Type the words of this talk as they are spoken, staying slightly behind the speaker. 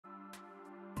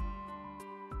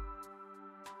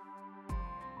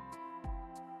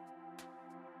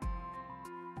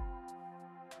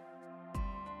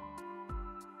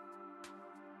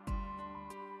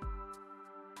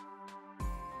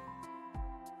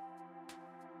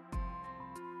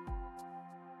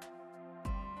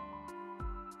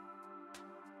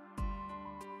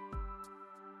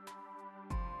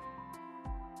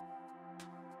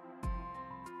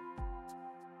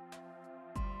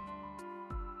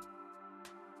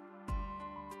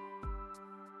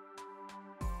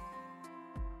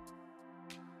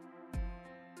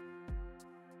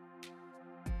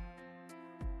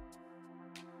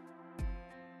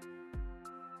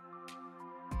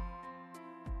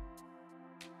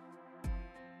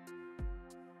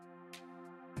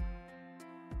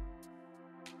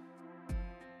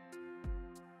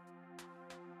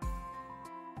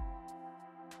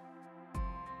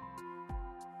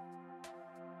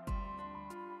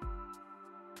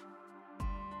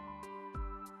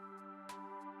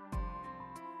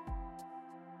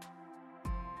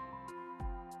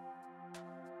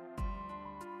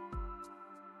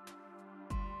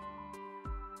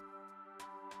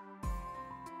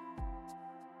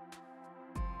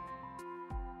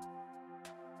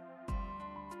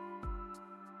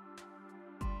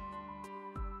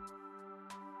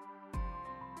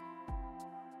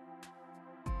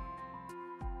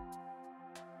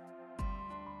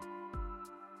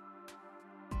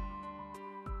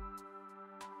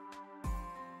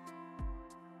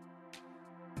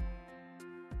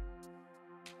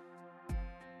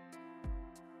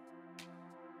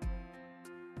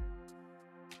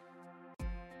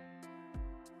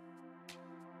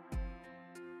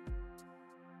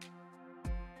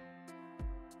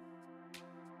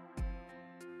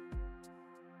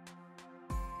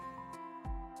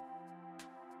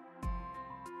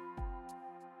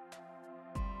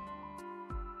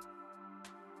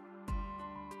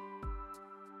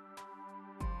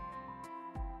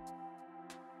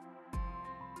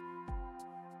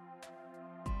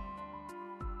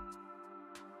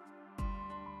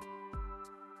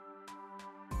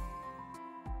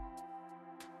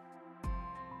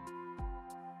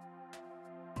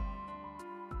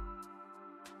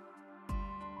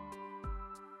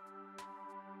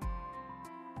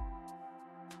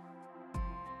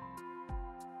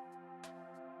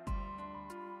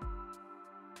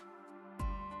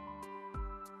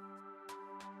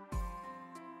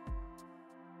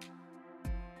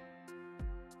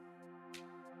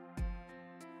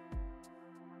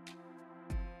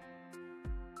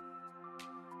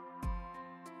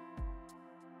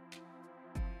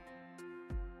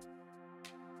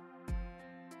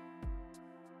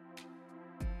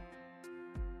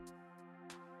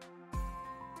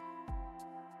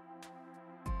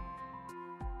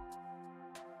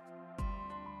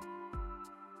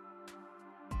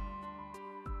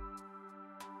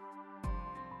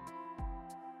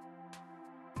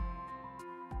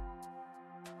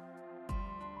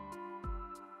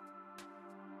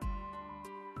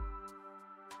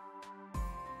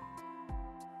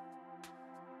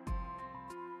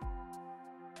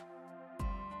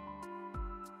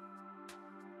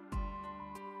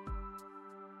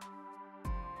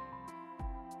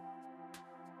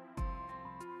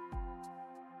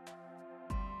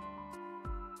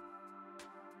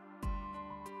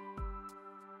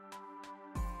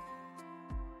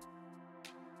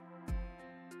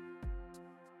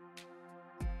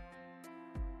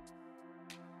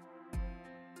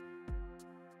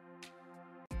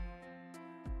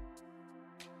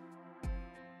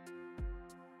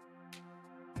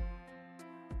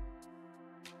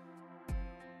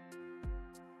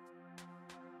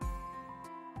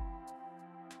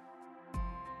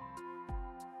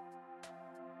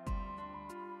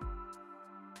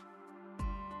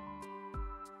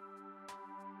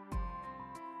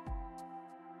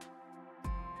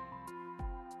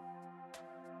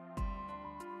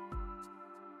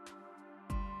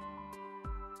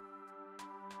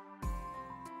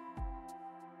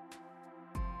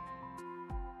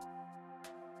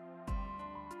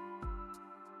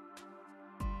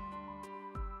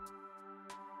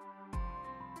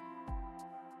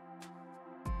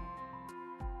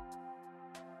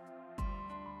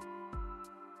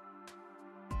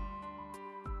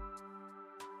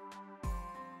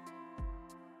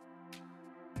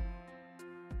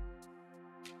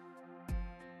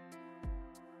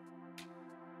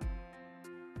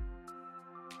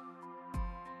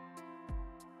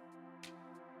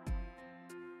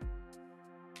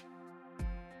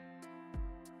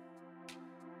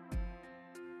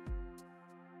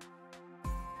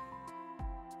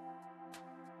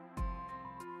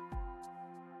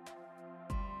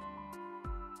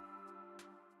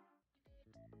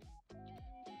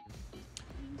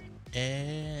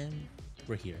And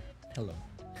we're here. Hello.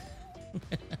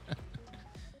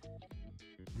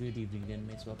 Good evening, then,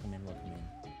 mates. Welcome in, welcome in.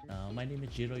 My name is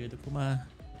Jiro Yodokuma,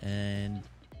 and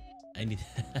I need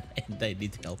and I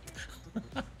need help.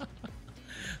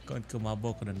 Kon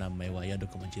kumabo ko na namay wa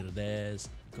Yodokuma Jiro des.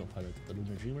 Go follow the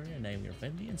Lunar Dreamer, and I am your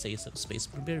friendly and say so space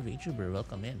prepare VTuber.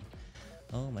 Welcome in.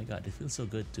 Oh my god, it feels so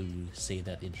good to say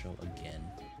that intro again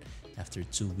after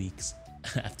 2 weeks.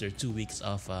 After 2 weeks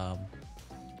of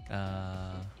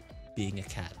being a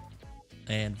cat,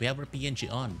 and we have our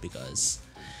PNG on because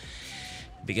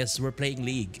we're playing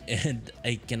League, and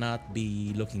I cannot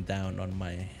be looking down on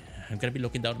my. I'm gonna be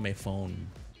looking down on my phone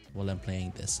while I'm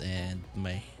playing this, and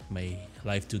my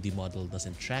live 2D model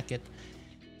doesn't track it.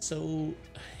 So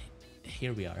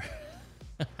here we are.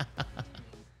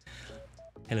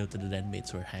 Hello to the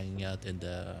landmates who are hanging out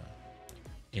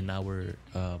in our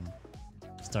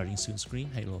starting soon screen.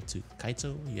 Hello to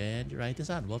Kaito. Yeah, your right is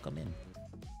on. Welcome in.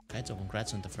 Kaito,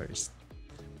 congrats on the first.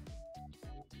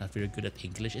 Not very good at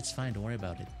English. It's fine. Don't worry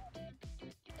about it.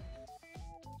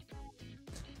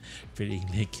 Pretty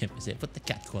English. Put the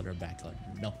cat collar back on.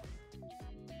 No.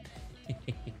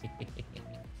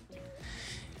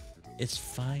 It's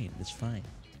fine. It's fine.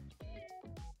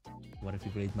 What if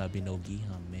you played Mabinogi?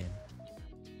 Oh man.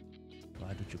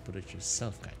 Why don't you put it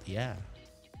yourself, Kat? Yeah.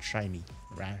 Try me.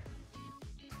 Rar.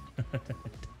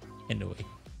 Anyway.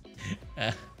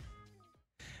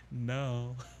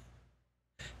 No.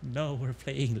 No, we're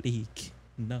playing League.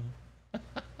 No.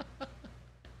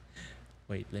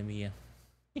 Wait, let me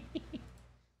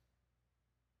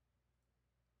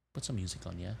put some music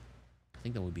on, yeah? I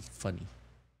think that would be funny.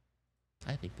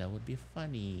 I think that would be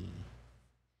funny.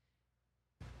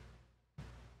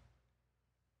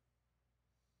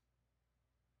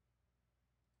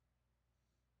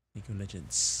 League of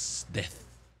Legends. Death.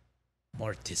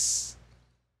 Mortis.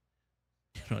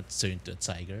 You know, it's turned into a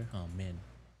tiger. Oh man.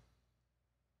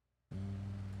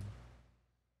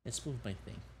 Let's move my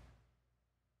thing.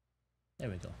 There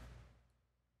we go.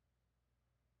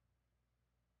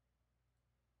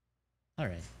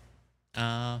 Alright.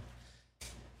 I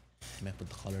might put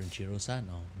the color in Jiro-san.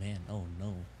 Oh man. Oh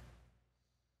no.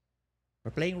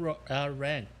 We're playing rank.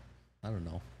 I don't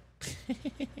know.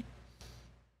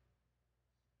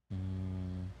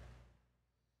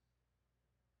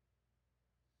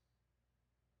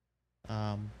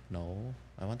 No.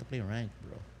 I want to play rank,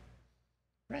 bro.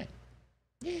 Rank.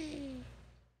 Yay!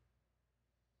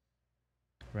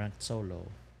 Ranked solo.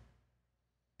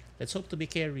 Let's hope to be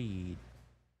carried.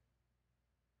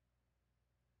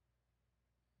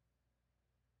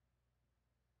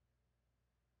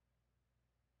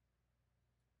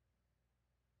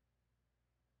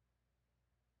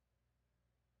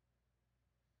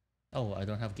 Oh, I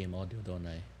don't have game audio, don't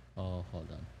I? Oh, hold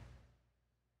on.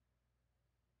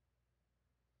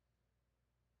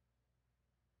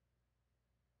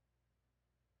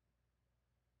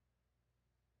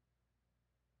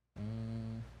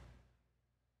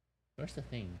 Where's the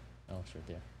thing? Oh, it's right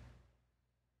there.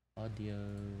 Audio,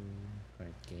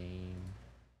 current game.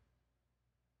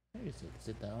 Where is it? Is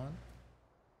it that one?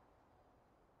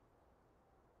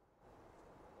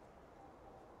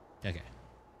 Okay.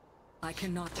 I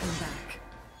cannot turn back.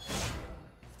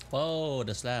 Whoa,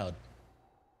 that's loud.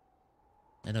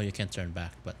 I know you can't turn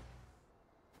back, but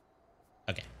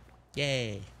okay.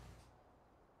 Yay!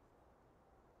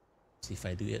 See if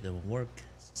I do it, it will work.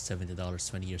 $70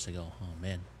 20 years ago. Oh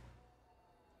man.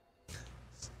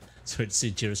 So it's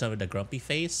Jiro-san with the grumpy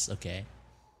face. Okay.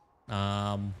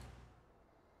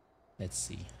 Let's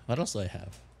see. What else do I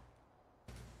have?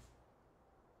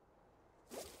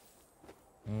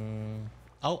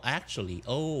 Oh, actually.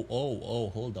 Oh.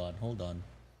 Hold on.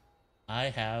 I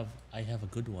have a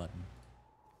good one.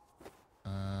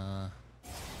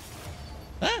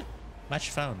 Match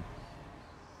found.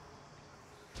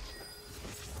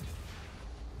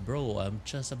 Bro, I'm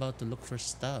just about to look for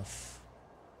stuff.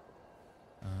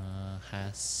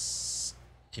 Has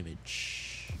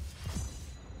image.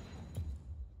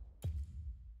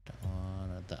 That one,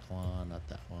 not that one, not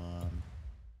that one.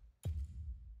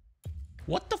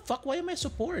 What the fuck? Why am I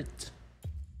support?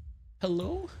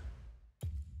 Hello?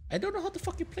 I don't know how the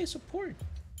fuck you play support.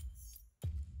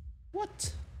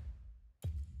 What?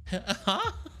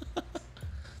 Huh?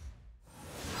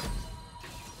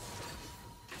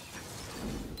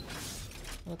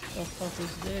 What the fuck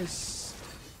is this?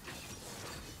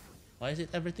 Why is it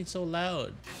everything so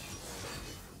loud?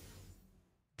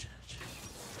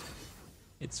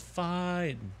 It's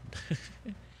fine.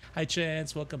 Hi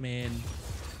Chance, welcome in.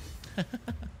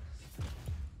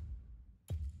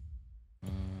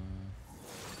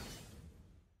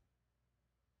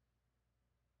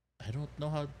 I don't know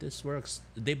how this works.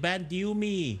 They banned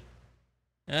Yumi.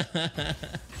 Let's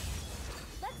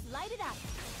light it up.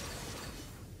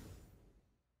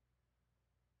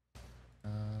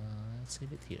 Let's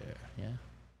save it here. Yeah.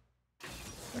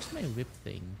 Where's my whip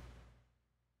thing?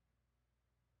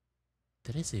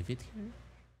 Did I save it here?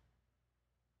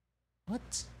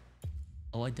 What?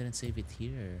 Oh, I didn't save it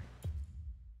here.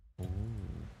 Oh,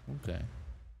 okay.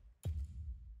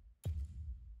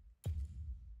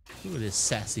 Look at this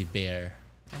sassy bear.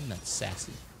 I'm not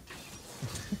sassy.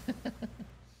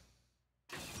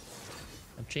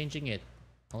 I'm changing it.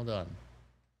 Hold on.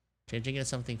 Changing it to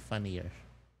something funnier.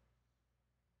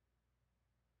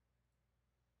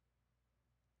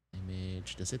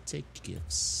 Image. Does it take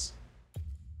GIFs?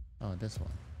 Oh, this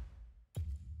one.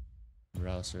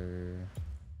 Browser.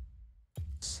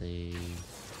 Save.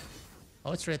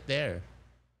 Oh, it's right there.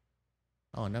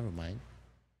 Oh, never mind.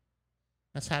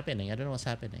 What's happening? I don't know what's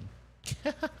happening.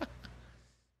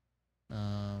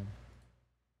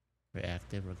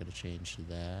 Reactive. We're gonna change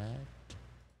that.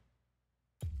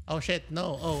 Oh shit!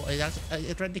 No. Oh,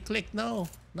 it already clicked. No.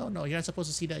 No. No. You're not supposed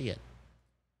to see that yet.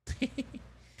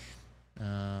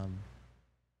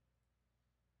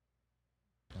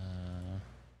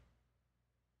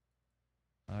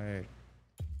 Alright.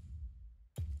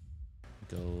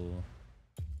 Go.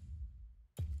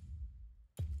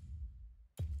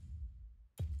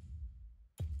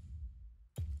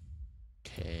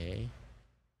 Okay.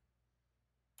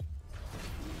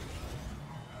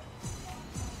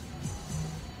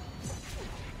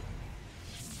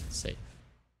 Save.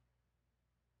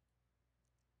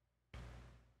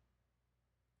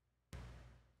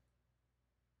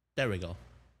 There we go.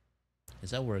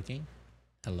 Is that working?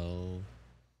 Hello?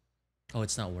 Oh,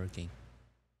 it's not working.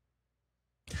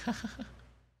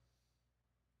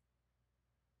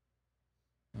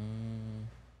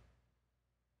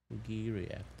 Boogie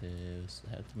reactives.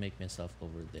 I have to make myself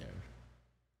over there.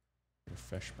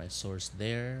 Refresh my source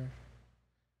there.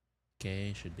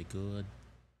 Okay, should be good.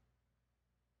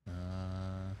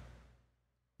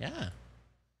 Yeah.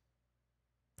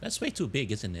 That's way too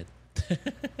big, isn't it?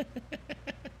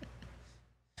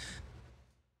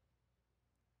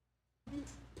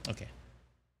 Okay.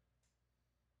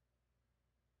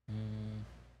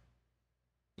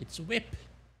 It's whip.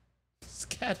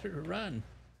 Scatter, run.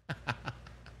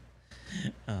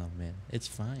 Oh man, it's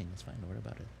fine. It's fine. Don't worry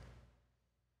about it.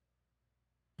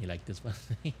 You like this one?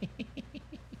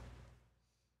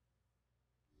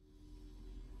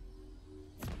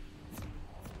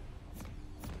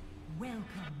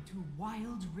 Welcome to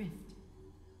Wild Rift.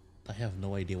 I have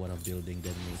no idea what I'm building.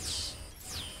 That makes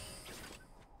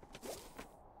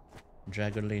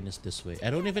Dragon Lane is this way. I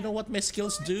don't even know what my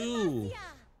skills do.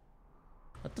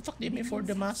 What the fuck did me for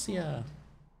Demacia?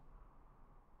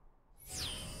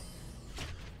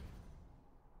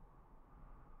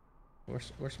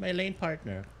 Where's my lane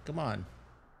partner? Come on.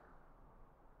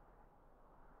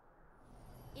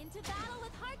 Into battle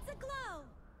with hearts aglow.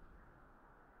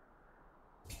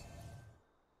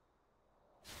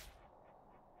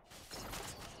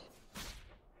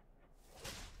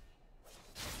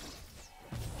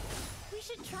 We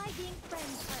should try being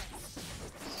friends first.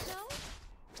 No?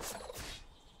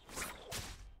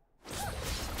 Have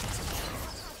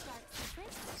dark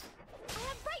secrets. I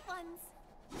have bright ones.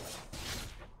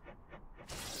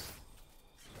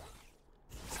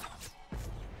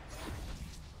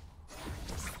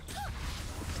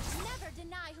 Never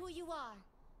deny who you are.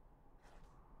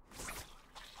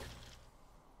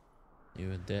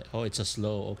 You dead? Oh, it's a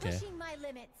slow. Okay. Pushing my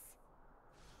limits.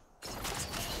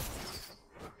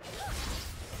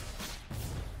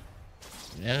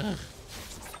 Yeah.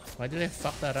 Why did I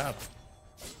fuck that up?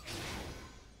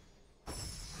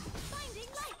 Finding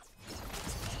light.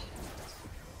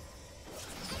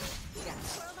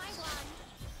 Twirl my wand.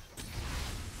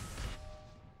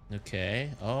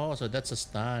 Okay. Oh, so that's a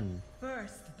stun.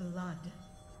 First blood.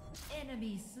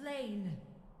 Enemy slain.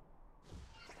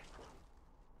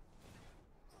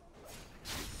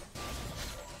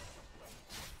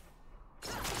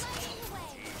 Lighting the way.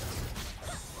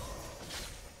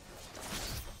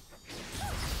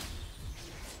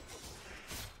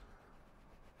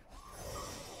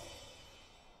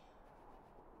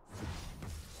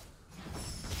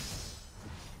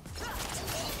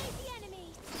 Eliminate the enemy.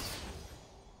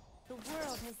 The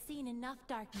world has seen enough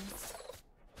darkness.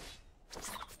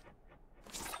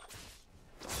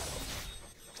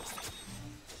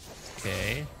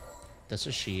 Okay. That's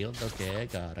a shield. Okay, I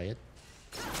got it.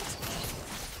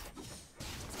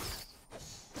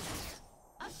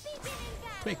 A beacon in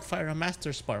battle. Quick, fire a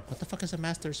Master Spark. What the fuck is a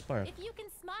Master Spark? If you can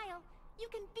smile, you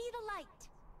can be the light.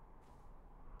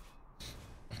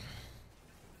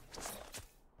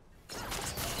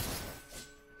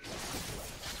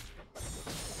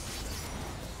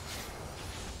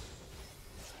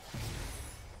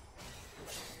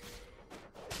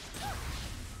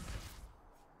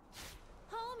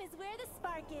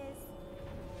 is.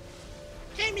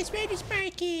 I miss where the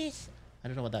spark is. I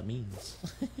don't know what that means.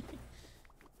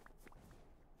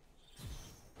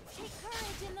 Take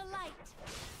courage in the light.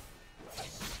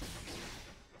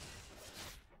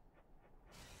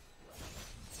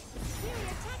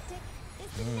 Superior tactic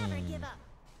is to never give up.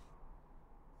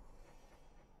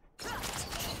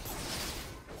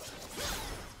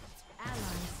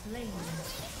 Ally slain.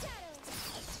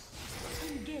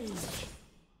 Engage.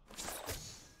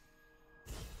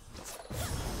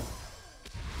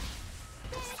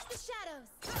 Banish the shadows.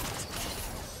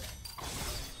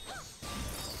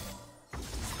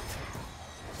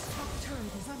 Top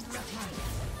turret is under attack.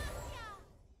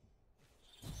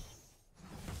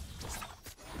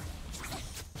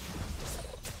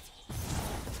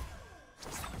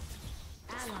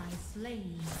 Ally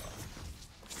slain.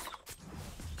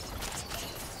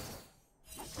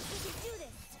 We can do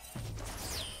this.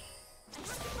 I have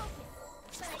to focus,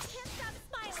 but I can't stop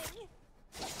smiling.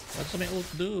 What's my ult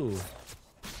do?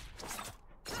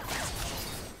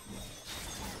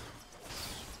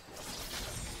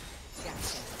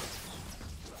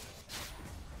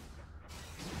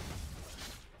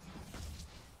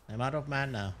 I'm out of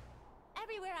mana.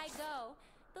 Everywhere I go,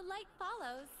 the light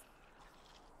follows.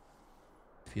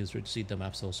 Feels weird to see the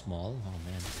map so small. Oh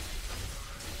man.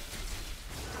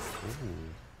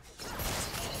 Ooh.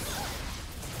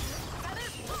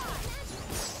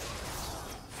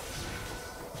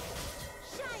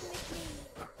 Shine with me.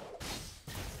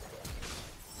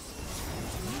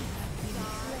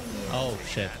 Oh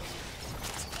shit.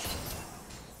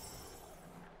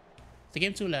 Is the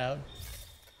game too loud?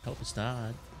 Hope it's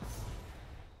not.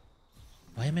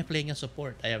 Why am I playing a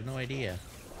support? I have no idea.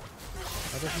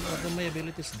 What do my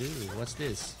abilities do? What's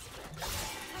this?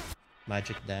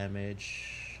 Magic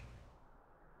damage.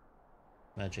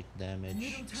 Magic damage.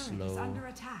 Middle turret is Slow. under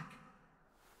attack.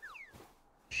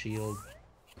 Shield.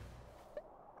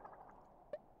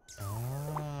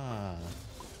 Ah.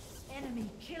 Enemy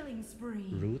killing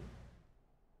spree. Root.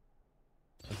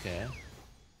 Okay.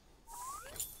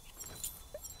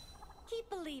 Keep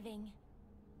believing.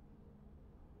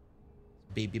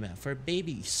 Baby map for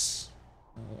babies.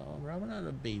 Oh, I'm not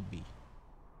a baby.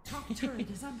 Top turret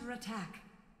is under attack.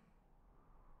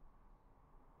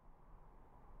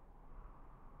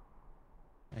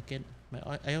 I can.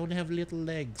 I only have little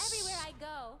legs. Everywhere I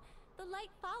go, the light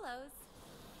follows.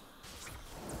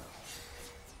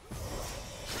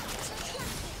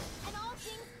 And all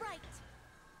things bright.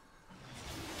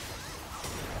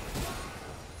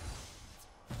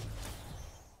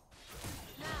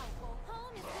 Now go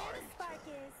home is where the spark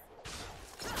is.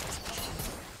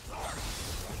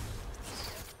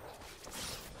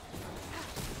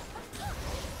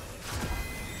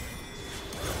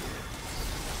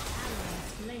 Ally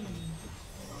slain.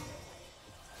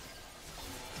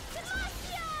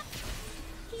 Demacia!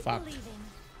 Keep Fuck. believing.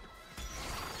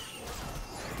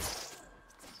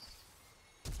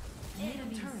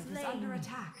 Middle turret is under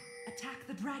attack. Attack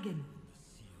the dragon.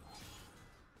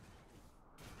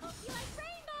 Hope you like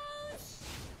rainbows!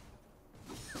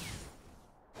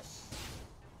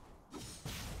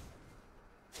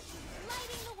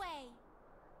 Lighting the way.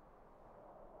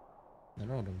 I don't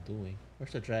know what I'm doing.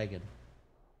 Where's the dragon?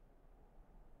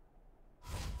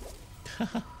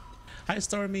 Hi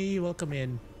Stormy, welcome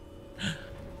in.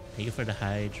 Thank you for the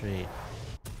hydrate.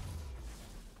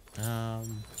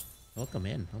 Welcome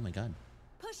in. Oh my god.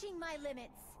 Pushing my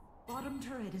limits. Bottom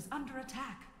turret is under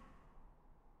attack.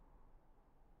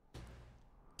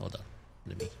 Hold on.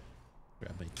 Let me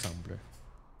grab my tumbler.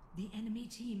 The enemy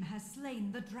team has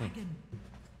slain the dragon.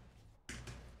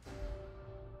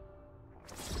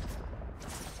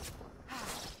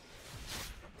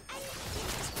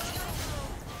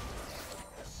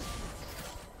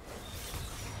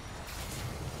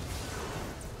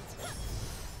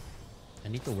 I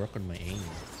need to work on my aim.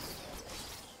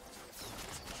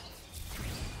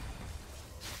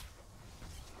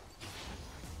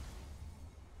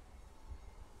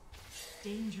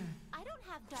 Danger. I don't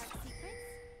have dark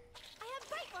secrets. I have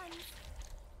bright ones.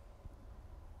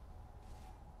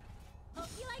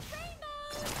 Hope you like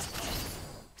rainbows!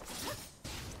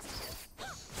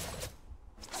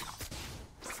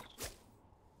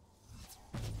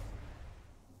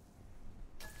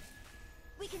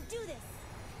 We can do this!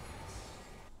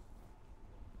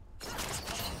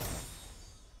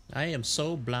 I am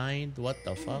so blind. What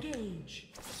the fuck? Engage.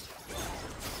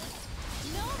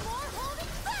 No more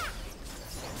holding back!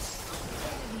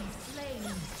 Enemy slain.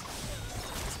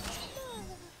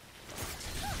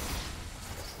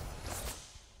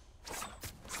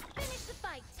 Finish the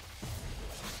fight!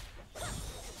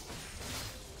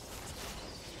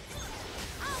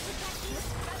 I'll protect you!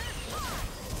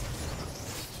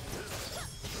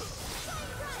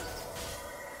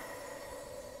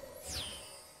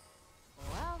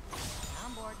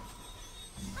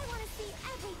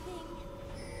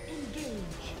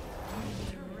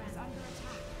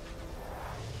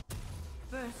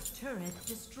 turret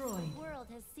destroyed. The world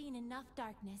has seen enough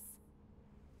darkness.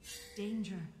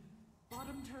 Danger.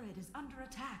 Bottom turret is under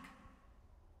attack.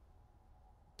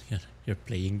 You're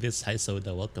playing this? Hi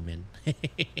Soda, welcome in.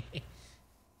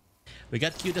 We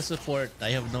got Q to support. I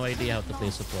have no idea how to play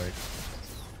support.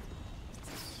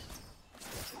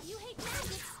 You hate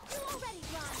magic, you already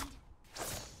blind.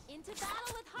 Into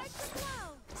battle with hearts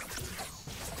aglow.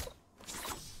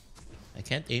 I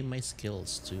can't aim my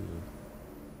skills too.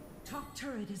 Top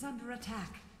turret is under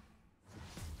attack.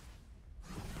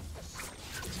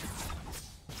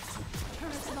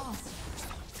 Turret lost.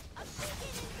 A beacon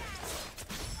in battle.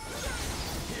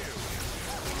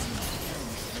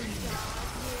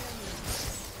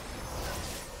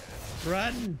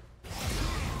 Run!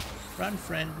 Run,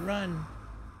 friend, run!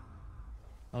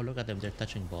 Oh, look at them, they're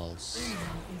touching balls. Enemy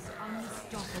is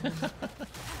unstoppable.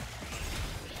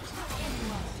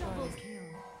 Double kill.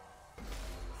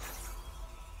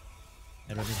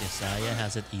 I don't think Isaiah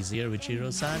has it easier with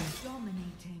Chiro-san.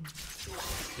 Dominating.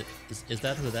 Is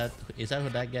that who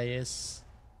that guy is?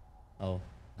 Oh,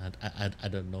 I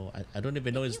don't know. I don't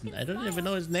even know his name.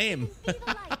 See the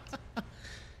light.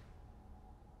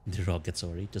 The rocket,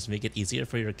 sorry. Just make it easier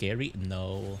for your carry?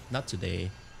 No, not today.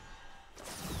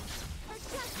 For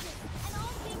justice and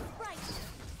all things bright.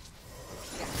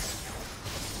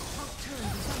 Top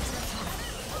turret is under attack.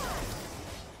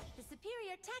 The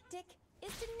superior tactic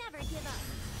is to never give up.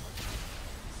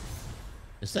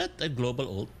 Is that a global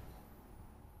ult?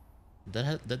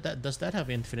 Does that have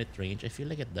infinite range? I feel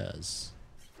like it does.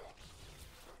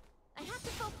 I have to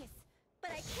focus,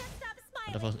 but I can't stop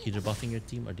What smiling. about either buffing your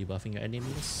team or debuffing your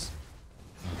enemies?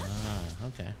 Ah,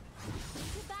 okay.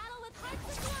 Into battle with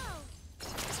hearts aglow.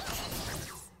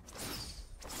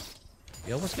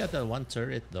 You almost got that one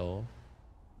turret though.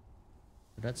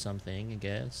 That's something, I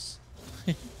guess.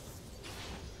 Light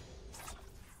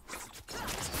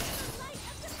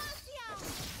of Demacia.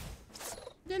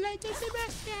 The light of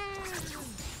Sebastian!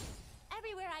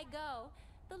 Everywhere I go,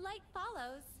 the light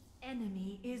follows.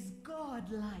 Enemy is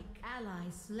godlike. Ally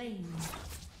slain.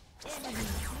 Enemy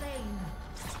slain.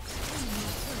 Enemy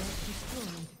turret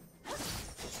destroyed.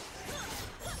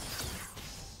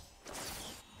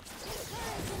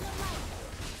 Encourage in the light.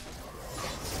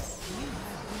 You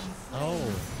have been slain. Oh.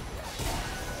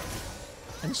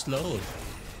 I'm slowed.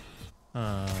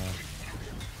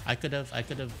 I could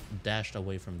have dashed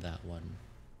away from that one.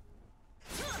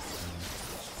 Ally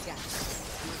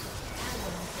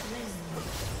slain.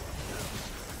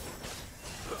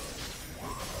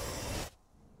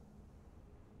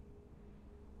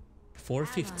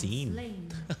 415.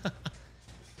 Slain.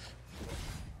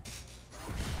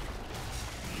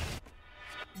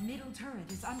 Middle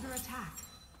turret is under attack.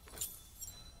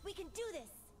 We can do this.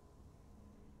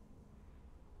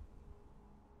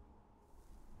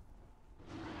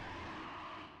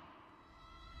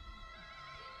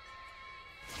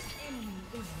 Enemy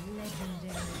is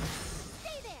legendary.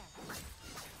 Stay there.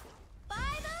 By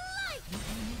the light. The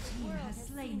enemy team World has has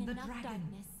slain seen the enough dragon.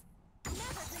 darkness.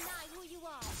 Never deny who you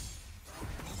are.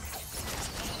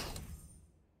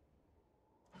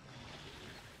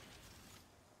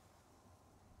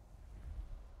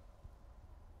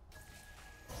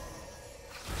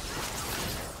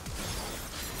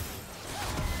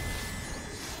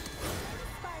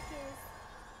 Spark is.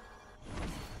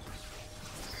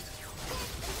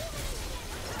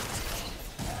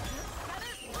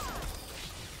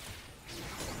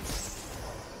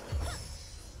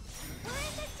 We're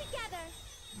in this together.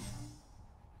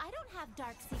 I don't have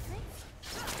dark secrets.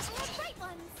 I have bright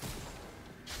ones.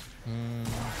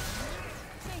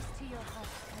 Face to your heart,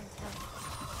 Panther.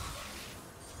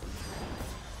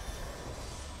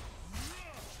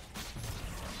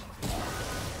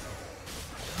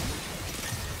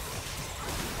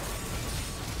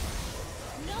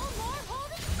 No more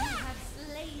holding You back. have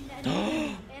slain an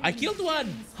enemy. I killed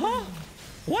one! Huh?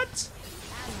 What?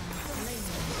 Ally slain.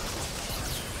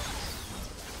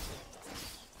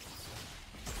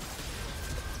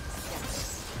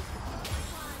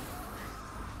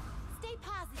 Stay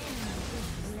positive. Enemy is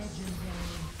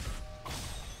legendary.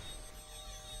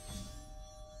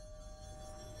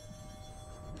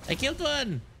 I killed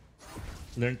one!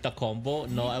 Learned the combo?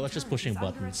 No, I was just pushing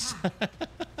Turret is under buttons. attack.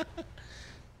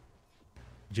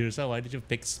 Jirsa, why did you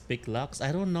pick Lux?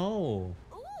 I don't know.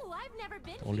 Ooh, I've never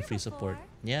been Only here free support. before.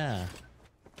 Yeah.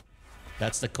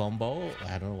 That's the combo.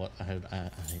 I don't know what I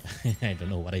don't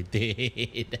know what I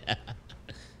did.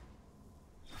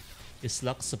 Is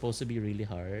Lux supposed to be really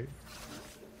hard?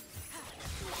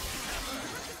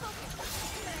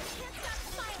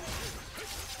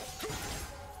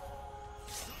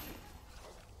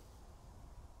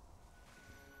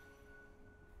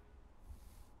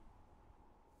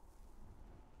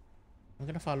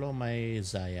 gonna follow my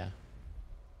Zaya.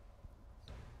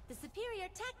 The superior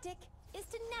tactic is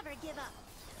to never give up.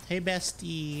 Hey,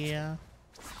 bestie.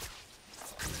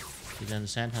 Did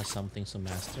understand has some things to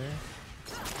master.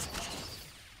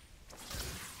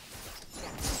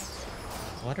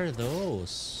 What are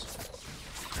those?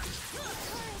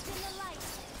 Courage in the light,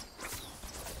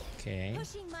 Okay.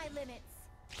 pushing my limits.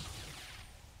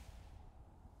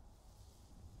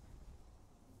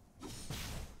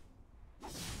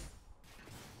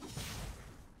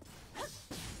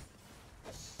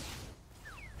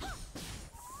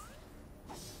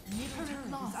 Middle turret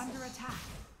is under attack.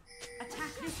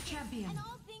 Attack this champion. And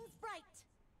all things bright.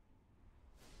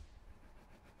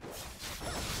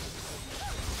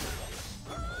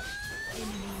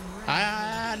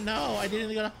 Ah, no, I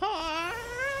didn't get a heart.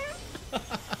 Oh,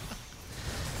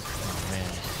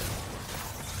 man.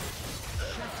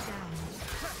 Shut down.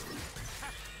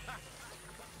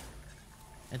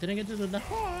 I didn't get to do the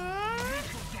heart.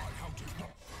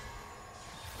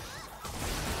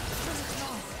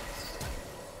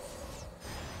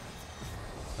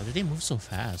 Why did they move so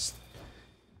fast?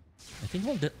 I think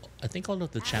all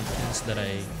of the champions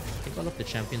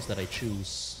that I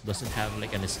choose doesn't have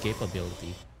like an escape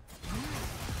ability.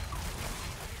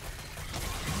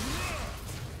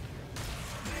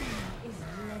 Is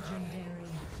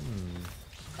legendary.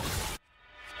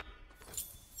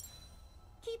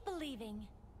 Keep believing.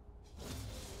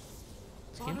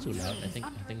 This game's too loud. I think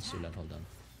it's too loud. Hold on.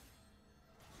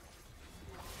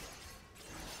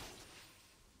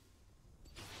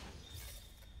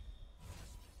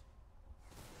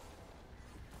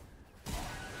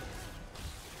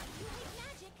 You hate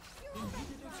magic, you're already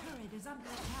Inhibitor blind. turret is under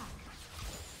attack.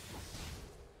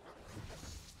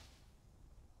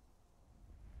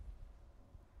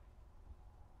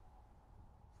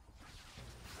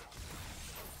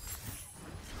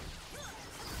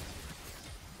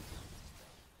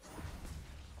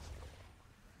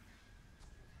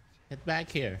 Get back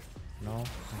here. No. Turret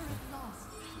lost.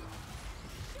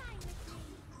 Shine with me.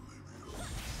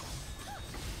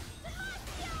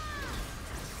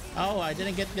 Oh, I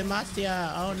didn't get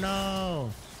Demacia. Oh no.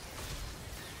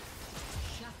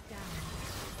 Shut down.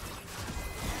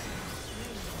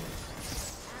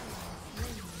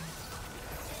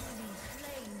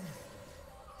 Slain.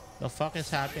 The fuck is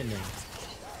happening?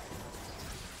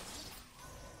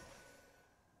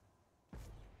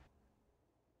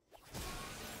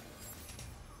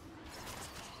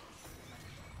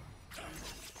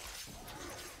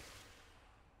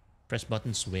 Press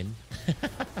buttons win.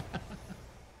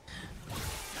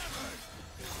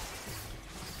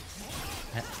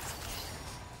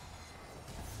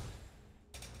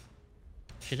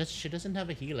 She doesn't have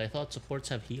a heal. I thought supports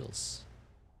have heals.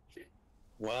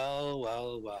 Well.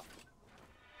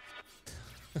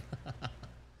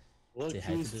 Look Say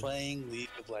hi who's to the- playing League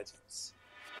of Legends.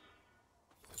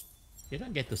 You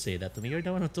don't get to say that to me. You're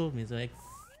the one who told me. It's like,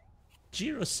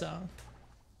 Jiro-san,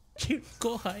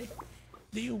 Kohai,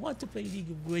 do you want to play League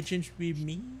of Legends with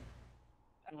me?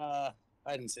 I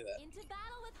didn't say that. Into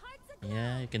battle with hearts aglow.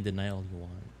 Yeah, you can deny all you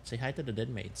want. Say hi to the dead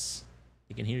mates.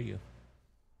 They can hear you.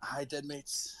 Hi, dead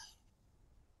mates.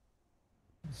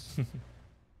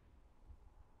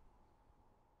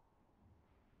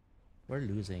 We're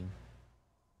losing.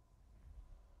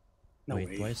 No Wait,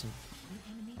 way. why isn't...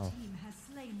 The enemy Oh. team has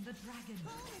slain the dragon.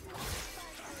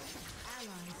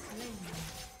 Ally slain.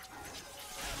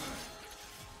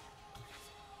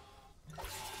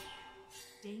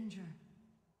 Danger.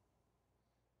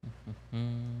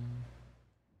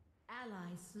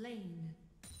 Ally slain.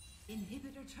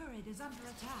 Inhibitor turret is under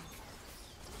attack.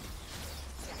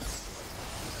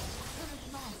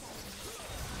 Turret lost.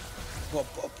 Whoa,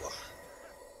 whoa, whoa.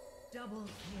 Double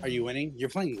kill. Are you winning? You're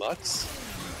playing Lux?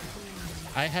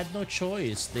 I had no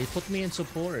choice. They put me in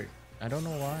support. I don't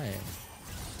know why.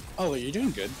 Oh, you're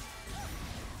doing good.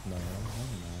 No, I'm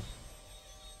not.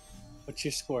 What's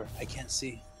your score? I can't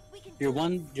see. We can You're do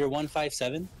it. You're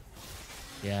 157.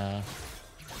 Yeah.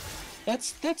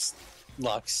 That's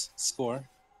Lux score.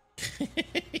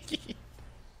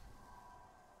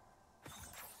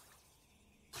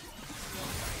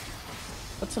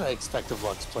 That's what I expect of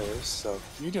Lux players. So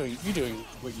you're doing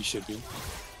what you should do.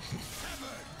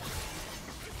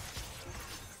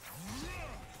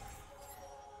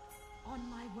 On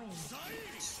my way.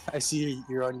 I see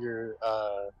you're on your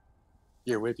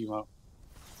whip emote.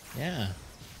 Yeah.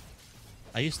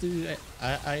 I used to...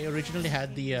 I originally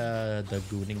had the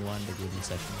gooning one, the gooning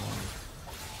session one.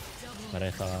 But I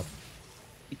thought...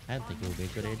 I don't think it would be a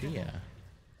good idea.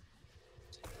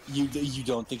 You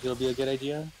don't think it'll be a good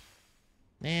idea?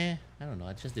 Nah, I don't know.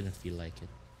 I just didn't feel like it.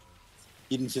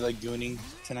 You didn't feel like gooning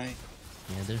tonight?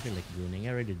 Yeah, there's like ruining.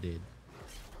 I already did.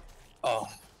 Oh,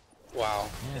 wow.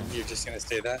 Yeah. And you're just gonna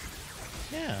say that?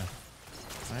 Yeah.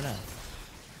 Why not?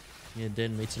 Yeah,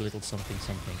 then it's a little something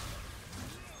something.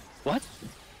 What?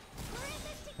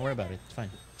 Don't worry about it. It's fine.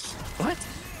 What?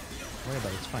 Don't worry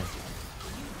about it. It's fine.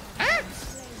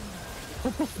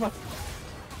 What the fuck?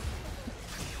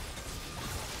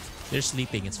 They're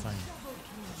sleeping. It's fine.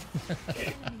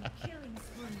 Enemy killing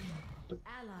spree.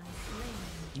 Ally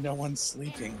slain. No one's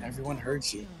sleeping. Everyone heard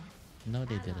you. No,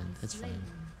 they Ally didn't. It's slain.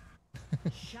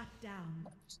 fine. Shut down.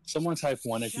 Someone type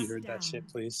 1 if you Shut heard that down. shit,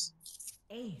 please.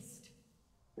 Aced.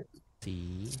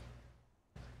 See?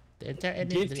 They're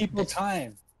Give people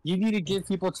time. You need to give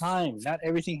people time. Not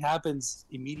everything happens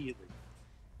immediately.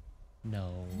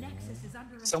 No. Nexus is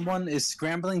under attack. Someone is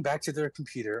scrambling back to their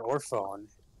computer or phone,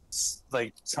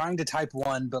 like trying to type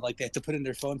 1, but like they have to put in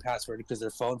their phone password because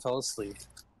their phone fell asleep.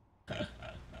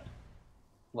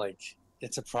 Like,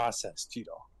 it's a process,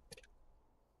 Tito.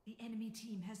 The enemy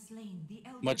team has slain the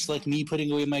elder Much like me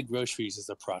putting away my groceries is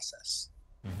a process.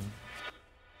 Mm-hmm.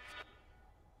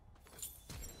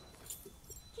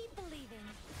 Keep believing.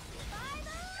 By the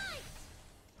light!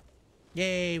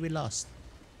 Yay, we lost.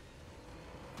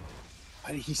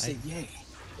 Why did he say yay?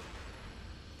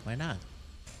 Why not?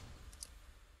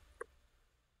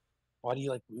 Why do you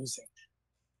like losing?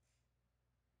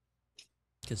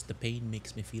 Because the pain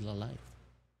makes me feel alive.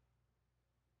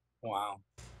 Wow.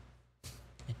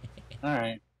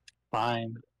 Alright.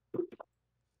 Fine.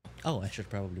 Oh, I should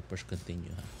probably push continue,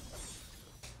 huh?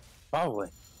 Probably.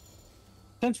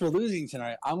 Since we're losing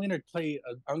tonight, I'm gonna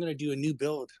I'm gonna do a new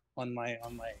build on my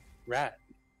rat.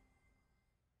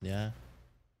 Yeah.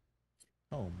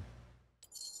 Home.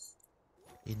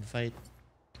 Invite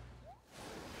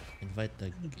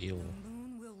the yo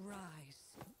moon will rise.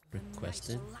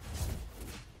 requested.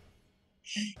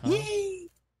 Huh? Yay!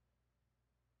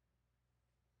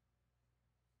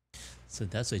 So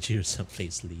that's why Jirsa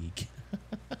plays League.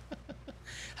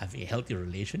 Having a healthy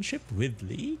relationship with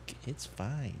League, it's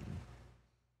fine.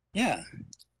 Yeah.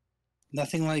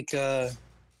 Nothing like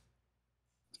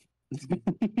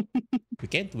We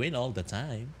can't win all the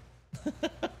time.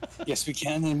 yes we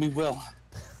can and we will.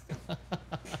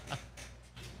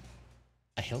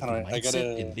 A healthy Alright, I mindset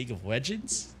gotta- in League of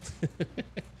Legends.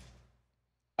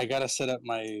 I gotta set up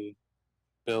my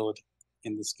build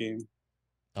in this game.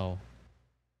 Oh.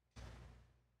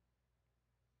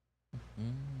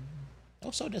 Mm.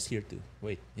 Oh, Soda's here too.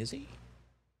 Wait, is he?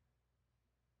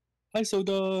 Hi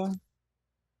Soda.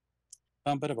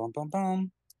 Bum bada bum bum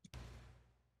bum.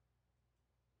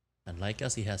 Unlike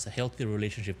us, he has a healthy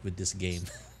relationship with this game.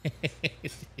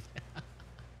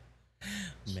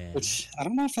 Man, Which I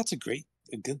don't know if that's a good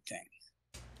thing.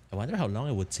 I wonder how long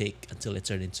it would take until it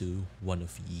turned into one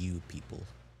of you people.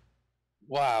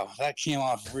 Wow, that came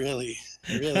off really,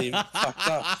 really fucked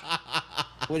up.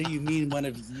 What do you mean, one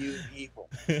of you people?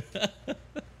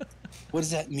 What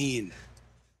does that mean?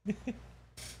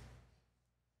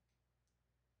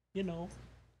 You know,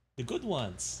 the good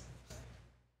ones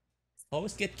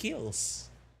always get kills.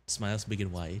 Smiles big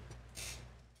and wide.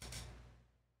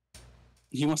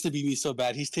 He wants to be me so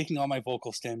bad. He's taking all my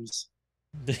vocal stems.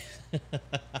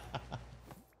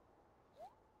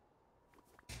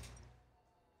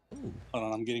 Ooh. Hold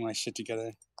on, I'm getting my shit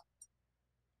together.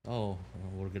 Oh,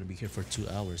 we're gonna be here for 2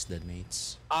 hours then,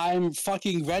 mates. I'm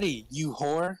fucking ready, you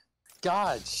whore.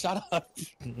 God, shut up.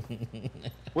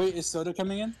 Wait, is Soda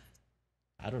coming in?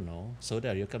 I don't know. Soda,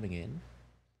 are you coming in?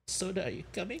 Soda, are you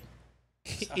coming?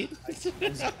 in?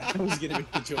 I was gonna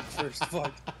make the joke first.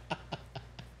 Fuck.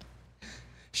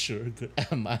 Sure, good.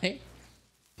 Am I?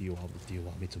 Do you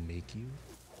want me to make you?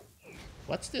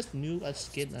 What's this new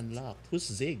skin unlocked? Who's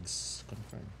Ziggs?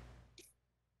 Confirm.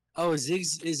 Oh,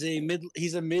 Ziggs is a mid.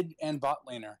 He's a mid and bot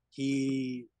laner.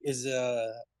 He is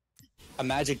a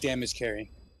magic damage carry,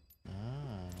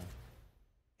 Ah.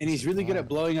 and he's really good Wow. at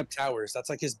blowing up towers. That's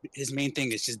like his main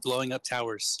thing is just blowing up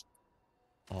towers.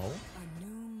 Oh? A new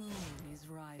moon is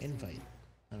rising. Invite.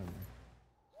 I don't know.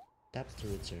 Tap to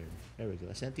return. There we go.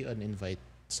 I sent you an invite,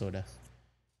 Soda.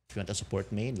 If you want a support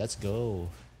main, let's go.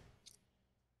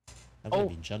 I'm gonna Oh,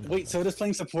 be jungle. wait, Soda's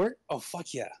playing support? Oh,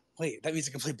 fuck yeah. Wait, that means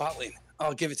I can play bot lane.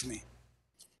 Oh, give it to me.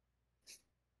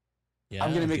 Yeah,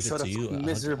 I'm gonna I'll make give it Soda to you. fucking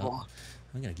miserable.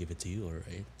 I'm gonna give it to you,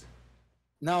 alright?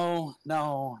 No,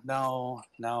 no, no,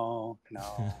 no,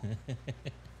 no.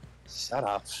 Shut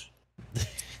up.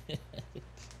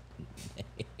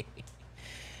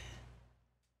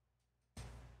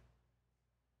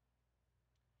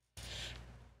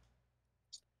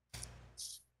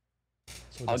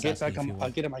 So I'll just get ask me back if on. you I'll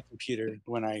want- get on my computer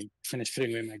when I finish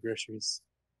putting away my groceries.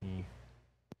 Hmm.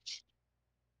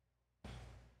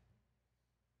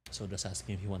 So just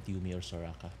asking if you want Yumi or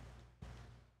Soraka.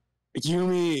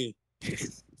 Yumi.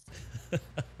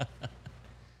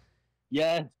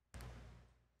 Yeah.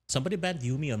 Somebody banned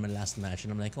Yumi on my last match,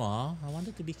 and I'm like, oh, I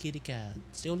wanted to be Kitty Cat.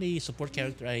 It's the only support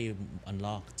character I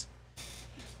unlocked.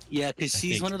 Yeah, because I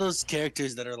she's think. one of those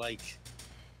characters that are like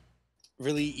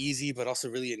really easy, but also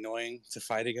really annoying to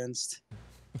fight against.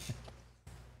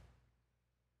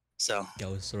 So, I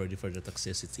was ready for the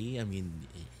toxicity. I mean,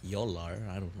 y'all are.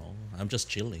 I don't know. I'm just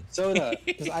chilling. Soda,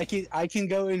 because I can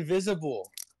go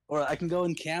invisible, or I can go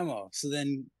in camo. So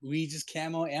then we just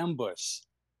camo ambush.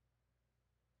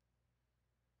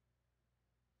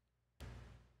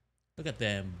 Look at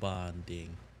them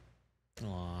bonding.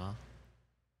 Aww.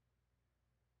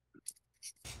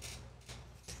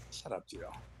 Shut up,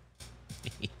 Gio.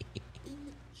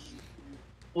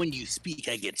 When you speak,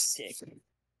 I get sick.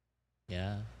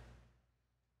 Yeah.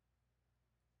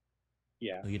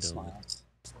 Yeah, No, you don't. smiles.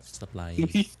 Stop lying.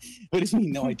 What do you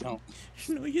mean? No, I don't.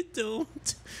 No, you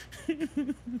don't.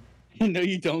 No,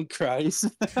 you don't, cries.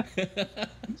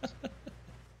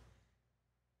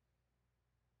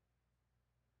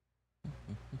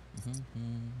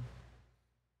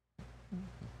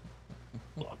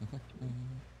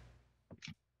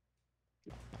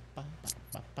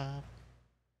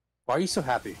 Why are you so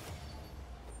happy?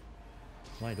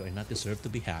 Why do I not deserve to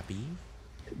be happy?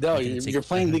 No, Are you gonna you're take-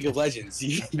 playing League of Legends.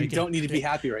 You you don't need to be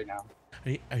gonna- happy right now.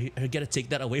 Are you gonna take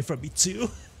that away from me too?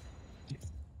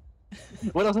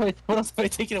 What else have I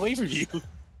taken away from you?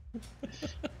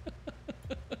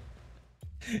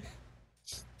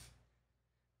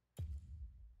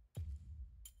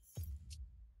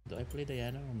 Do I play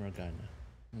Diana or Morgana?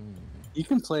 You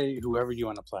can play whoever you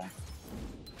want to play.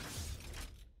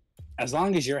 As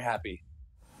long as you're happy.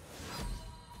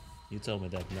 You tell me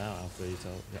that now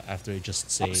after you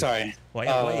just say. I'm sorry. Why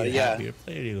are you yeah. happy? You're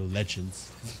playing League of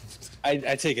Legends. I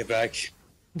take it back.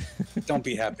 Don't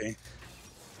be happy.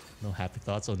 No happy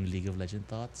thoughts, only League of Legends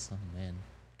thoughts. Oh man.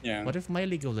 Yeah. What if my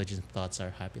League of Legends thoughts are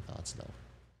happy thoughts though?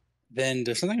 Then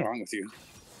there's something wrong with you.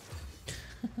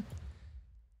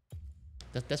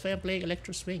 That's why I'm playing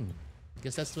Electro Swing.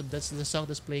 Because that's the song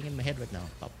that's playing in my head right now.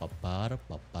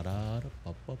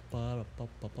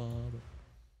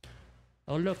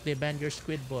 Oh look, they banned your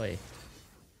Squid Boy.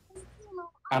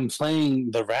 I'm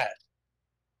playing the rat.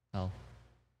 Oh.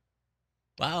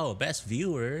 Wow, best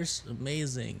viewers.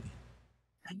 Amazing.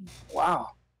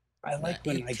 Wow. I like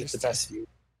when I get the Interesting. best view.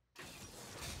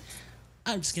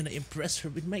 I'm just gonna impress her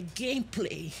with my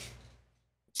gameplay.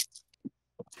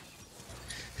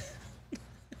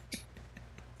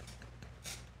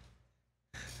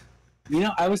 You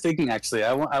know, I was thinking actually,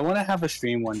 I want to have a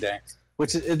stream one day,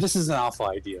 which this is an awful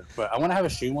idea, but I want to have a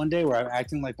stream one day where I'm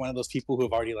acting like one of those people who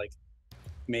have already like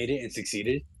made it and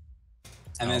succeeded,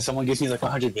 and Oh. then someone gives me like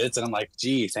 100 bits, and I'm like,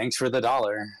 gee, thanks for the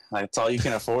 $1. Like, that's all you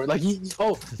can afford. Like,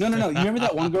 oh no, you remember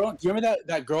that one girl? You remember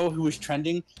that girl who was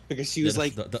trending because she was Yeah,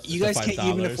 like, the you guys can't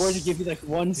even $5. afford to give me like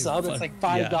one sub. It's like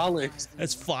 $5.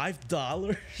 That's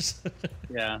 $5.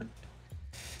 Yeah.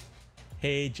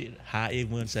 Hey, hi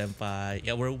Moon Senpai.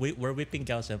 Yeah, we're whipping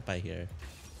Gao Senpai here.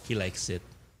 He likes it.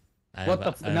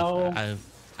 No.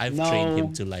 I've No. trained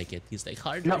him to like it. He's like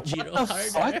harder, No, Jiro, what the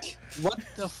harder. fuck? What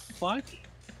the fuck?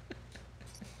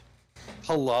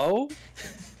 Hello?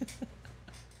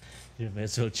 You may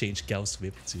as well change Gao's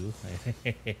whip too.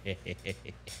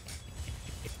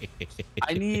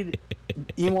 I need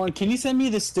Elon, can you send me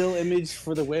the still image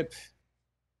for the whip?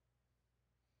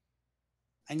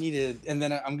 I need it, and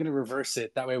then I'm gonna reverse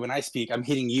it. That way, when I speak, I'm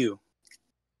hitting you.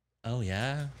 Oh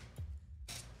yeah.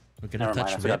 We're gonna Never mind,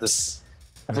 touch I forgot whips.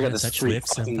 I We're forgot gonna this touch freak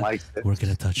whips, fucking Senpai. likes it. We're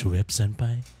gonna touch whips,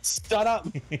 Senpai. Shut up,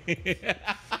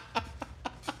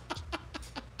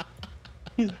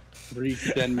 freak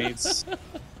den mates.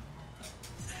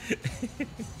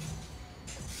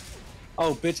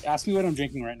 Oh, bitch! Ask me what I'm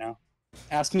drinking right now.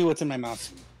 Ask me what's in my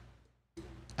mouth.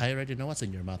 I already know what's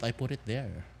in your mouth. I put it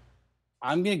there.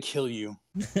 I'm gonna kill you.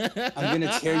 I'm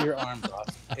gonna tear your arms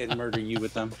off and murder you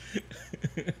with them.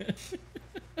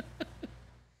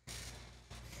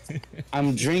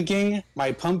 I'm drinking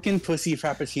my pumpkin pussy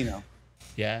frappuccino.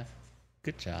 Yeah.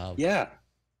 Good job. Yeah.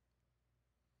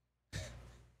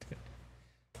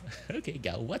 Okay,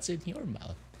 Gao, what's in your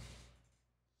mouth?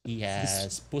 He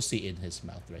has pussy in his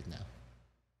mouth right now.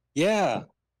 Yeah.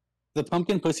 The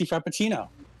pumpkin pussy frappuccino.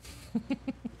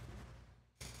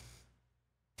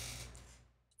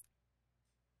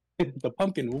 The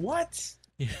pumpkin what?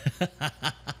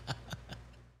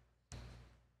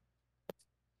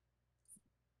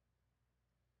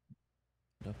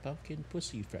 The pumpkin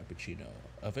pussy frappuccino,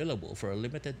 available for a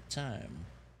limited time,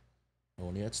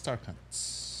 only at Stark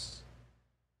Hunts.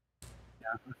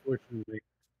 Yeah, Unfortunately.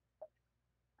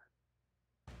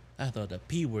 I thought the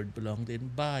P word belonged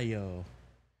in bio.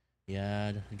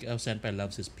 Yeah, Gao Senpai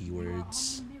loves his P You are on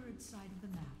words. the mirrored side of the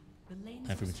map. The lanes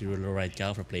Time for me of to ride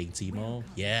Gao for playing Teemo.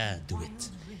 Yeah, do it.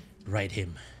 Ride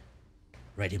him.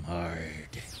 Ride him hard.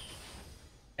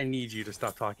 I need you to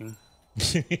stop talking.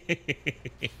 The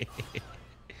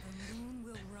moon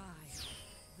will rise.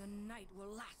 The night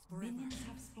will last forever. minions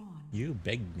have spawned. You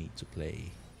begged me to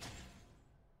play.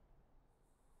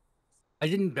 I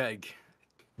didn't beg.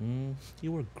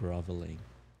 You were groveling.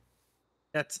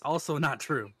 That's also not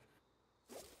true.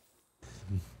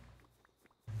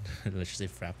 Let's just say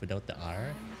frap without the R.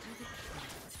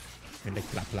 And like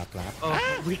plap plap plap.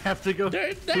 Oh, we have to go.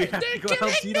 They're we have to go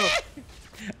help killing Tito.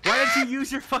 Why don't you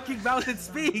use your fucking mouth and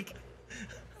speak?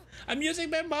 I'm using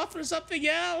my mouth for something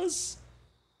else.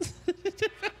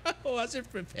 I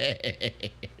wasn't prepared.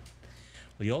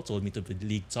 Well, you all told me to be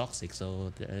League Toxic,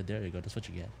 so there you go. That's what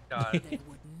you get. God, They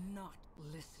would not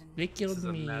listen. They killed is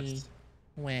a me. mess.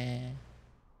 Wah.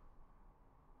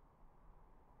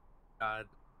 God,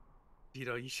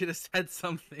 Tito, you should have said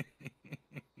something.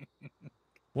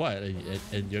 What?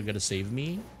 And you're gonna save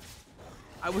me?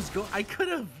 I could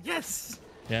have. Yes,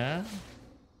 Yeah?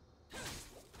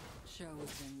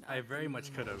 Chosen. I of very the much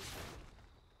moon. could have.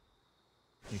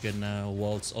 You can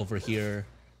waltz over here,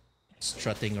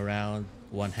 strutting around,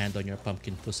 one hand on your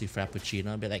pumpkin pussy frappuccino,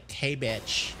 and be like, "Hey,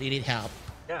 bitch, you need help."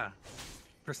 Yeah,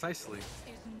 precisely. Is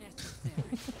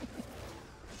necessary.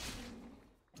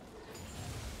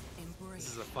 Embrace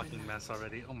This is a the fucking night. mess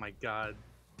already. Oh my god.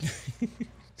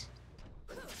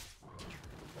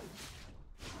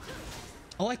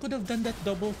 Oh, I could have done that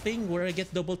double thing where I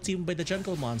get double teamed by the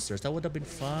jungle monsters. That would have been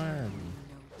fun.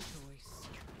 No choice.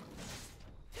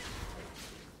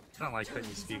 I don't like that you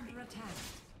Is speak. under attack.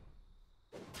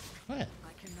 What?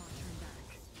 I cannot turn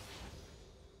back.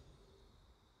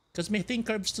 Because my thing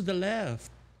curves to the left.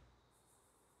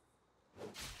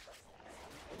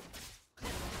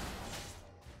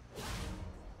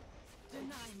 Deny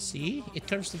me See? no It longer.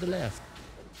 curves to the left.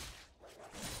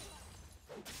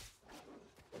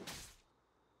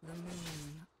 The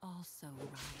moon also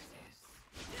rises.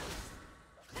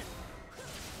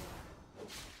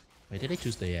 Why did I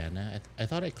choose Diana? I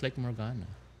thought I clicked Morgana.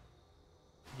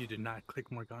 You did not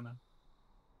click Morgana.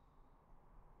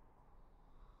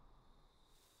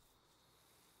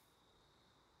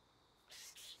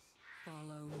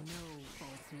 Follow no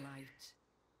false light.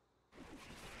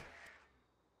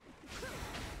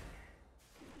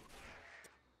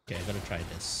 Okay, I gotta try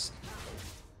this.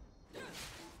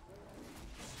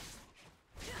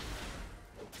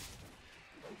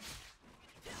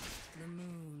 The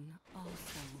moon also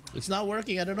rises. It's not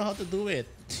working. I don't know how to do it.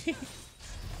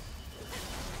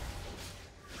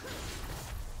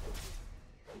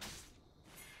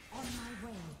 On my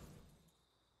way.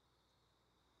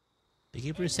 They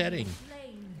keep resetting.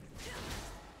 Slain.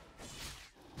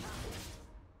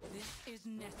 This is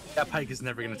necessary. That pike is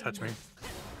never gonna touch me.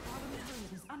 Bottom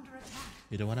turret is under attack.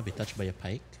 You don't want to be touched by a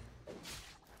pike?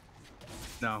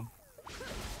 No.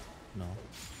 No.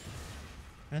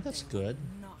 And that's good.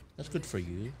 Not That's good for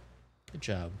you. Good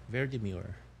job. Very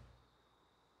demure.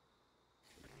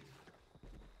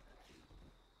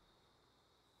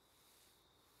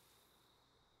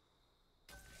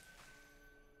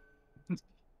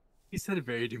 He said it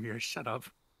very demure. Shut up.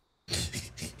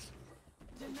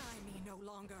 deny me no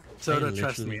longer. Soda,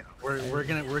 trust me.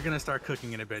 literally- We're gonna start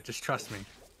cooking in a bit. Just trust me.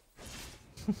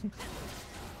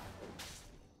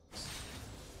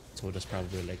 Soda's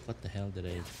probably like, what the hell did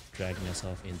I drag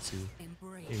myself into?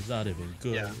 Embrace. It's not even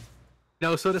good. Yeah.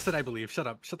 No, Soda said I believe. Shut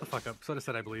up. Shut the fuck up. Soda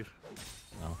said I believe.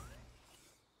 No.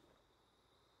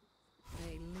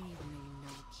 They leave me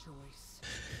no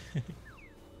choice.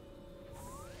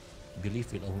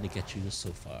 Belief will only get you so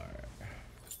far.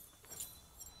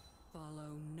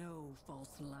 Follow no false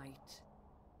light.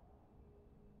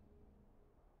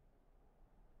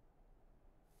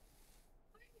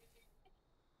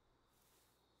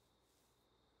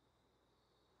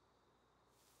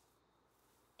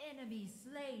 Enemy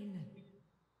slain.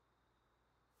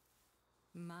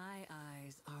 My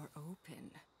eyes are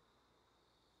open.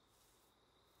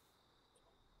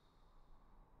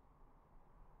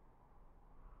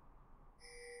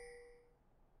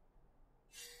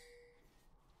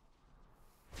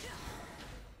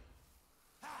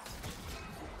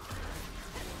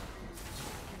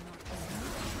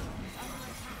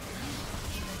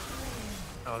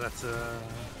 Oh, that's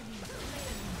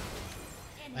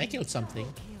I killed something.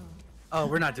 Oh,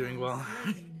 we're not doing well.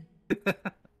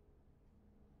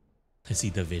 I see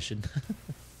the vision.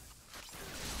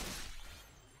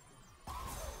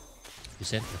 You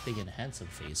sent the thing in a handsome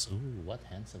face. Ooh, what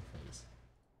handsome face?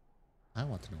 I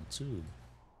want to know too.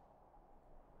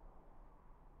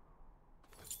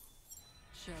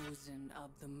 Chosen of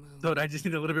the moon. Dude, I just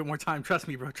need a little bit more time. Trust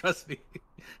me, bro. Trust me.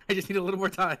 I just need a little more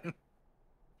time.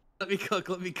 Let me cook.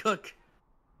 Let me cook.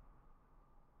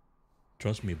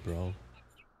 Trust me, bro.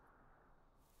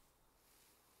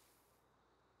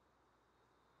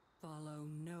 Follow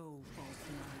no false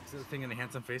light. Is the thing in a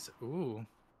handsome face? Ooh.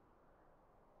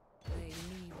 They leave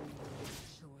me no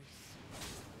choice.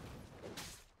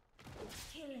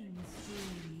 Killing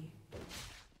spree.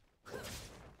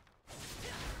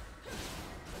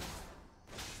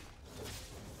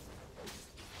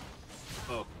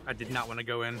 Oh, I did not want to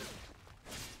go in.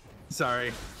 Sorry.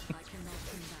 I cannot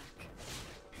turn back.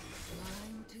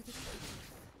 Blind to the truth.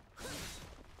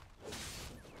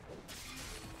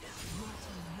 Your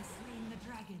team has slain the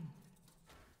dragon.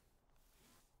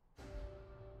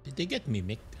 Did they get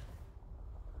Mimic?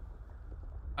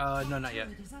 No, not yet.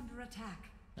 Turret is under attack.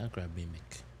 I'll grab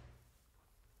Mimic.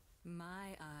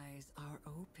 My eyes are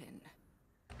open.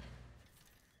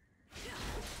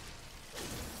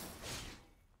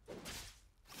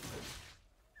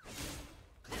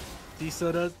 See,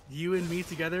 Soda, you and me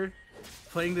together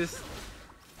playing this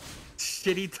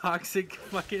shitty, toxic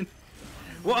fucking.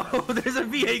 Whoa, there's a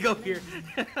Viego here.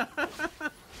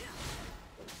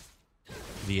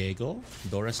 Viego,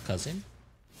 Dora's cousin.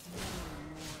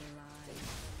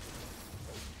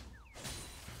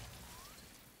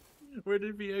 Where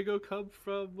did Viego come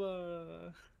from?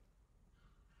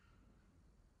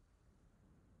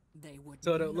 They would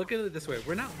Soda, not look at it this way.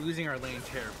 We're not losing our lane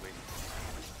terribly.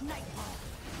 Nightfall.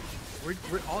 We're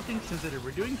all things considered,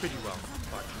 we're doing pretty well.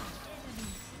 Fuck.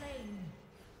 Enemy slain.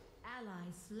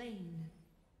 Ally slain.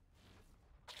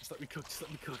 Just let me cook. Just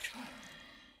let me cook.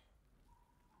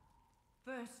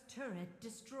 First turret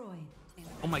destroyed.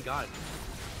 Oh my god.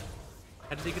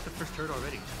 How did they get the first turret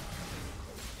already?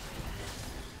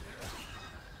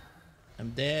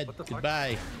 I'm dead. What the fuck?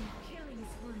 Goodbye. Killing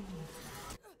spree.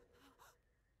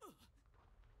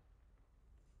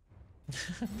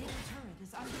 Middle turret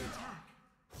is under attack.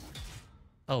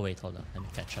 Oh wait, hold on. Let me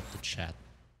catch up to chat.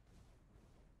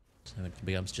 So it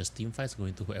becomes just team fights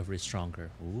going to whoever is stronger.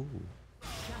 Ooh.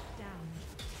 Shut down.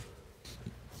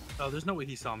 Oh, there's no way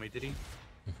he saw me, did he?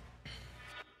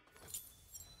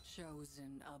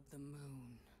 Chosen of the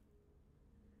moon.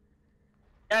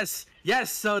 Yes!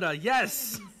 Yes, Soda!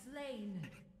 Yes! Enemy slain.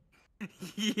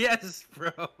 Yes,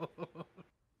 bro!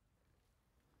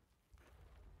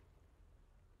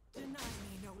 Deny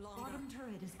me no longer. Bottom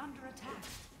turret is under attack.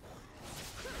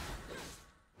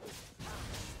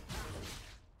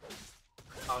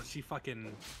 Oh, she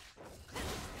fucking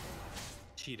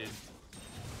cheated.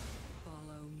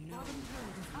 Follow no. Bottom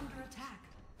turret is under attack.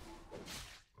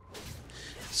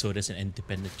 So there's an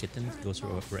independent kitten that goes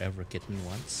wherever kitten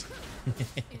wants. Is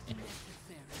necessary.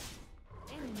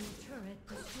 Enemy turret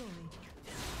destroyed.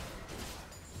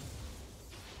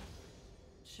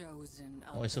 Chosen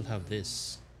of Oh, I still the have moon.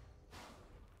 this.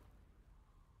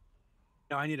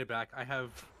 No, I need it back. I have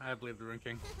Blade of the Rune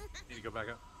King. Need to go back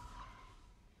up.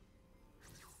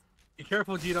 Be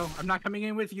careful, Jito. I'm not coming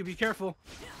in with you. Be careful.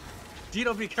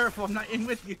 Jito, be careful. I'm not in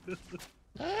with you.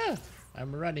 Ah!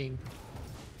 I'm running.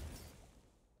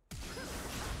 I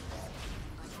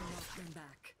cannot turn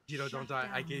back. Jito, don't die.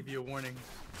 I gave you a warning.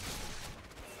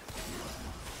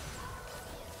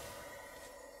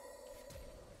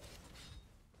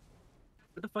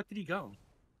 Where the fuck did he go?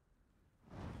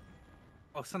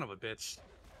 Oh, son of a bitch.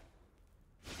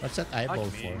 What's that eyeball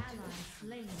Fuck me. for?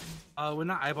 Ally slain. When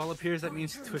that eyeball appears, that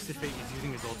means Twisted Fate is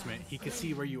using his ultimate. He could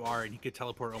see where you are and he could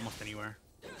teleport almost anywhere.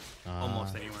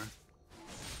 Almost Ah, anywhere.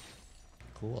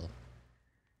 cool.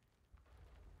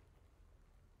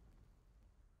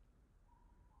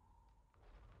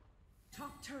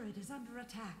 Top turret is under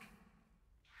attack.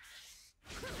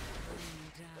 Bring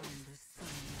down the sun.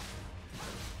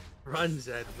 Run,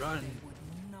 Zed, run. They would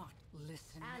not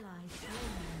listen. Ally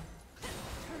slain.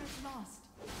 Turret lost.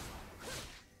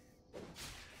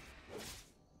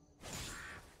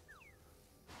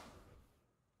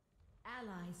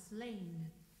 Ally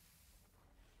slain.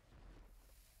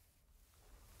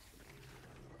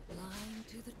 Blind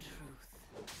to the truth.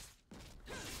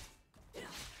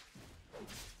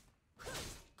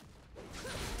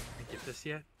 Can I get this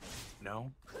yet?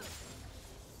 No.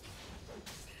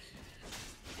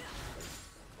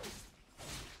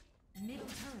 Middle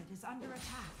turret is under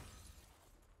attack.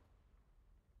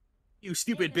 You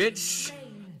stupid Enemy bitch!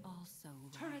 slain. Also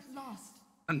Turret lost.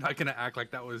 I'm not gonna act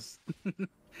like that was...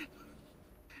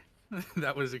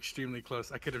 that was extremely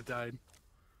close. I could have died.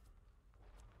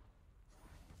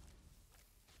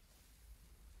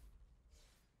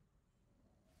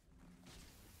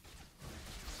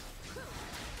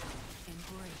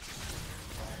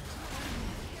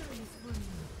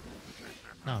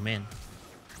 man.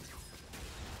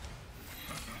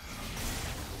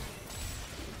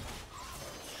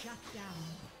 Shut down.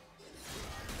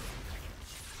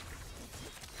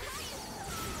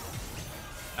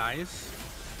 Nice.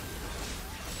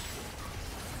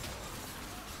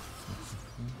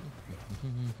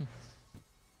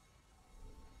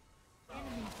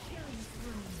 Enemy killing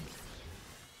spree.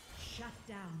 Shut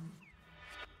down.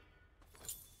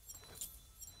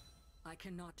 I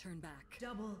cannot turn back.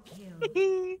 Double kill.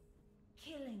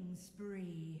 Killing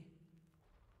spree.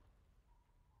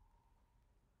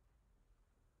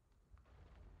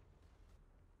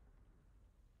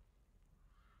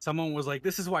 Someone was like,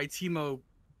 "This is why Teemo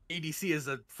ADC is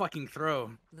a fucking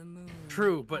throw." The moon.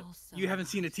 True, but also you haven't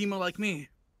seen a Teemo like me.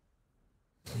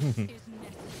 is necessary.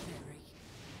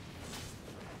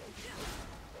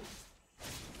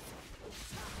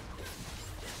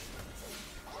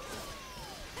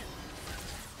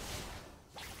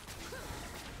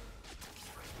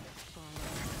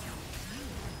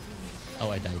 Oh,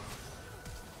 I died.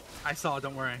 I saw it,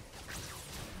 don't worry.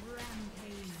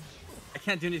 Rampage. I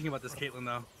can't do anything about this Caitlyn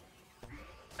though.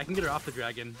 I can get her off the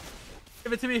dragon.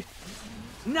 Give it to me.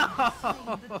 No.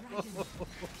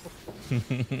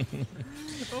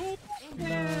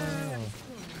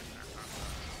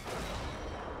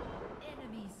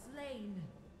 Enemy slain.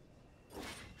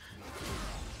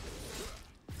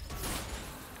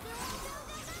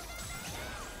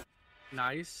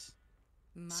 Nice.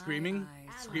 My Screaming,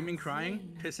 eyes screaming, Ally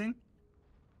crying, slain.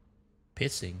 pissing.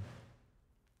 Pissing.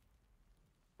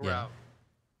 We're Yeah. out.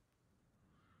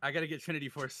 I gotta get Trinity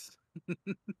Force.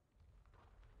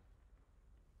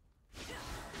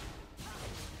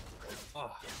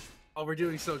 Oh, we're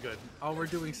doing so good. Oh, we're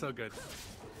doing so good.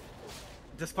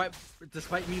 Despite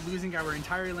me losing our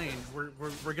entire lane,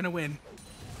 we're gonna win.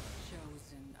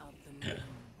 chosen of the moon.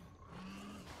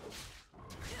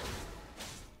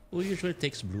 Who usually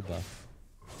takes blue buff?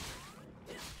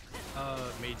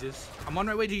 Mages. I'm on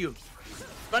my way to you.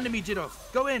 Run to me, Jiro.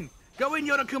 Go in. Go in,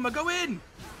 Yorakuma. Go in.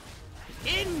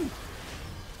 In.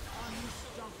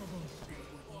 Unstoppable.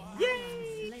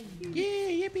 Yay! Slain.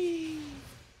 Yeah, yippee!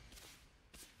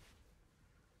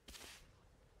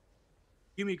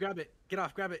 Yumi, grab it. Get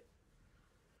off. Grab it.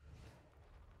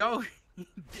 Go.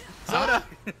 Soda.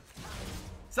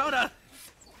 Soda.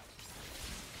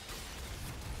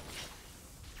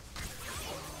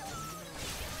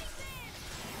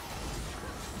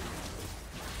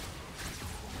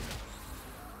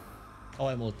 Oh,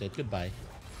 I'm ulted. Goodbye.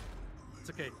 It's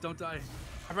okay. Don't die.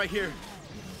 I'm right here.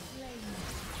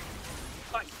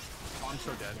 Fuck. Oh, I'm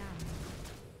so dead.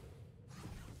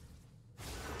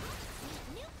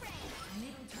 New friend.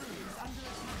 Middle turret is under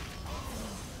attack.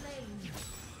 Enemy slain.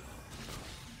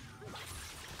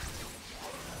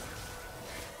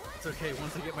 It's okay.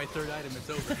 Once I get my third item, it's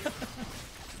over.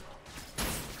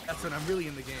 That's when I'm really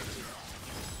in the game.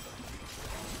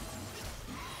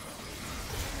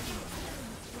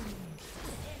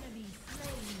 Enemy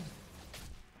slain.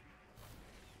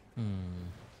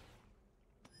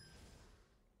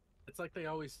 It's like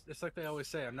they always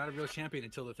say. I'm not a real champion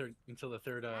until the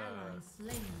third Ally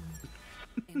slain.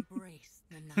 Embrace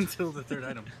the night. until the third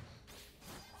item.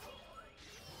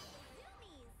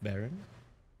 Baron?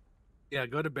 Yeah,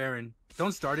 go to Baron.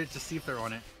 Don't start it. Just see if they're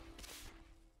on it.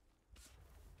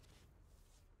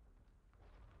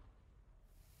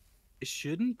 It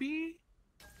shouldn't be.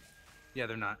 Yeah,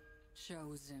 they're not.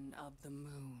 Chosen of the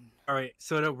moon. All right,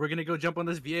 so we're gonna go jump on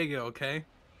this Viego, okay?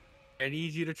 I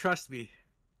need you to trust me.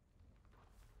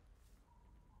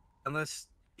 Unless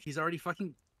he's already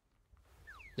fucking.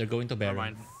 They're going to Never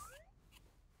Baron. mind.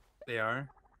 They are.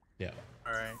 Yeah.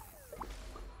 All right.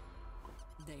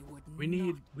 They would We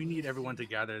need everyone to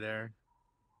gather there.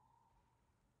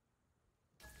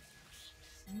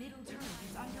 Middle turret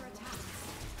is under attack.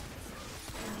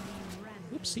 Enemy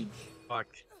rampage. Oopsie. Fuck.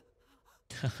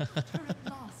 Turret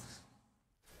lost.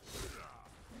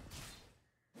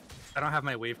 I don't have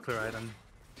my wave clear item.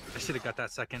 I should have got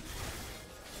that second.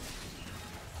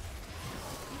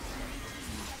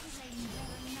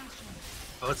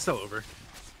 Oh, it's so over.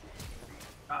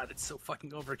 God, it's so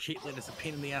fucking over. Caitlyn is a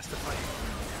pain in the ass to fight.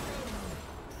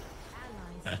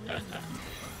 Ally slain.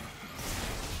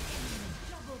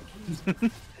 Double kill.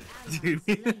 Dude.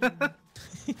 Ally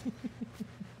slain.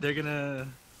 They're gonna.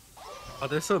 Oh,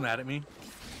 they're so mad at me.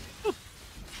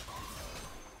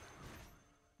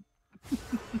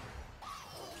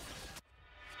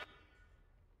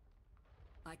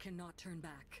 I cannot turn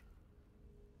back.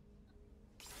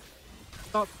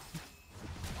 Stop.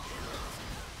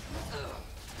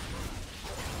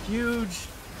 Huge.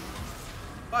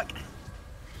 Fuck.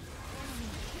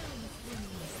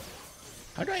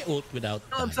 How do I ult without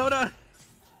Kill him, dying? Soda!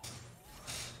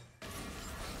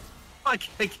 Fuck,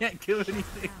 I can't kill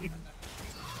anything.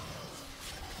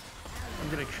 I'm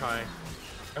gonna cry.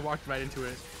 I walked right into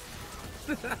it.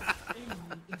 Enemy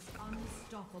is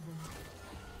unstoppable.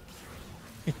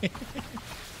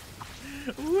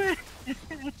 What?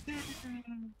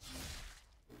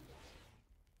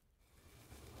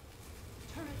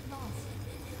 Turret lost.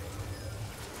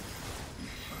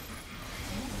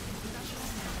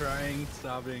 Crying,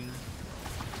 sobbing.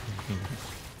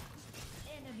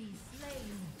 Enemy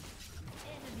slain.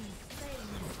 Enemy slain.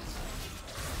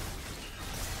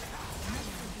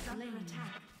 Nexus is under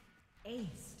attack.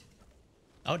 Aced.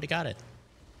 Oh, they got it.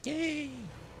 Yay!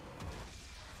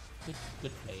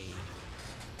 Good play.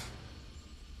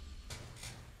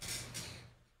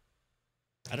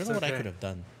 I don't It's know what I okay. could have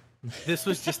done. This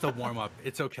was just a warm up.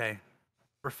 It's okay.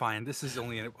 We're fine. This is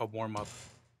only a warm up.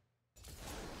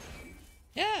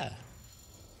 Yeah.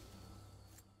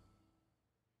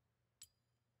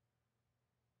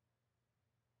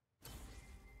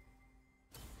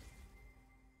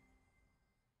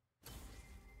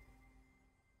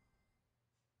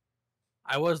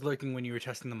 I was lurking when you were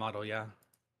testing the model, yeah.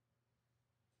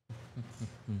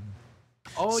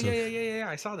 Oh, So- yeah.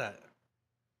 I saw that.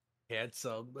 Head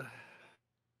sub.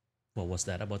 What was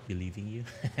that about believing you?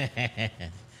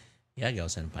 Yeah, Gao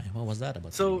Senpai. What was that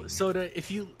about? So, believing you? Soda,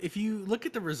 if you look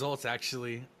at the results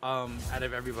actually, out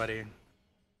of everybody.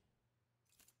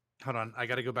 Hold on, I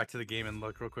gotta go back to the game and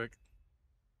look real quick.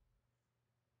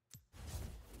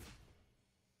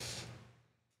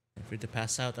 Feel free to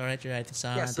pass out. All right, you're right,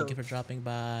 San. Yeah, Thank you so- for dropping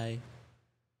by.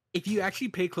 If you actually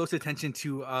pay close attention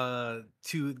to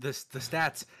the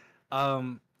stats,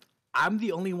 I'm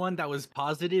the only one that was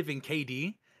positive in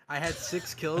KD. I had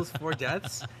 6 kills, 4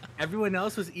 deaths. Everyone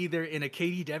else was either in a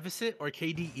KD deficit or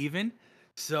KD even.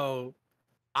 So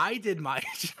I did my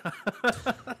job.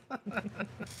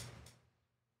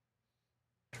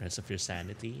 Rest of your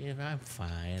sanity. Yeah, I'm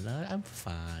fine. I'm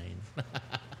fine.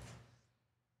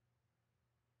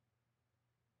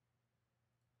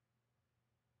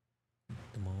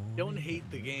 Don't hate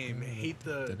the game. Hate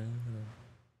the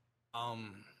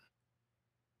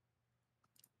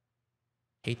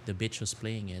Hate the bitch who's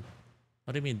playing it.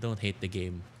 What do you mean? Don't hate the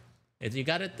game? You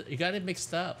got it. You got it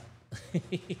mixed up.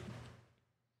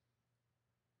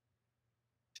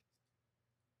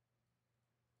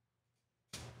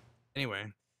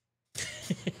 Anyway.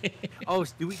 Oh,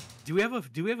 do we have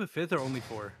a fifth or only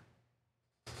 4?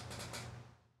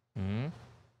 Hmm.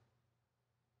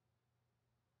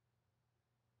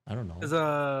 I don't know. Cause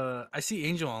I see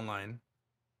Angel online.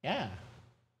 Yeah.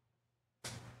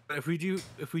 But if we do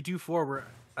 4,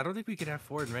 I don't think we could have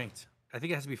 4 in ranked. I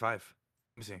think it has to be 5.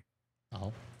 Let me see.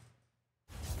 Oh.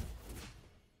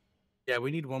 Yeah,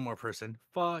 we need one more person.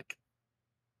 Fuck.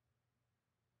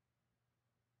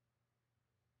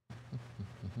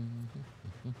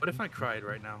 What if I cried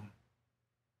right now?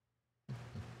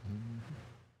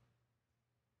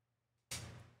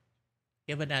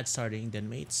 You have an ad starting then,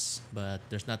 mates, but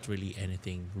there's not really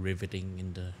anything riveting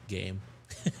in the game.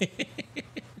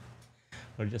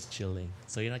 We're just chilling,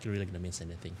 so you're not really gonna miss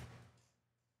anything.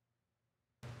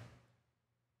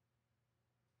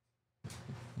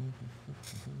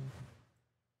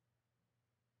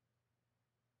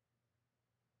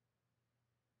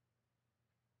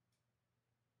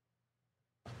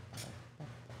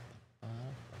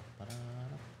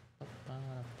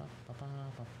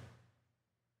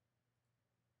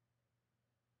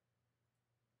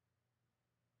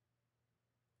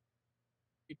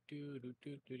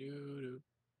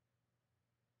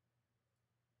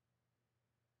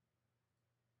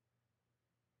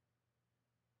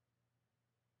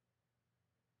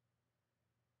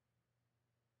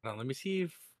 Hold on, let me see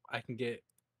if I can get.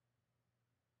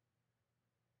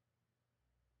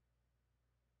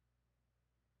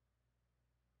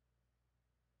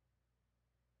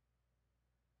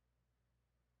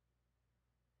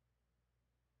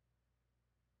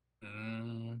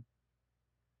 Mm.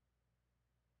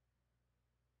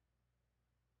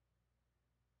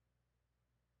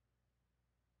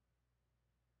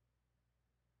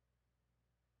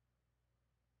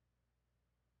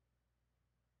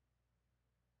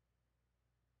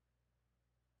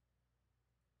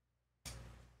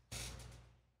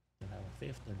 You have a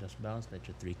fifth, or just bounce, let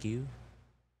your 3Q.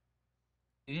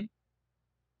 Hmm?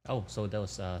 Oh, so that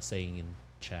was saying in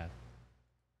chat.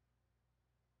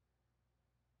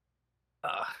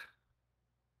 Ah.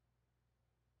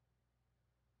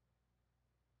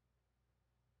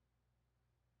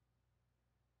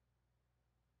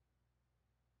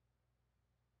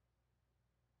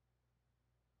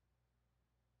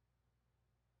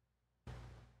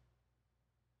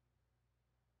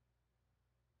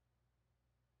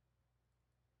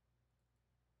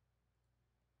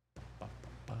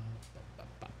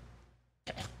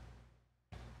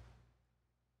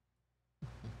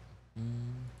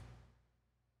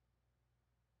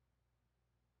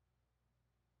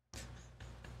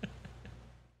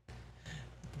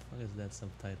 is that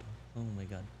subtitle? Oh my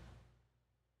god.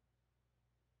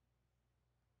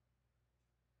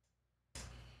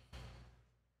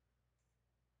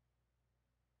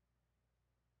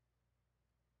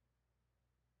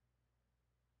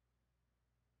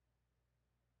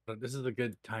 But this is a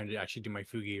good time to actually do my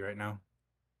Fugi right now.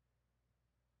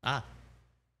 Ah,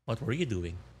 what were you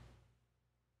doing?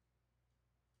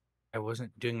 I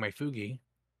wasn't doing my Fugi.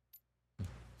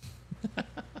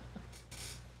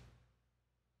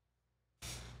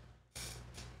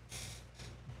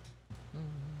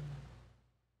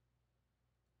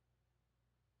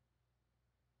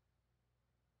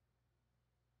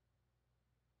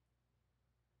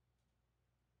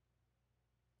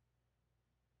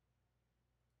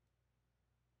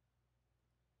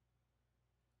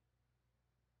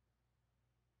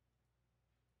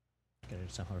 Can I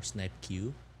somehow snipe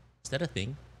Q? Is that a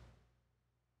thing?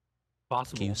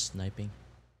 Possible. Q sniping?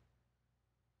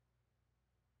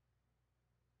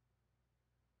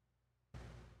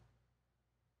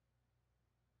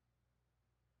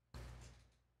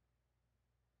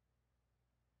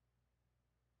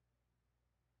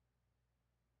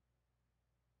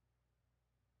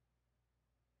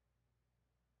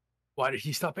 Why did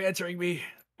he stop answering me?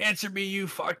 Answer me, you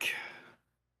fuck.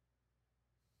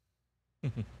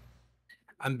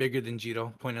 I'm bigger than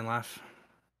Jito. Point and laugh.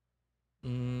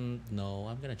 No,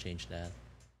 I'm gonna change that.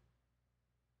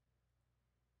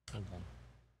 Hold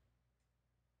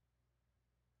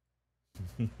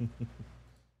on.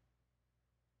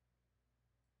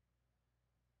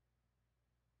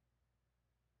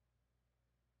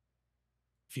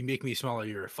 If you make me smaller,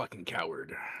 you're a fucking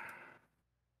coward.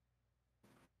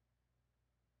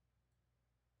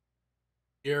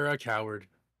 You're a coward.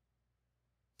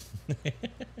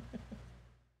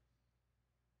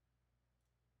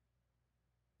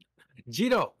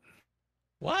 Jito!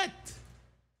 What?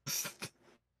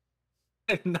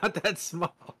 Not that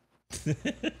small.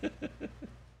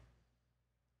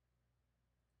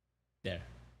 There.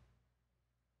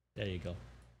 There you go.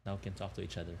 Now we can talk to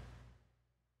each other.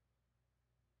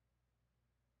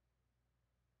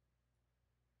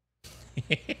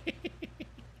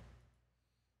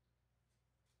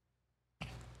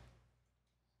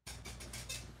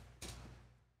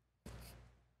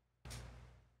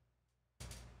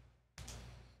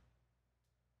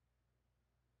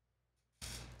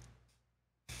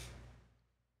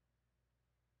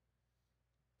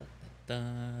 Da.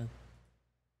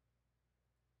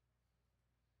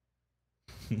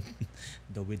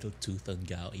 The Widow Tooth on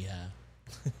Gao, yeah.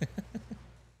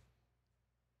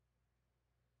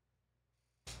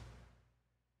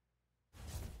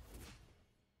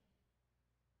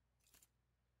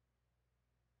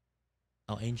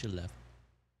 Oh, Angel left.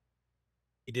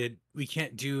 He did. We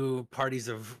can't do parties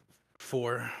of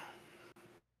 4.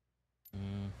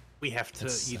 We have to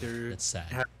That's either that's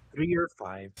sad. have 3 or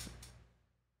 5.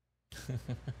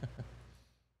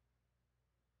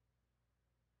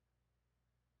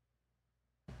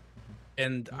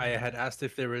 And I had asked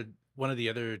if there were one of the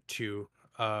other 2.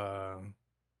 So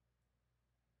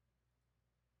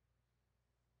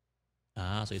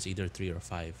it's either 3 or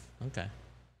 5. Okay.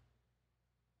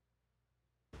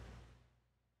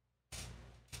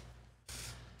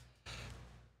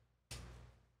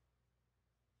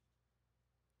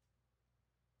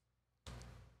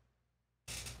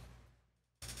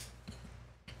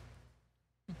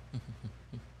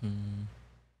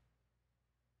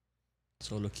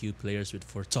 Solo queue players with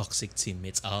 4 toxic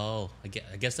teammates. Oh, I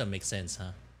guess that makes sense,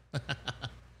 huh?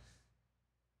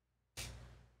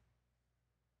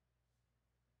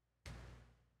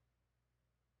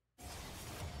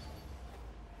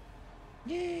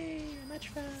 Yay, match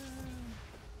found.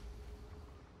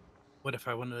 What if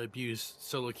I want to abuse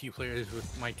solo queue players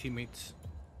with my teammates?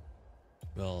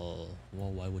 Well,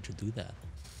 why would you do that?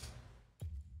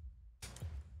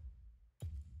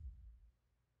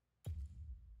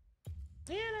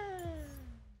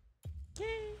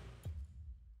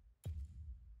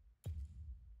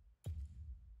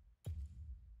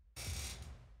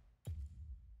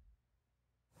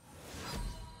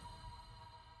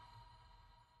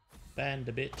 Ban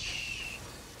the bitch.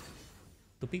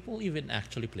 Do people even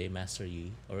actually play Master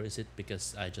Yi, or is it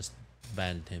because I just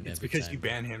banned him? It's every because time? you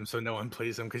ban him, so no one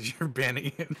plays him because you're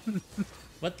banning him.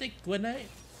 But like when I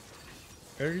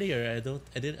earlier, I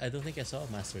don't think I saw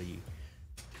Master Yi.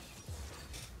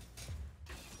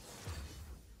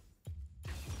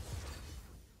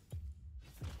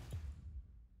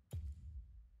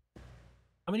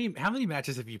 How many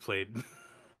matches have you played?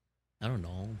 I don't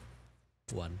know.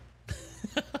 One.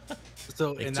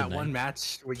 So Like in that one tonight.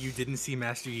 match where you didn't see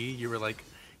Master Yi, you were like,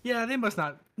 "Yeah, they must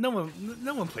not. No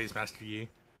one plays Master Yi."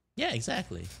 Yeah,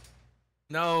 exactly.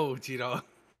 No, Cheeto.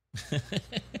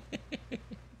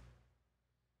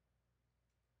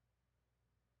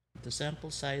 The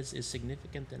sample size is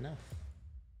significant enough.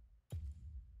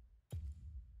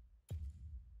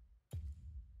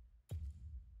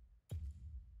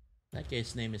 That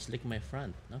guy's name is Lick My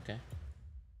Front. Okay.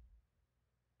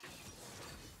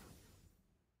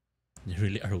 They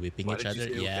really are whipping Why each did you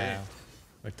other? say Yeah. okay?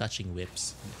 We're touching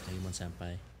whips. Kaimon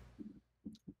Senpai.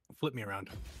 Flip me around,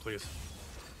 please.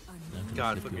 I'm gonna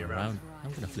God, flip flip you me around. around.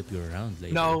 I'm gonna flip you around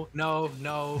later. No, no,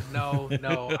 no, no,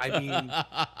 no. I mean,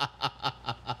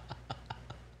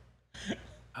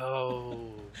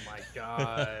 oh my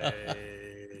god.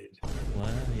 Well,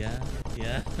 yeah,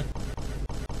 yeah.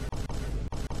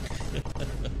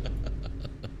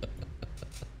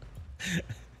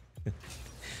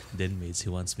 Then mates, he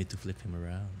wants me to flip him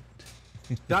around.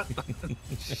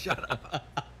 Shut up.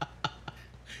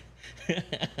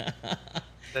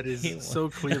 That is He so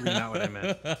clearly not what I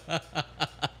meant.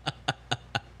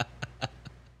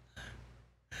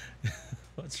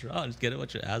 What's wrong? Just get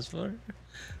what you asked for?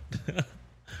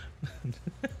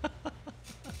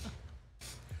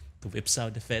 The whip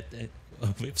sound effect,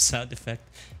 whip sound effect,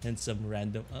 and some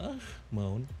random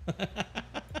moan.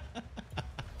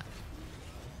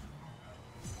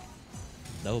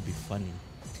 That would be funny.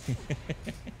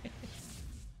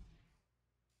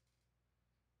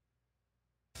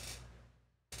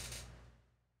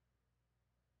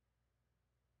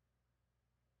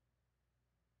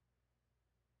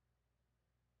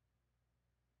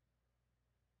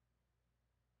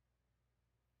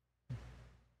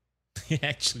 He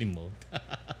actually moaned.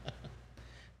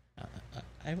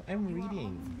 I'm You are on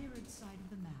reading. the mirrored side of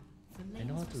the map. The I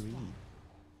know how lanes to are read.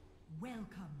 swapped.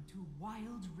 Welcome to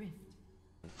Wild Rift.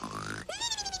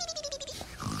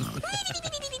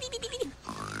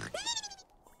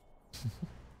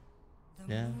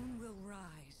 The Yeah. moon will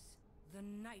rise. The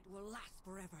night will last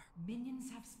forever.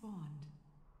 Minions have spawned.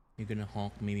 You're gonna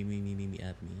honk me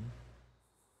at me.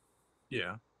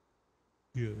 Yeah.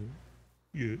 Yeah.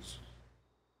 Yes.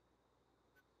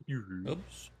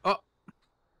 Oops. Oh,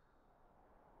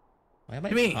 Why am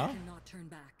I? Me. Huh? Cannot turn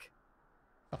back.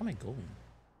 Where am I going?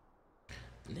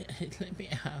 Let me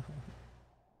out.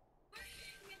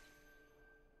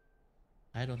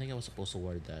 I don't think I was supposed to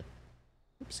word that.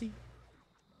 Oopsie.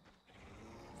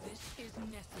 This is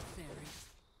necessary.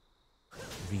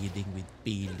 Reading with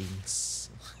feelings.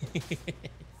 Yeah,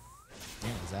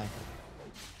 exactly.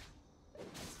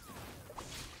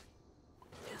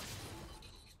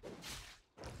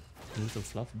 Little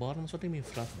fluff bottoms? What do you mean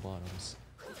fluff bottoms?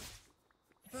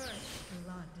 First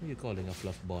blood. What are you calling a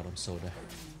fluff bottom soda?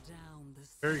 Burn down the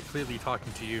very clearly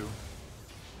talking to you.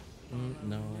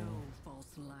 No, no false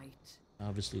light.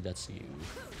 obviously that's you.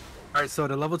 All right, so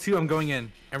to level 2, I'm going in,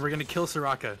 and we're gonna kill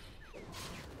Soraka.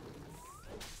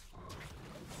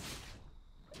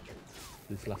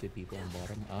 The fluffy people on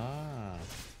bottom. Ah,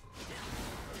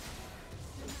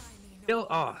 Kill.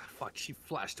 Oh, fuck! She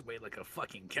flashed away like a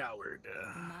fucking coward.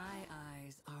 My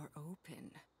eyes are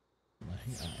open. my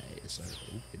eyes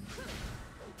are open.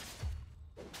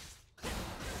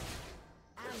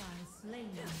 Ally slain.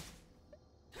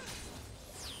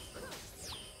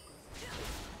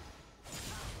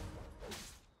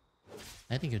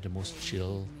 I think you're the most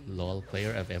chill LOL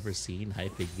player I've ever seen. Hi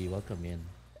Pigby, welcome in.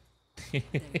 They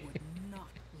would not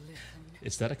listen.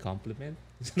 Is that a compliment?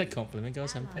 Is that a compliment, Go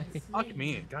Senpai? Fuck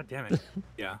me! God damn it!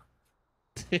 Yeah.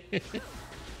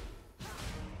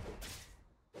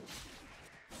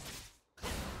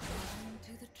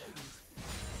 To the truth.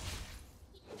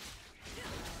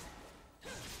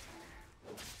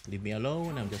 Leave me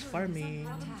alone, I'm just farming.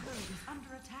 Bottom turret is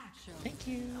under attack. Thank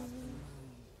you.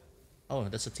 Oh,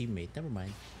 that's a teammate. Never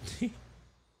mind.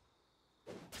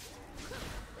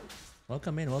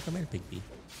 Welcome in, Pigby.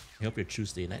 I hope your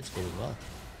Tuesday night's going well.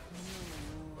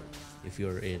 If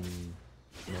you're in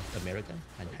North America,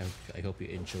 I hope you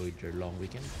enjoyed your long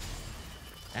weekend.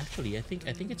 Actually, I think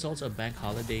it's also a bank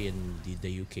holiday in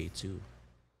the UK too.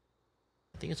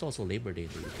 I think it's also Labor Day in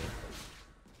the UK.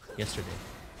 Yesterday.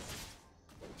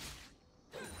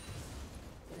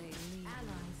 They lead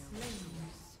Ally slain.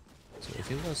 So if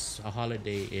it was a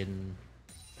holiday in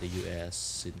the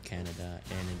US, in Canada,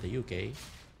 and in the UK,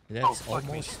 Oh, that's fuck me!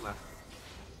 almost She left.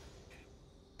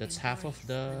 that's half of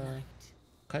the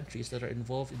countries that are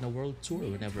involved in a world tour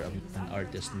whenever an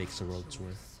artist makes a world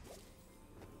tour.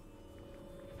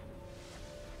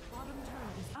 Bottom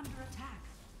turret is under attack.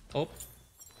 Oh,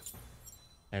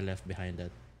 I left behind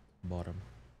that bottom.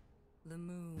 The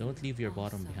moon. Don't leave your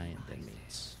bottom also behind, then, rises.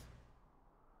 mates.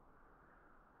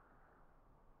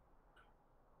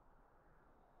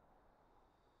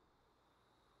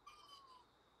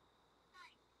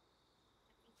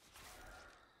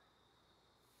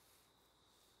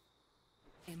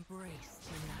 Embrace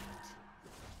the night.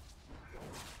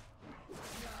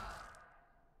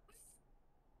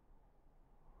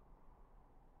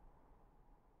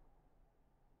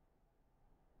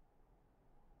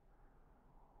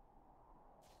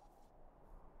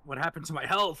 What happened to my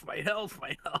health? My health,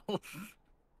 my health.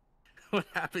 What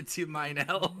happened to mine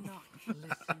health? Not listen.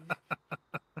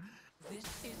 This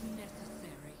is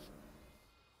necessary.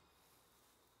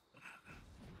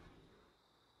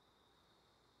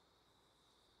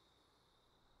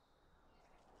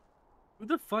 Who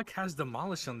the fuck has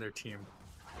Demolish on their team?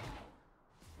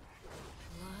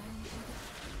 Climb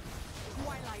to the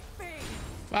Twilight fade.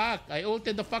 Fuck! I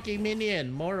ulted the fucking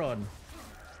minion, moron.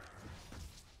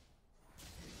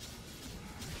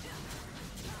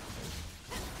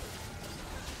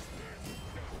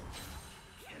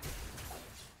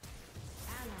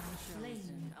 Ally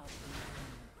slain.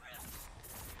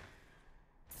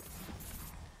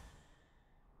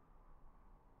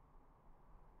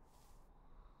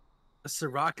 Of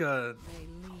Soraka they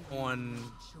leave on no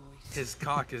choice. his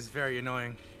cock is very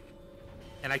annoying.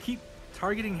 And I keep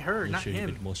targeting her, You not should be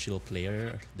him. the most chill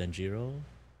player than Jiro.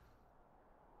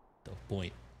 The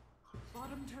point.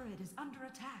 Bottom turret is under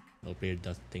attack. No player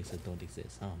does things that don't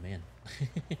exist. Oh man.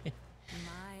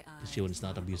 My eyes She was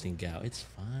not abusing Gao. It's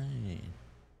fine.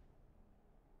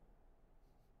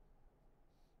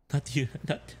 Not you.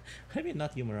 Not. I mean,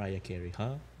 not you, Mariah Carey,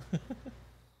 huh?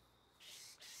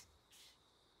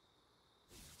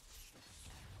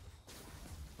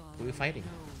 Who are we fighting?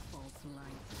 no false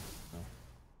light. No.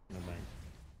 Never mind.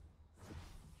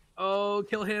 Oh,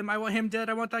 kill him. I want him dead.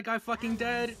 I want that guy fucking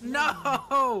dead.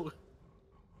 No!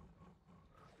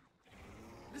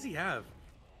 What does he have?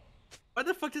 Why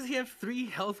the fuck does he have 3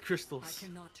 health I crystals?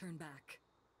 cannot turn back.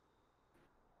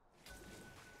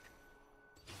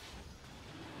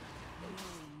 No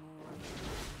more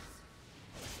losses.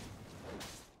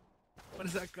 What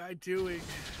is that guy doing?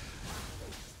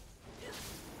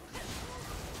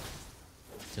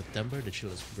 September, the chill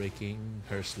is breaking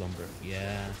her slumber.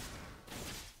 Yeah.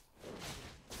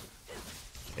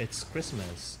 It's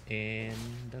Christmas in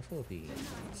the Philippines.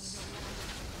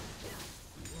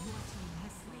 Your team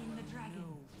has slain the dragon.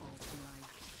 No false light.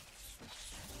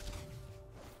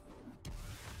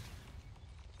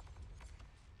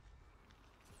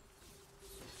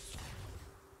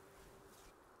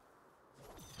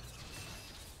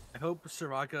 I hope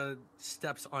Soraka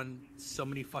steps on so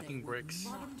many fucking bricks.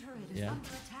 Bottom turret is Yeah. under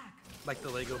attack. Like the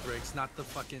Lego bricks, not the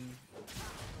fucking...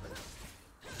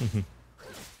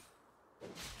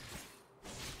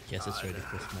 Yes, it's ready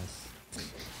Christmas.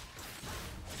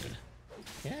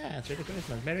 Yeah, it's ready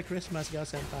Christmas. Merry Christmas, Gao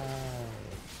Senpai.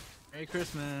 Merry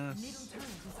Christmas. Middle turret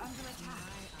is under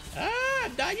attack. Ah,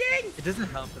 I'm dying! It doesn't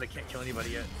help that I can't kill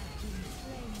anybody yet.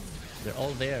 They're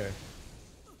all there.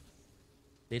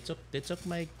 They took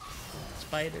my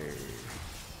spider.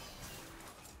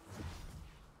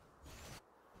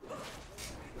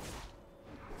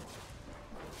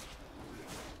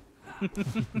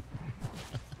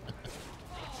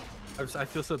 I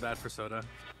feel so bad for Soda.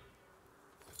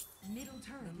 Middle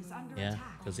turret is under Yeah,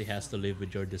 attack. because he has to live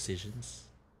with your decisions.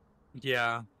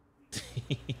 Yeah.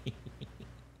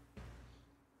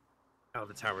 Oh,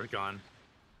 the tower's gone.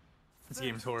 This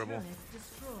game's First horrible. turret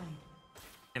destroyed.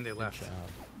 And they Good left. job.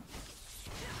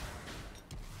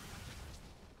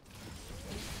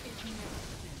 Is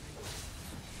necessary.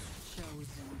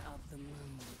 Chosen of the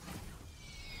moon.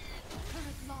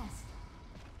 Turret lost.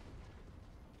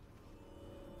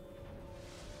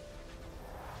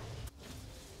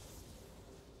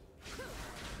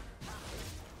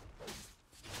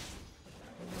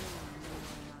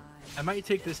 I might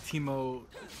take this Teemo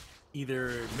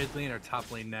either mid lane or top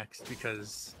lane next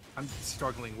because I'm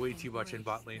struggling way too much in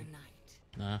bot lane.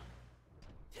 The night. Nah.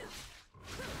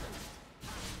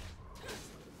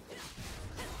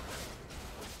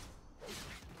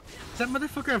 Does that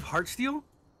motherfucker have Heartsteel?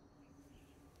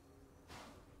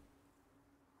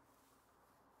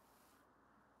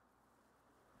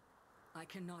 I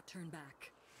cannot turn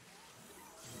back.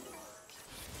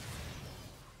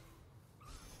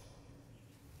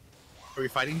 Are we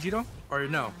fighting Jito? Or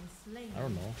no? Ally slain. I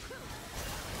don't know.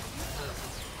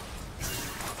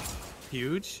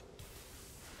 Huge?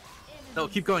 No,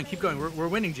 keep going, keep going. We're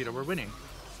winning, Jito. We're winning.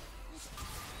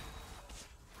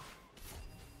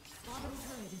 Bottom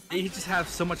turret is They just have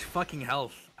so much fucking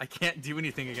health. I can't do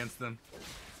anything against them.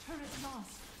 turret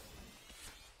lost.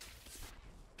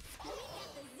 The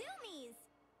zoomies!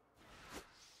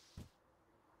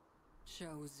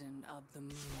 Chosen of the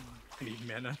moon. I need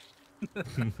mana.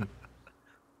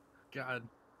 God.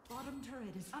 Bottom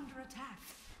turret is under attack.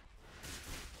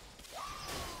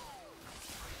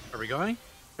 Are we going?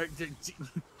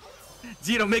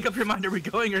 Zeno, make up your mind. Are we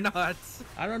going or not?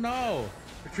 I don't know.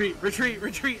 Retreat, retreat,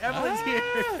 retreat. Evelyn's here.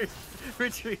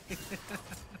 Retreat.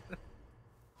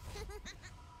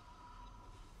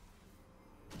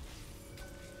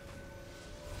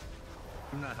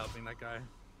 I'm not helping that guy.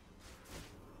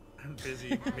 I'm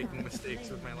busy making mistakes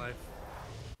with my life.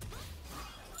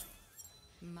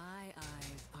 My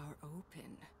eyes are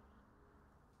open.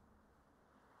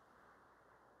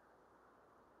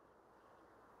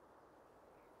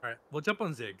 All right, we'll jump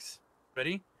on Ziggs.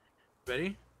 Ready?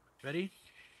 Ready? Ready?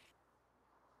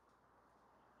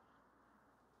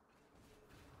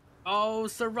 Oh,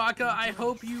 Soraka, I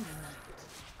hope you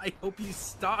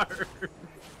starve.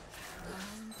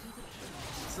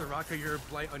 Soraka, you're a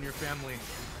blight on your family.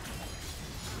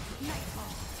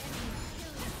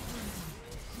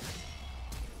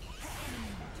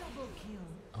 Double kill.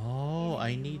 Oh,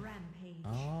 I Enemy need. Rampage.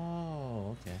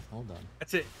 Oh, okay. Hold on.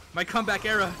 That's it. My comeback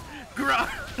era.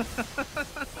 Gra.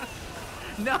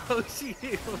 No,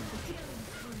 shield.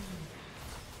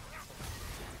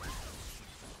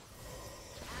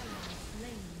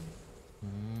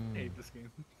 I hate this game.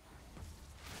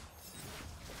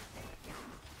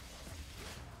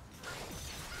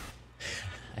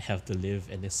 I have to live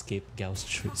and escape Gauss Top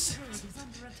truce. turret is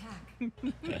under attack.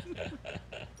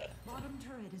 Bottom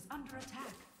turret is under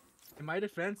attack. In my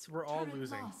defense, we're all Turret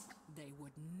losing. lost. They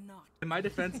would not. In my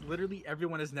defense, literally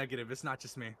everyone is negative. It's not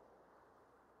just me.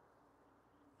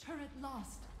 Turret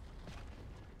lost.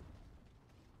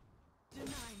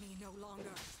 Deny me no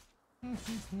longer.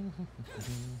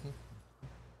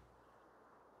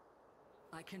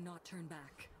 I cannot turn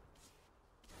back.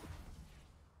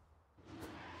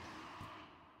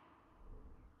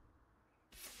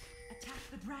 Attack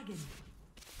the dragon.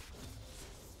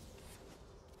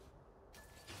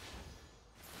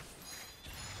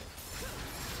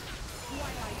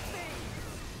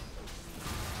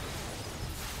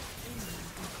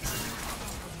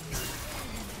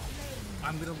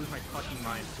 I'm gonna lose my fucking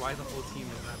mind. Why the whole team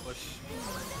is in that bush?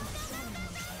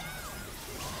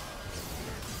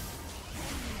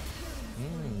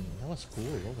 That was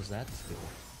cool. What was that skill?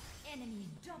 Enemy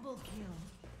double kill.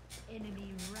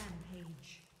 Enemy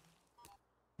rampage.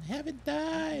 I haven't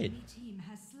died. Enemy team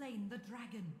has slain the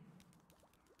dragon.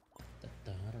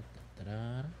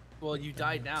 Da-da-da-da-da. Well, you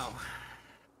died now.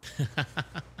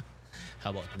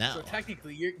 How about now? So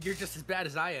technically, you're just as bad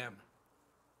as I am.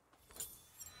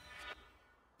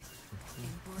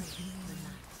 Embrace the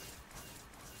night.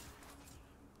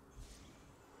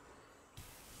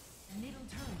 Middle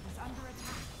turret is under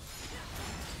attack.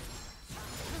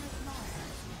 Turret lost.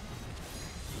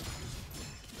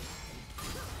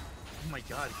 Oh my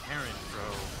god, Karen, bro.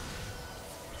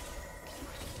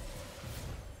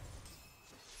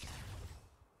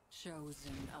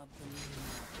 Chosen of the moon.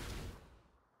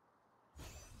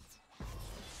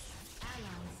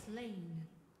 Ally slain.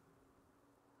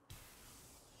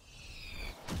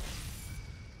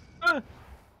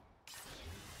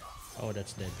 Oh,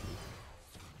 that's deadly.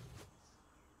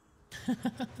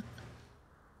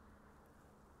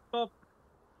 Stop.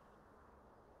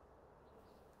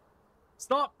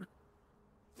 Stop.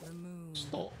 The moon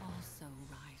Stop. also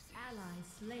rises. Ally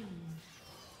slain.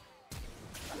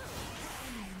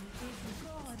 Enemy is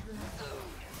godlike.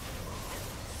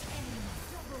 Enemy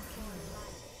double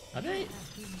kill. Are they? Has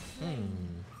been slain.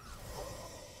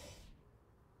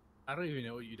 I don't even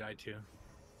know what you died to.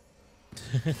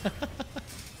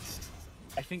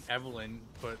 I think Evelyn,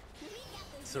 but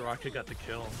Soraka got the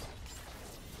kill.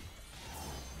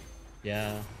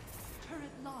 Yeah.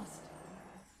 Turret lost.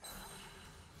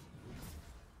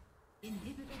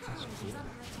 Inhibitor turret is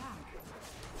under attack.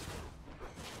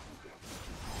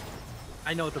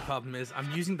 I know what the problem is.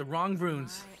 I'm using the wrong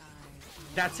runes. My eyes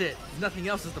That's it. Nothing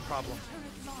else is the problem.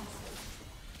 Turret lost.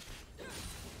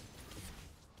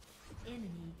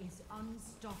 Enemy is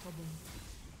unstoppable.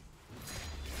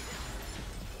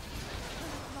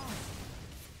 Turret lost.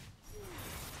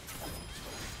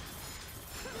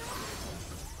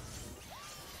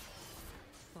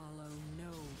 follow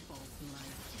no false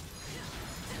light.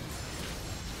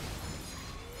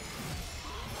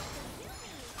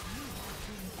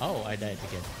 Oh, I died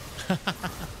again.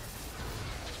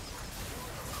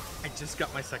 I just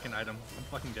got my second item. I'm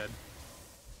fucking dead.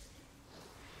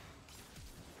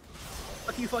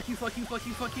 Fuck you, fuck you, fuck you, fuck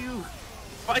you, fuck you!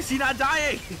 Why is he not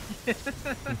dying?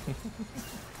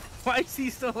 Why is he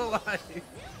still alive?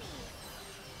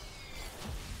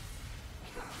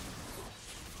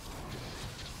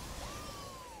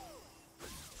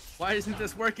 Why isn't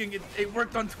this working? It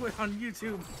worked on on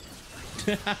YouTube.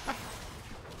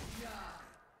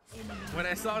 When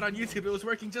I saw it on YouTube, it was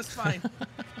working just fine.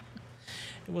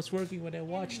 It was working when I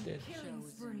watched it. Killing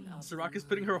spree. Soraka's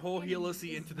putting her whole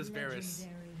Healocy into this Varus.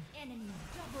 Legendary. Enemy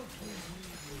double kill.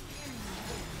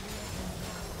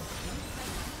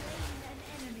 An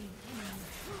enemy.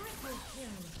 Triple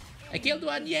kill. I killed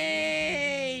one!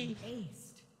 Yay!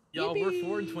 Aced. Y'all, we're Yippee!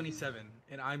 4 and 27,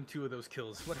 and I'm 2 of those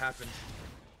kills. What happened?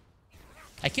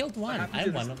 I killed one. happened I'm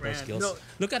to one this of those brand? kills. No.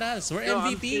 Look at us. We're No,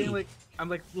 MVP. I'm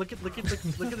like, look at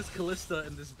this Callista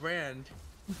and this brand.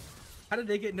 How did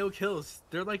they get no kills?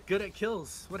 They're like good at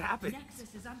kills. What happened?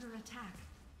 Nexus is under attack.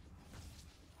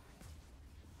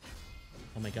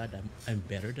 Oh my god, I'm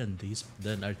better than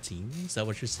our team. Is that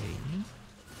what you're saying?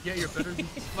 Yeah, you're better than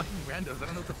these fucking randos. I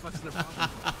don't know what the fuck's their problem.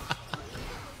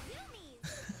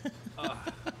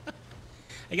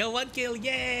 I got one kill.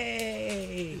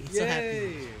 Yay! So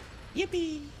happy.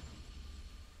 Yippee!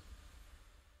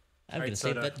 I'm Alright, gonna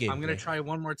save Soda, that game. I'm gonna try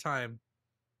one more time.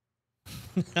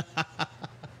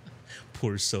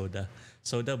 Poor Soda.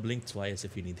 Soda, blink twice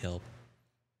if you need help.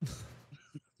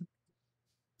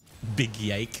 Big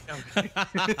yike.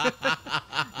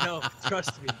 No,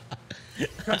 trust me.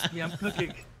 Trust me, I'm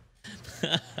cooking.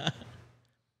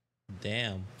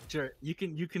 Damn. Sure, you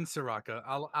can Soraka.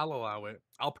 I'll allow it.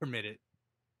 I'll permit it.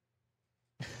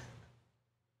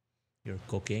 You're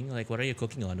cooking? Like, what are you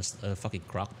cooking on? A fucking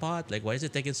crock pot? Like, why is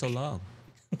it taking so long?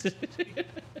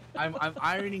 I'm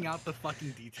ironing out the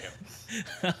fucking details.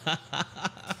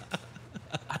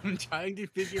 I'm trying to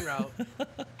figure out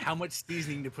how much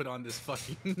seasoning to put on this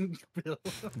fucking bill.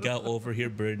 Guy over here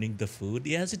burning the food.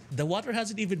 The water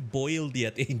hasn't even boiled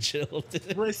yet, Angel.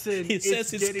 Listen, He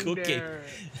says it's getting cooking. there.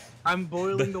 I'm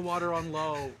boiling the water on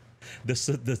low. The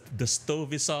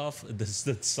stove is off. The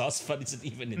sauce pan isn't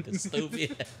even in the stove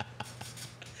yet.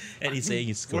 And he's saying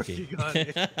he's cooking. Working on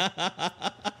it.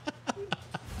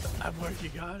 I'm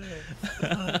working on it.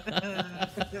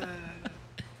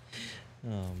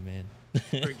 Oh man.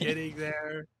 We're getting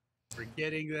there. We're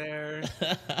getting there.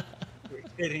 We're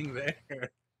getting there.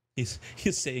 He's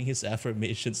saying his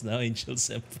affirmations now, Angel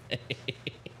Senpai.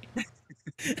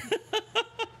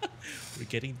 We're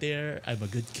getting there. I'm a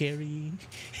good carry.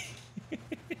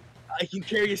 I can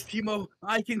carry his Timo.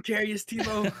 I can carry his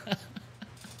Timo.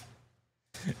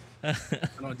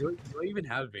 No, do I even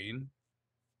have Vayne?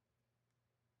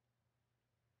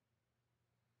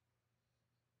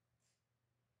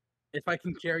 If I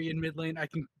can carry in mid lane, I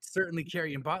can certainly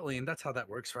carry in bot lane. That's how that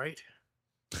works, right?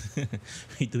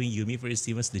 We're doing Yumi for his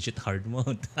team's legit hard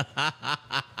mode.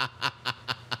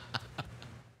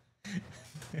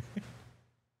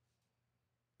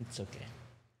 It's okay.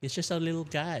 He's just a little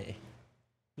guy.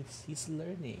 He's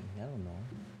learning. I don't know.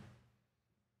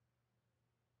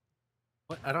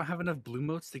 What? I don't have enough blue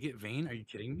motes to get Vayne? Are you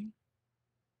kidding me?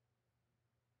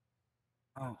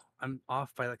 Oh, I'm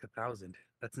off by like 1,000.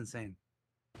 That's insane.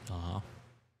 Aw.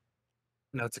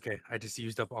 No, it's okay. I just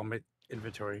used up all my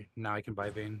inventory. Now I can buy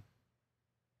Vayne.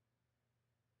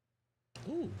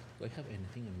 Ooh, do I have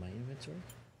anything in my inventory?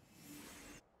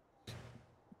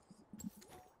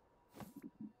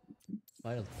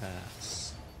 Wild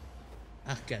pass.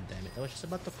 Ah, god damn it. I was just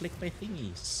about to click my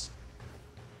thingies.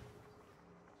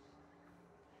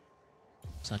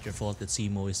 It's not your fault that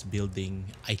Simo is building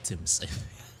items.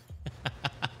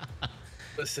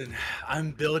 Listen,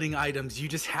 I'm building items. You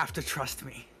just have to trust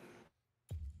me.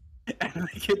 And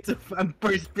I get to. I'm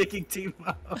first picking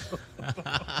Timo.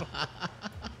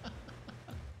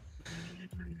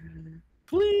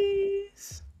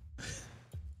 Please.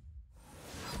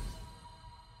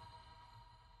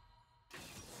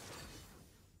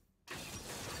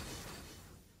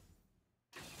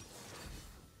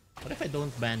 What if I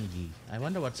don't ban Yi? I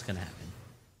wonder what's gonna happen.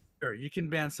 Sure, you can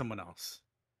ban someone else.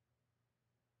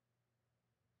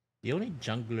 The only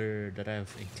jungler that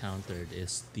I've encountered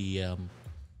is the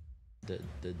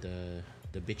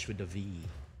bitch with the V.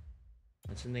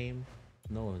 What's her name?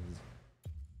 No.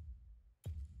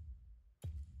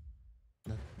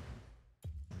 Not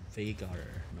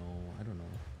Veigar. No, I don't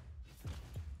know.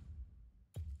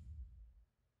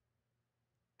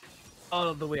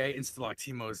 Oh, the way I insta-lock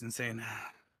Timo is insane.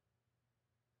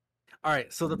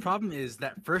 Alright, so the problem is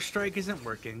that First Strike isn't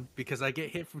working because I get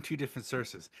hit from 2 different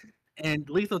sources. And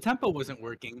Lethal Tempo wasn't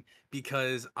working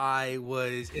because I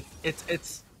was...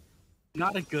 It's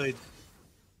not a good...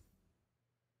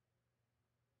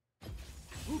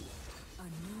 A new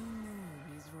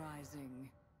moon is rising.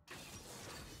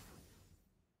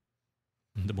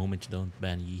 The moment you don't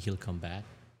ban Yi, he'll come back.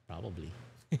 Probably.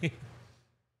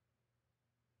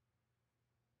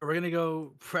 We're gonna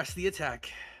go press the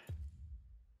attack.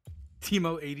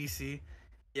 Timo ADC.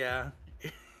 Yeah.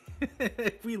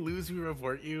 If we lose, we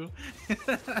report you.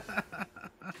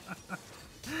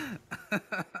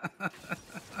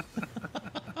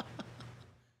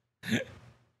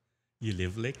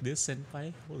 this,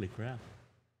 senpai? Holy crap.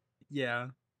 Yeah.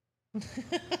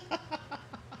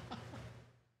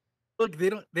 Look,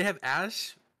 they have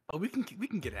Ash. Oh, we can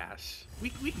get Ash. We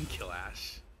can kill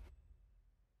Ash.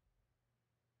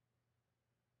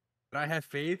 But I have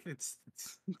faith. It's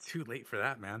too late for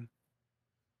that, man.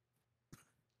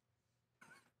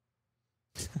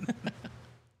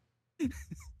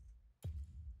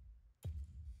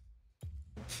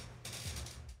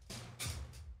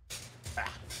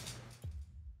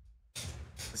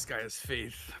 This guy has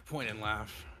faith. Point and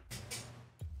laugh.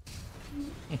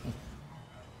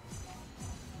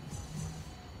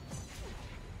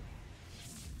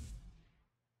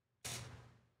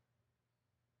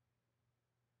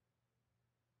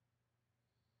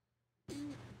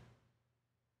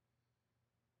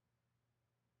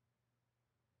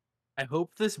 I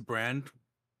hope this brand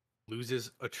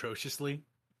loses atrociously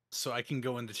so I can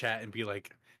go in the chat and be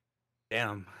like,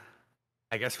 damn,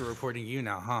 I guess we're reporting you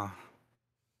now, huh?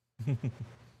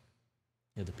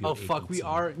 Yeah, the pure Oh, fuck, AP we team.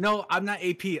 are. No, I'm not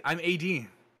AP. I'm AD.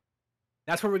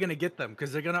 That's where we're going to get them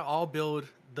because they're going to all build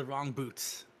the wrong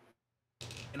boots.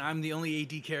 And I'm the only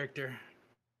AD character.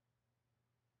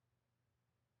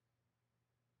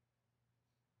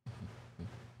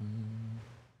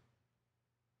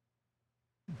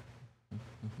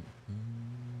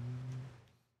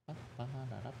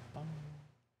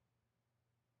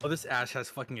 Oh, this Ash has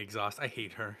fucking exhaust. I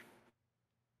hate her.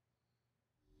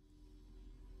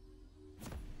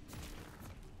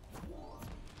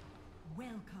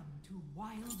 Welcome to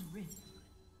Wild Rift.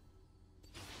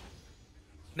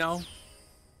 No.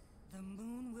 The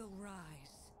moon will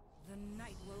rise. The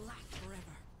night will last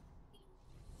forever.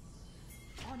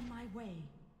 On my way.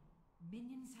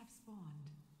 Minions have spawned.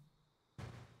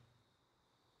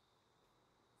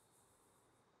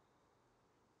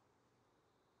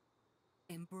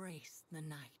 Embrace the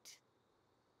night.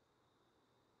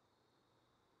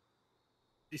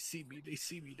 They see me. They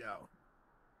see me now.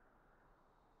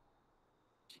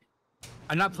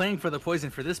 I'm not playing for the poison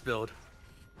for this build.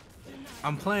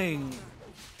 I'm playing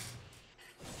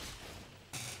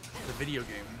the video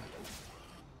game.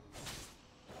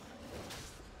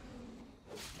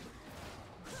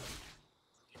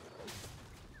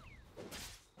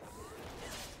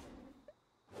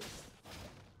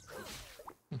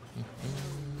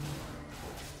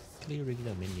 Clearing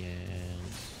the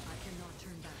minions. I cannot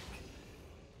turn back.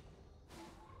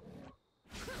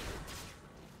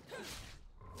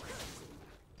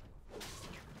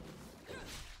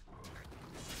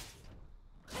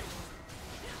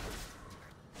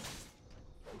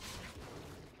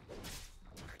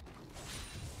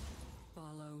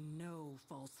 Follow no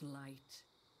false light.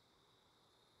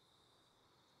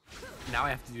 Now I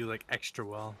have to do like extra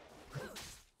well.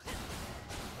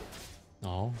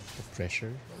 Oh, the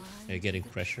pressure. Are you getting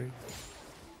pressured?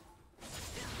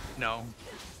 No.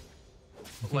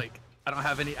 Like I don't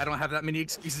have that many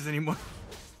excuses anymore.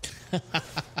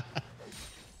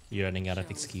 You're running out of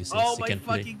excuses. Oh You my can't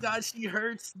play. fucking god, she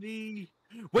hurts me.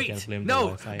 can't Wait, blame the no,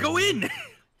 Wi-Fi go on in.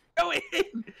 Go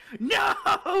in.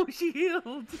 No, she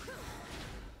healed.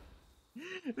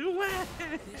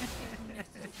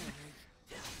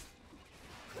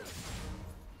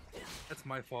 That's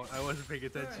my fault. I wasn't paying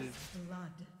attention.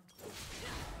 Blood.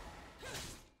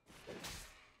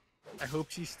 I hope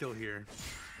she's still here.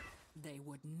 They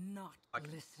would not Fuck.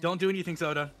 listen. Don't do anything,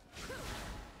 Soda.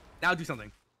 Now do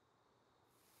something.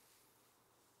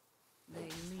 They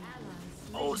lead.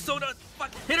 Oh, Soda!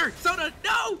 Fuck! Hit her! Soda!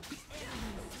 No!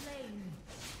 Slain.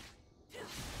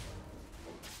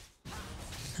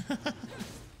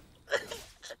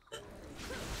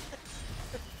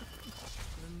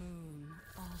 The moon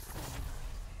also rises.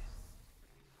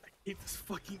 I hate this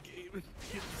fucking game. I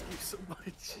hate this game so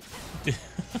much.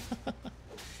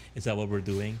 Is that what we're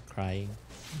doing? Crying?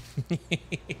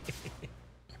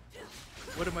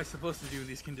 What am I supposed to do in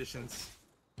these conditions?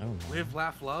 I don't know. Live,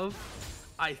 laugh, love?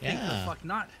 I think the Yeah. fuck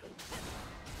not.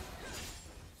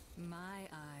 My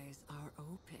eyes are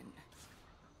open.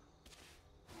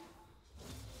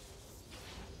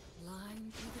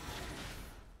 Blind to the truth.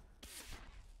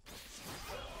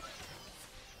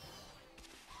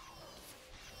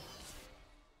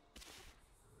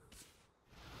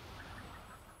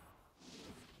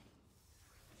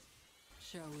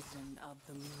 Chosen of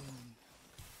the moon.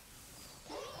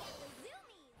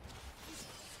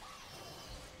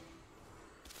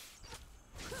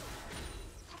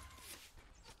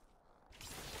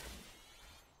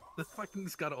 The fucking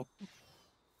scuttle.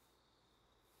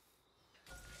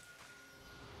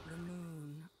 The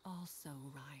moon also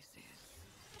rises.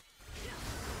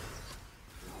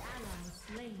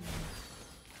 Ally slain.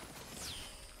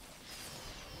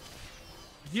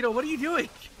 What are you doing?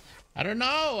 I don't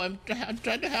know. I'm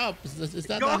trying to help. Is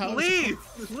that Go not how leave!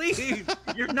 Leave!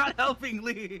 You're not helping.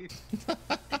 Leave.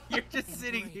 You're just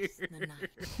sitting here. Embrace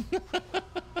the night.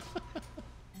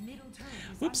 Middle turret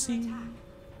is Whoopsie. under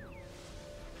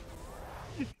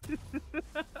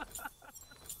attack.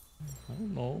 I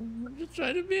don't know. I'm just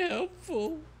trying to be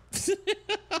helpful.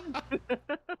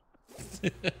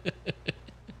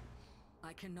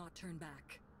 I cannot turn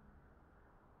back.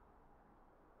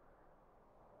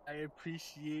 I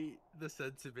appreciate the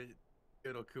sentiment,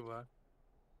 Hirokuma.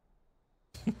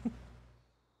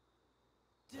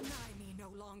 Deny me no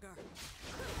longer.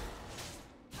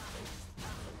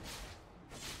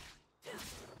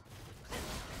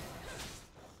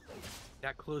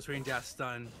 That close range ass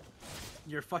stun.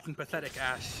 You're fucking pathetic,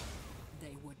 Ash.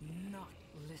 They would not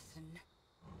listen.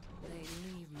 They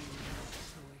leave me no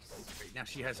choice. Right, now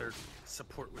she has her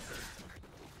support with her.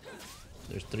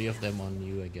 There's 3 of them on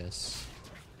you, I guess.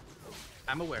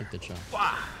 I'm aware. Take the jump.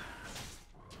 Wah!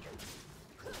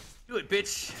 Do it,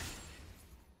 bitch.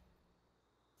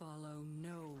 Follow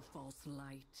no false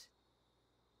light.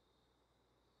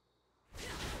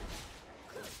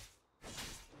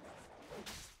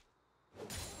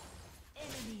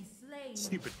 Enemy slain.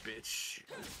 Stupid bitch.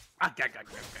 Ah, gag, gag,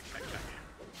 gag, gag, gag, gag.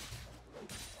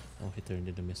 Oh, he turned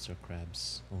into Mr.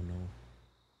 Krabs. Oh no.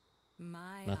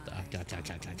 My Not the. eyes Gag, gag, are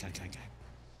gag, gag, gag, gag, gag.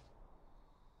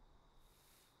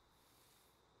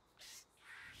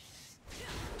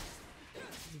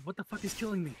 What the fuck is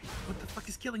killing me? What the fuck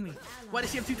is killing me? Why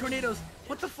does she have 2 tornadoes?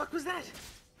 What the fuck was that?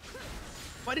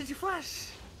 Why did you flash?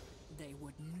 They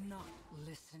would not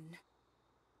listen.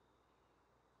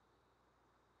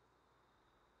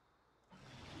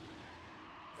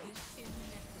 This is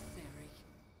necessary.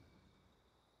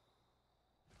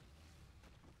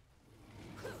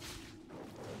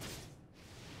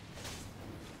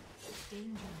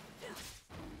 Danger.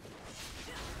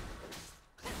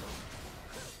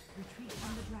 Retreat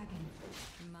from the dragon.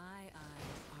 My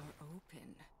eyes are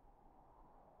open.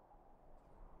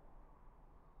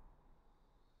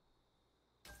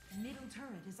 Middle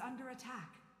turret is under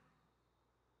attack.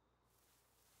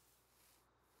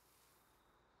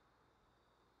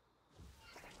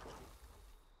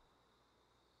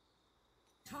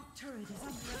 Top turret is under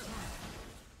attack.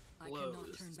 I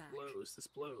cannot turn back. This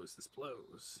blows, this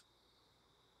blows.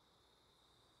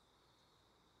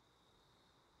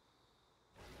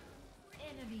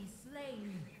 Enemy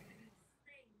slain.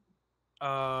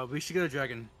 We should go to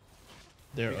dragon.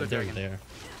 They're go they're dragon. there.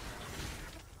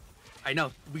 I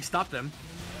know, we stopped them.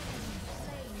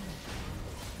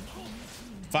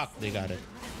 Fuck, they got it.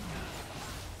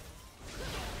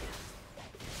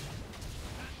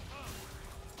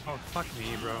 Oh, fuck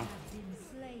me, bro. Have been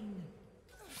slain.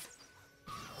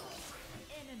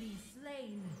 Enemy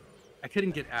slain. I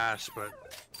couldn't get Ash, but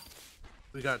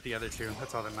we got the other 2.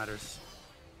 That's all that matters.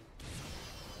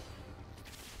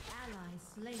 Ally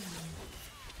slain.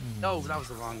 No, that was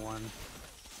the wrong one.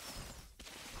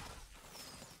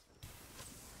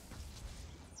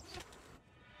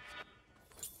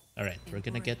 All right, we're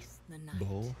gonna get Embrace the night.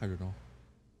 bow. I don't know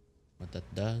what that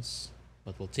does,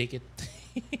 but we'll take it.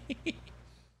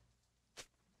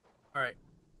 All right,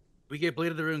 we get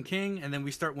Blade of the Rune King, and then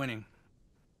we start winning.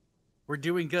 We're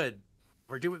doing good.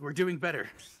 We're doing better.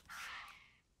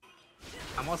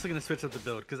 I'm also gonna switch up the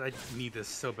build because I need this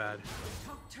so bad.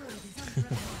 Top turret is under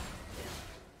attack.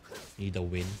 Need a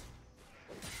win.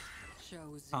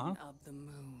 Chosen Huh? of the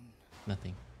moon.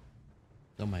 Nothing.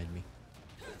 Don't mind me.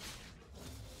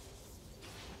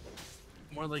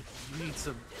 More like you need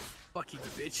some fucking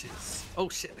bitches. Oh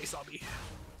shit, they saw me.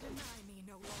 Deny me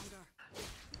no longer.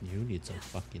 You need some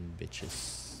fucking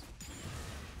bitches.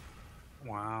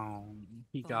 Wow,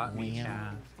 he got me. Wow.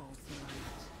 Yeah. No false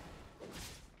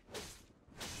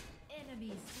light.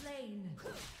 Enemy slain.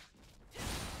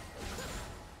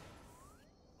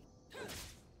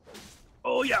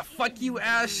 Oh yeah, fuck you,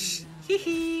 Ash. Hee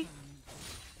hee.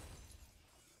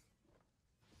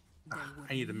 They I would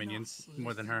need the not minions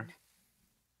more than her. listen.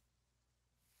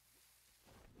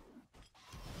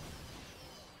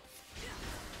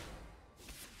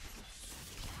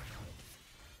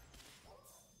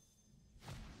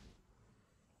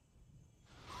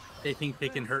 They think they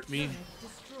can hurt me. Turret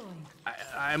destroyed.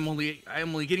 I'm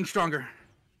only getting stronger.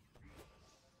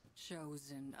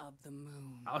 Chosen of the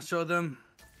moon. I'll show them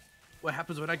what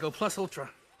happens when I go plus ultra.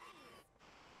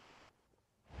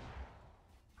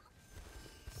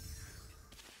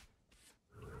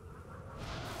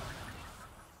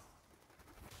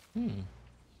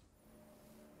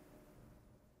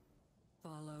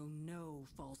 Follow no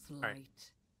false light.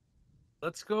 right.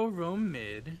 Let's go roam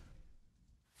mid.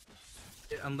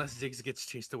 Unless Ziggs gets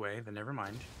chased away, then never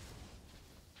mind.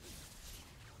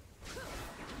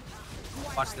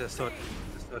 Watch this, Soda.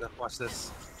 Soda, watch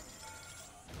this.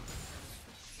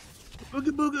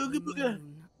 Booga booga ooga The booga.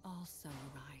 moon also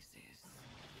rises.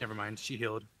 Never mind, she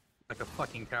healed. Like a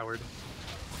fucking coward.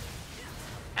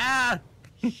 Ah!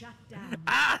 Shut down.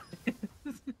 Ah!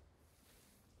 Enemy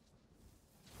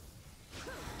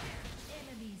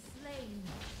slain.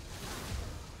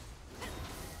 My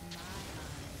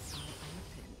eyes are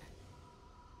open.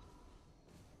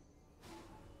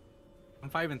 I'm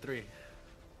 5 and 3.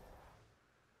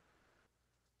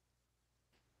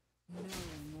 No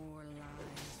more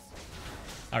lies.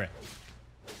 Alright.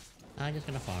 I'm just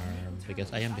gonna farm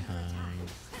because I am behind.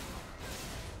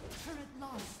 Turret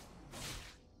lost.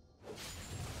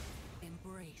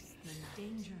 Embrace the night.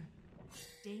 Danger.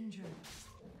 Danger.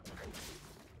 Blind to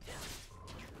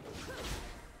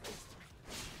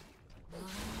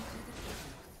the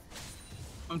truth.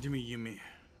 Come to me, Yumi.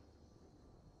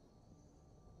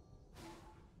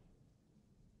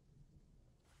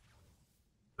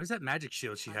 What is that magic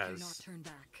shield she I cannot has? turn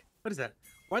back. What is that?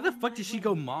 Why the fuck did she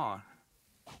go Maw?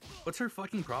 What's her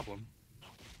fucking problem?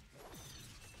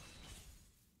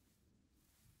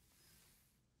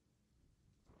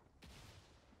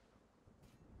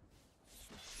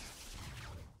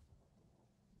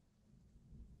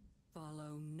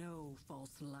 Follow no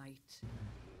false light.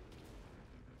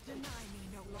 Deny me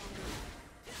no longer.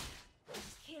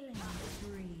 Killing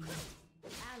spree.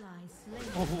 Ally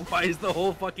slain. Oh, why is the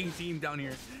whole fucking team down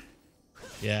here?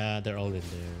 Yeah, they're all in there.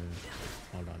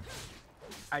 Hold on.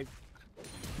 I.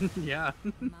 Yeah.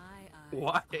 My eyes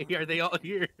Why are they all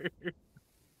here?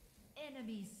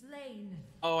 Enemy slain.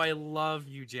 Oh, I love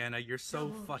you, Jana. You're so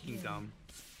Double fucking kill. dumb.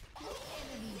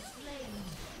 Enemy slain.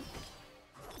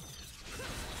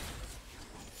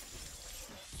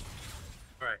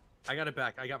 Alright, I got it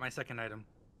back. I got my second item.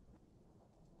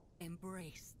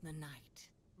 embrace the night.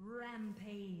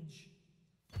 Rampage.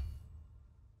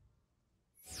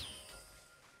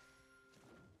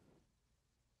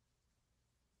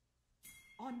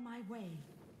 On my way.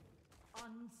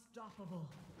 Unstoppable.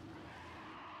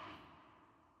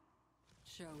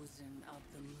 Chosen of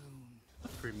the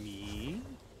moon. For me?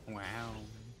 Wow.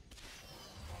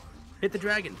 Hit the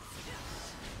dragon.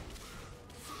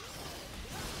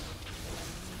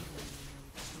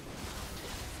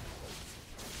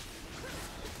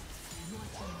 Your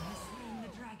team has slain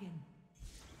the dragon.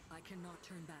 I cannot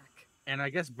turn back. And I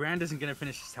guess Brand isn't gonna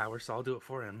finish his tower, so I'll do it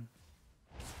for him.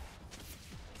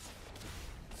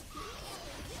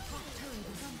 Top turret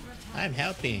is under attack. I'm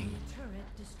helping.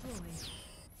 Turret destroyed.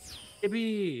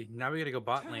 Maybe now we gotta go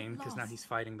bot Turret lane because now lost. he's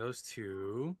fighting those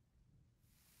two.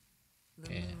 The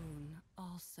Okay. moon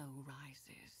also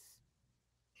rises.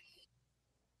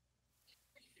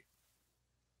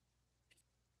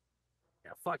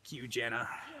 Yeah, fuck you, Jana.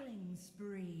 Killing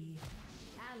spree.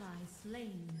 Ally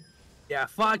slain. Yeah,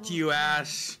 fuck you,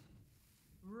 Ash.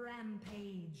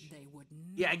 Rampage. They would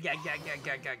Yeah, not yeah, yeah, yeah,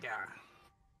 yeah, yeah, yeah.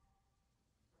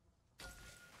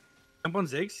 Jump on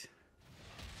Ziggs.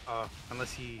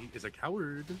 Unless he is a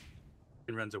coward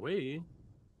and runs away.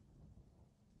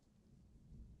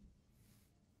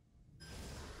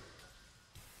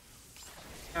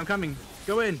 I'm coming.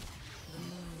 Go in.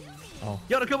 Oh,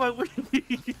 Yoda, come on.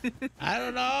 I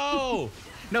don't know.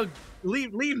 No,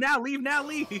 leave now, leave now,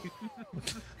 leave.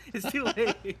 It's too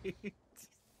late.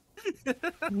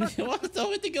 You want to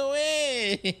tell me to go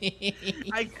in?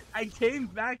 I came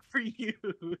back for you.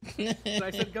 So I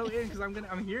said go in because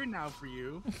I'm here now for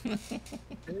you.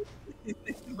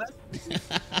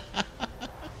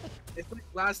 It's like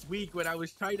last week when I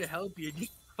was trying to help you and you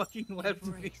fucking left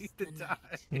me Embrace to the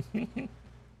die. night.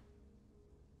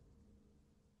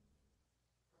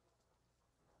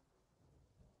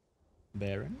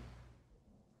 Baron?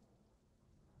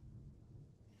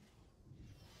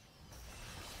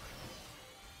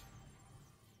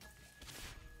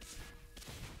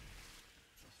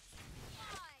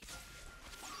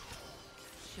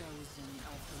 Chosen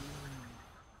of the moon.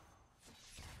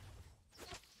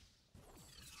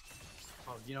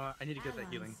 Oh, you know what? I need to get that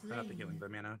Ally healing. Not the slain. healing, the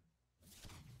mana.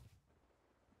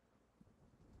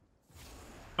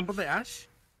 Jump on the Ash?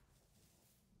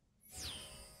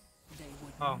 They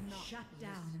would Oh. not Shut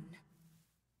down.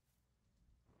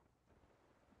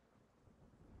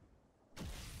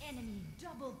 Enemy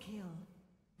double kill.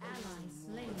 Ally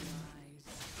slain. rise.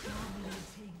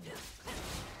 Dominating.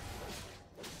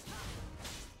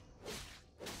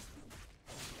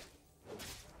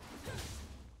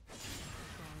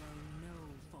 Follow no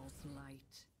false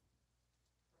light.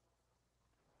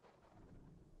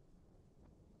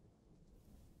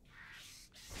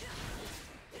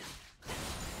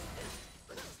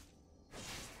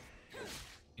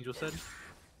 Angel said?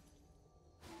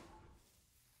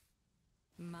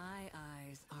 My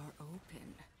eyes are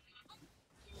open.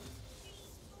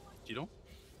 Jito?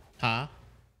 Huh?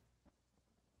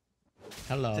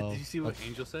 Hello. Did you see what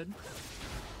Angel said?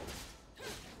 You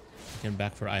can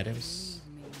back for items.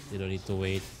 You don't need to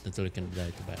wait until you can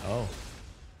die to buy. Oh.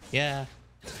 Yeah.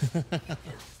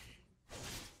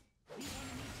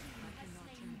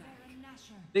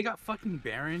 They got fucking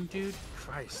Baron, dude.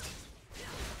 Christ.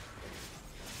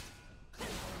 Down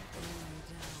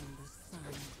the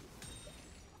sun.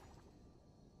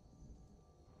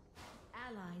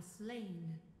 Ally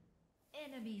slain.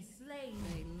 Enemy slain.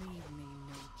 They leave me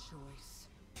no choice.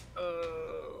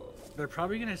 They're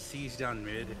probably gonna siege down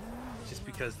mid, just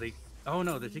because they. Oh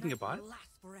no, they're taking a bot. Will last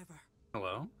forever.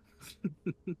 Hello.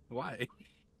 Why?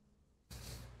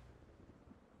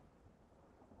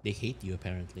 They hate you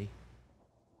apparently.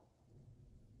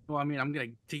 Well, I mean, I'm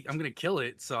gonna kill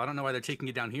it, so I don't know why they're taking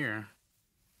it down here.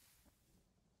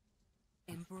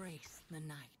 Embrace the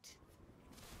night.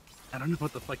 I don't know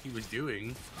what the fuck he was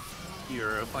doing.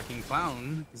 You're a fucking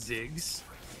clown, Ziggs.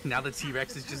 Now the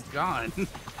T-Rex is just gone.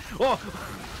 Oh!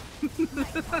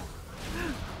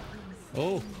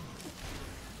 Oh.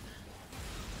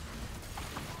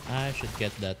 I should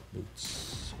get that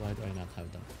boots. Why do I not have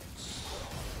that boots?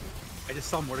 I just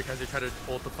saw Mordekaiser try to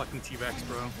ult the fucking T-Rex,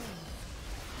 bro.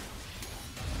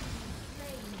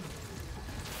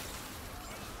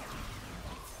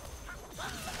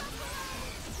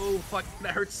 Oh, fuck,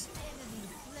 that hurts.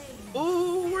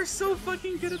 Oh, we're so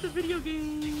fucking good at the video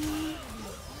game.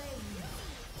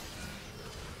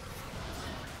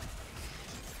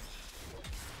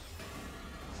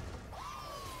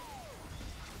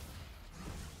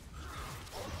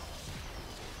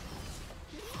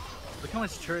 Look how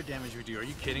much turret damage we do. Are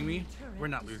you kidding me? We're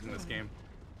not losing this game.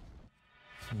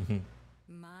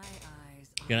 My eyes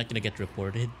You're not gonna get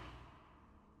reported?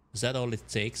 Is that all it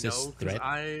takes? No, Is 'cause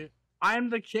threat?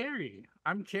 I'm the carry.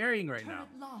 I'm carrying right now.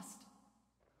 Turret lost.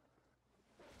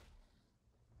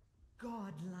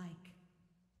 Godlike.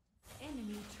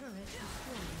 Enemy turret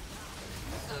destroyed.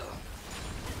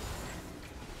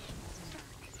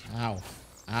 Ow.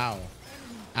 Ow.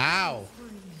 Ow.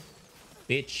 Free.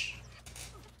 Bitch.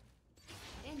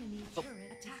 Enemy turret.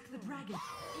 Attack the dragon.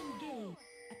 Engage.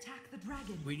 Attack the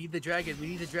dragon. We need the dragon. We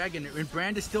need the dragon. And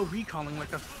Brand is still recalling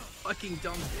like a fucking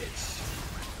dumb bitch.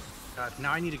 God,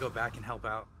 now I need to go back and help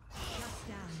out. Shut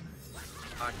down.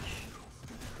 Fuck.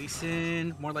 Lee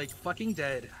Sin, more like fucking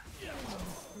dead.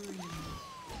 Free.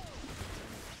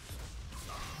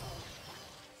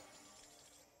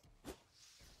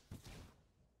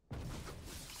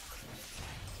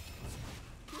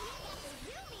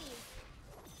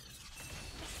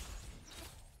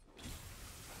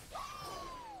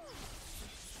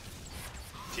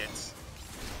 Jets.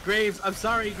 Graves, I'm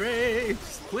sorry,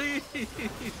 Graves. Please.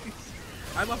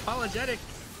 I'm apologetic.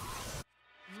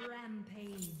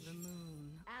 Rampage. the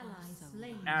moon. Ally also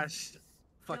slain. Ash,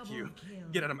 fuck you. Double kill.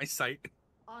 Get out of my sight.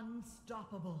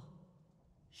 Unstoppable.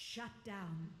 Shut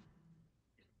down.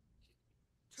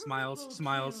 Smiles, Triple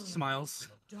smiles, kill. smiles.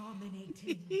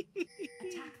 Dominating.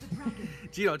 Attack the dragon.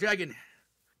 Gino, dragon.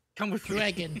 Come with me.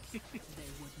 Dragon. They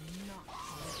would not let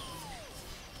me.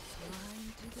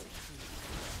 Climb to the tree.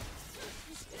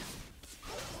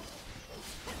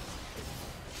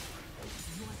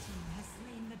 Your team has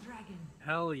slain the dragon.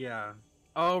 Hell yeah.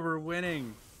 Oh, we're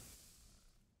winning.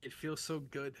 It feels so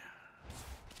good.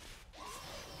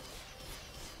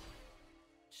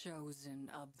 Chosen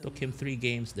of the Took him 3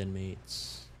 games then,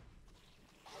 mates.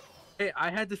 Hey,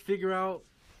 I had to figure out.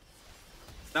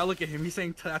 Now look at him. He's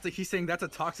saying that's a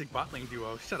toxic bot lane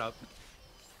duo. Shut up.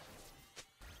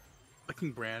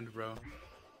 Fucking Brand, bro.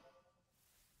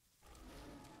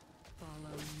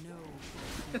 follow no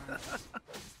benchmarks.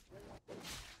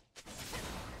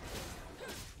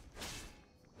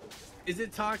 Is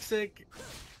it toxic?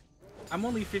 I'm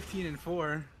only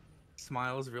 15-4.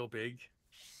 Smiles real big.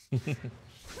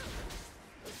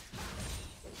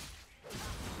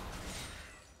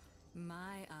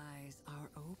 My eyes are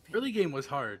open. Early game was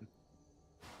hard.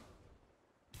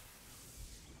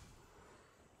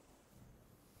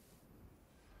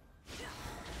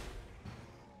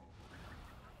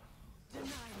 Deny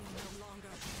me no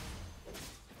longer.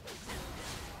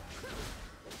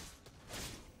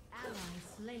 Ally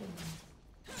slain.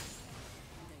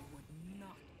 They would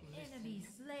not listen. Enemy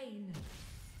slain.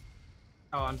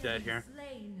 Oh, I'm dead here.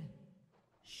 Slain.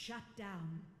 Shut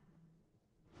down.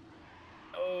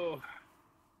 Oh.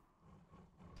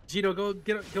 Jito, go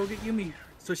get Yumi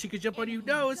so she could jump on you.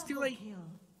 No, it's too Double late.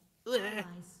 kill. Ugh. Ally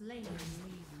slain. Leave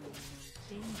me no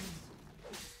Danger.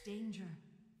 Danger.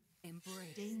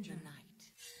 embrace Danger. the night.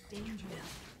 danger.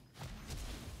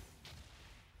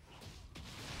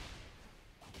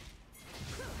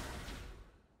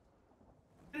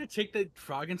 Gonna take the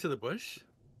frog into the bush?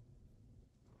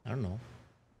 I don't know.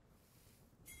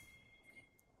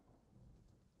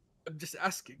 I'm just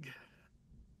asking.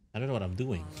 I don't know what I'm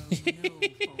doing. Follow no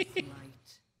false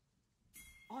light.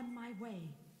 On my way.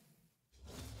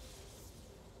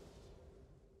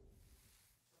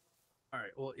 All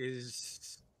right. Well,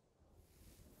 is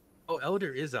oh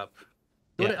Elder is up.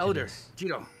 Go Yeah, to it Elder. is.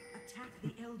 Tito. Attack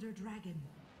the Elder Dragon.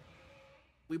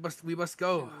 We must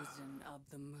go. Chosen of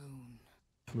the moon.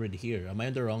 I'm already here. Am I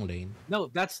in the wrong lane? No,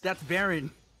 that's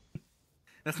Baron.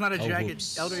 That's not a Oh, dragon.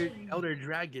 whoops. Elder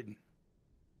Dragon.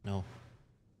 No.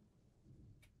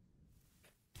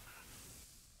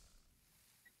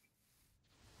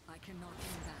 I cannot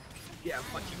come back. Yeah,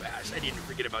 fuck you, Ash. I didn't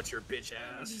forget about your bitch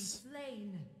Enemy ass.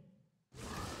 slain.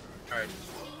 All right.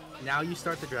 Now you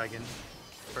start the dragon.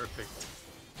 Perfect.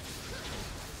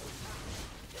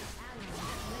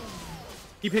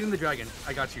 Keep hitting the dragon.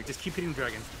 I got you. Just keep hitting the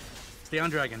dragon. Stay on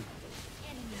dragon.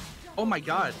 Oh my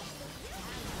god.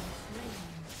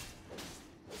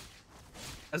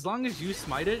 As long as you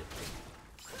smite it.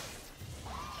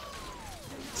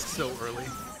 So early.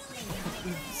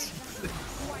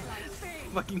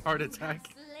 Fucking heart attack.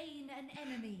 Slain an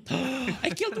enemy. I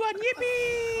killed one.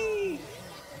 Yippee!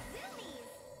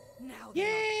 Now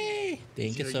Yay!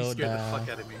 Thank you, You scared the Soda. fuck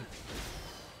out of me.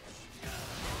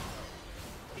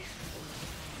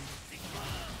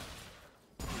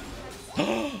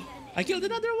 I killed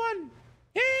another one.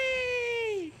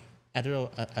 Hey! I don't know.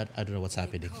 I don't know what's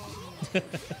happening. now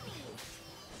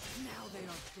they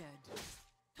are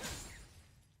dead.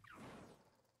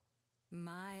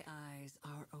 My eyes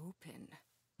are open.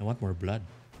 I want more blood.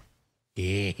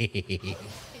 Yeah. If necessary.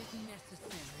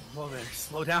 Well there,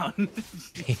 slow down.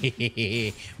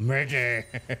 Murder.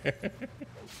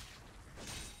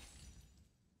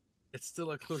 It's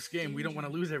still a close game. We don't want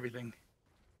to lose everything.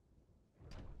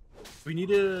 We need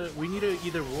to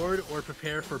either ward or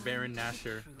prepare for Baron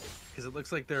Nashor, because it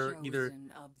looks like they're either.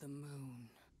 Chosen of the moon.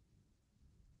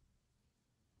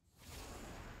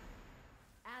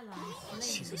 Ally slain.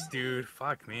 Jesus, dude,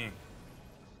 fuck me.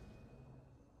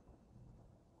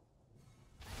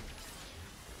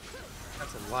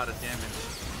 That's a lot of damage.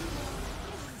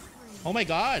 Oh my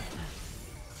god.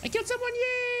 I killed someone.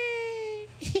 Yay!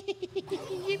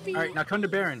 Yippee. All right, now come to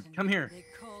Baron. Come here. They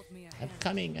called me a I'm hand.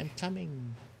 coming. I'm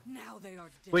coming. Now they are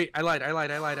dead. Wait, I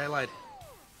lied.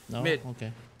 No. Mid.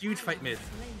 Okay. Huge fight mid.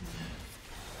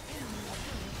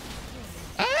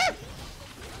 Ah!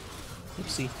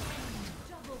 Oopsie.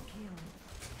 Double kill.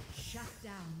 Shut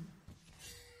down.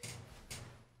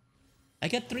 I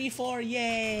got 3-4.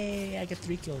 Yay! I got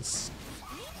 3 kills.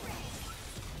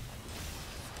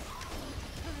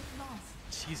 Turret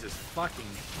lost. Jesus fucking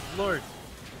Lord.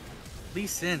 Lee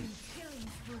Sin. Killing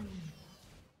spree.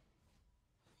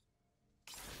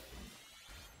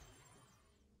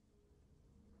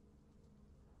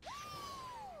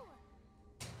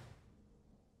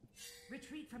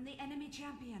 Retreat from the enemy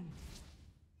champion.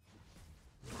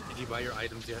 Did you buy your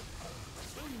items yet?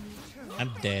 Enemy turret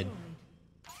I'm dead.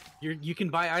 destroyed. You can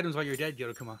buy items while you're dead,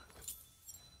 Yorokuma.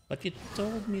 But you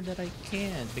told me that I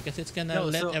can't because it's gonna No,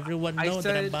 let so everyone I know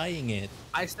that I'm said- buying it.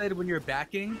 I said when you're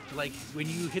backing, like when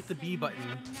you hit the B button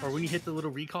or when you hit the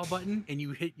little recall button and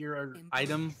you hit your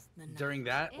item during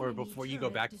that or before you go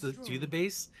back to the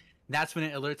base, that's when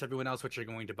it alerts everyone else what you're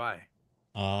going to buy.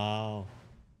 Oh.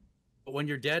 But when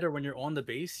you're dead or when you're on the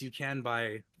base, you can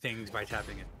buy things by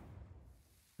tapping it.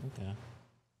 Okay.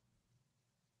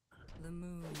 The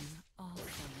moon also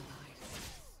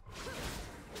lies.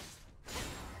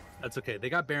 That's okay. They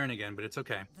got Baron again, but it's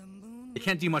okay. The moon They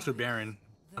can't do much with will Baron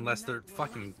the unless night they're will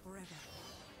fucking. last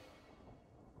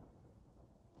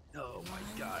forever. Oh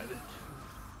my god.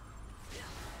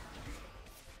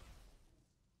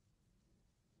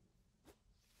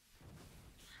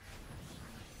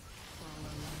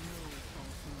 Follow no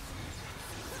false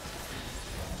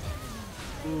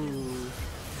light. Ooh.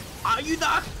 Are you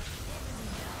not?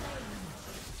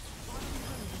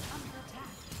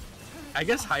 I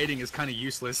guess hiding is kind of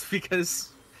useless because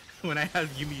when I have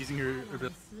Yumi using her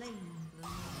ability. Slain.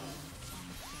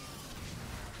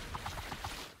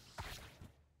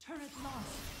 Turret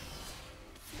lost.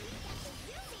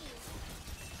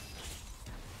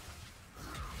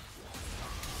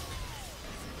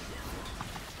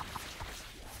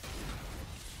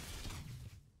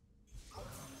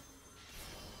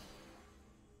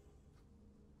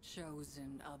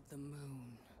 Chosen of the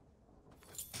moon.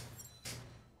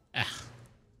 Ah.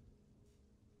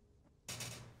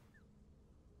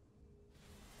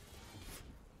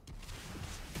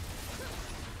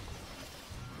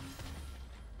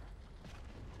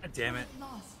 damn it.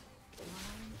 Lost.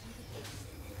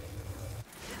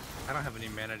 I don't have any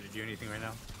mana to do anything right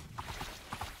now.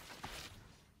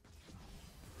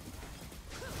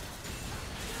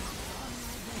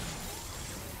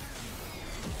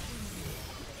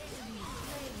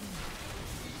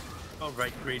 Oh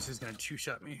right, Grace is gonna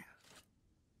two-shot me.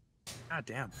 God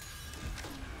damn.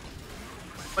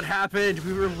 What happened?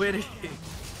 We were winning. Ally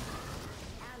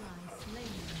slain.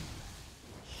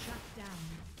 Shut down.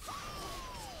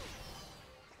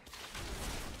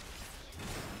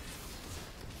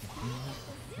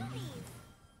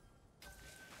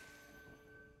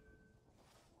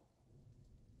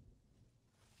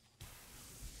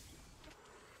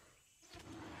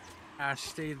 Ash,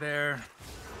 stay there.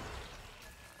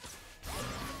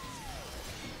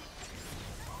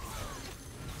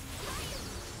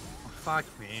 Oh, fuck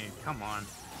me. Come on.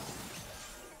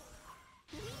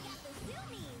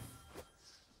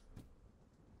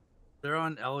 They're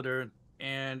on Elder,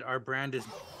 and our brand is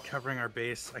covering our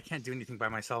base. I can't do anything by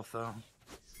myself, though.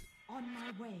 On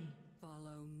my way.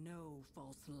 Follow no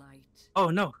false light. Oh,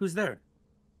 no. Who's there?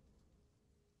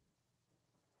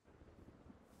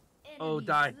 Oh, Enemy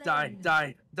die, die, slain.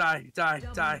 die, die, die,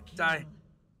 Double die, die.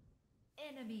 kill.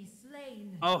 Enemy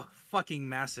slain. Oh, fucking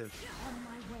massive. On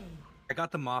my way. I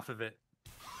got them off of it.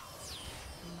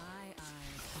 My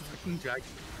eyes. Fucking dragon.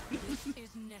 This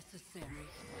is necessary.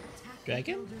 Attack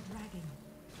Dragon? The Elder Dragon.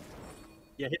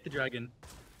 Yeah, hit the dragon.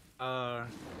 I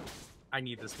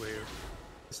need this wave.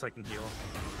 Just so I can heal.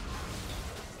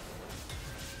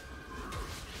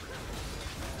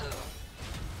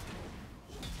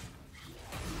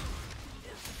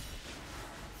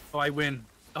 Oh, I win.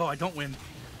 Oh, I don't win.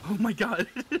 Oh my god.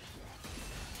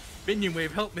 Minion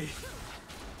wave, help me.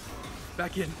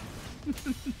 Back in.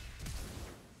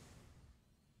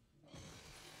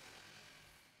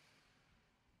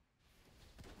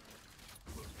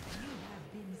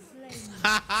 Been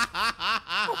slain.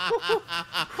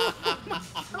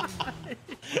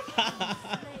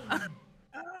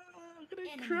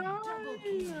 Enemy double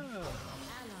kill. Ally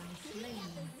slain.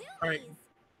 Alright.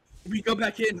 We go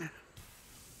back in.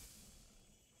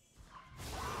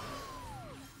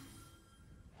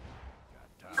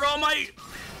 For all my...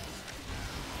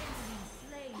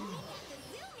 Slain.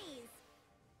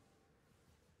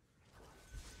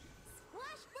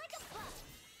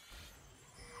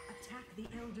 Attack the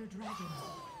Elder Dragon.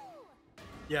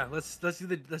 Yeah, let's do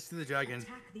the dragon.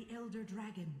 Attack the Elder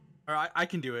Dragon. Or I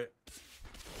can do it.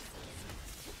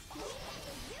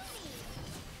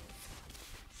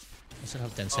 I still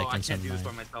have 10 Oh, I seconds can't on do this by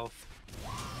mine. myself.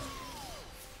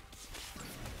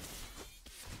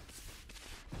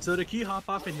 So the key, hop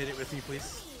off and hit it with me,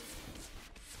 please.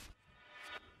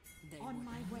 They On would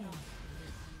my way. not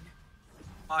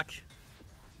Fuck.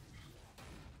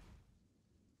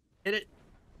 Hit it.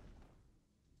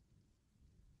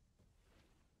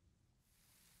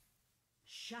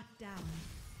 Shut down.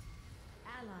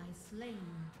 Ally slain.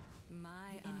 listen. My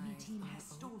The enemy eyes team are has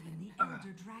stolen open. the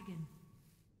Elder Dragon.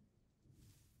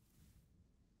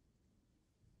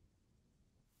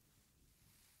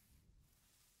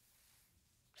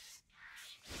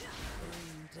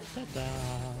 Bring down. Ta-da!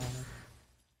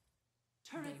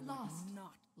 Turret They would lost.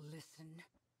 not listen.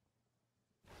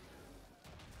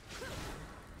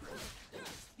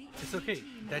 The It's enemy okay.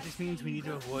 team That has just means we slain need to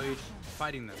the avoid Marshal.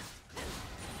 fighting them.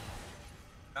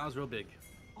 That was real big.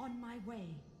 On my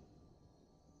way.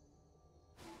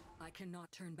 I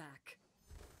cannot turn back.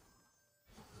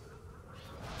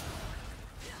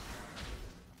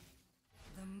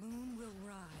 The moon will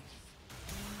rise.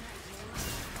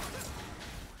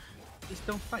 Just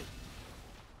don't fight.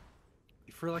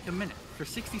 For like a minute. For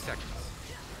 60 seconds.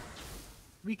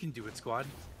 We can do it, squad.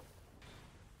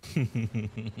 They leave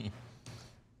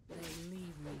me.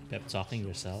 Pep no talking choice.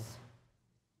 yourself.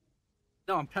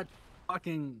 No, I'm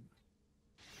fucking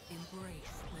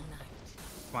Embrace the night.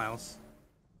 smiles.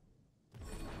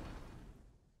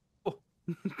 Oh.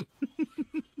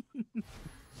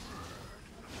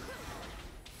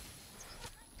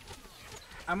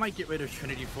 I might get rid of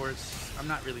Trinity Force. I'm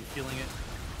not really feeling it.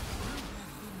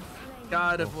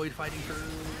 Gotta avoid fighting for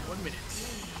 1 minute.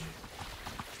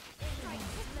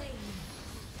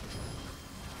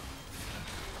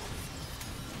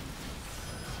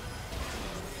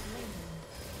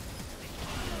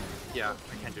 Yeah,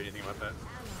 I can't do anything about that.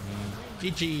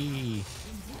 GG!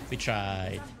 We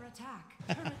tried. Under attack.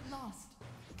 Turret lost.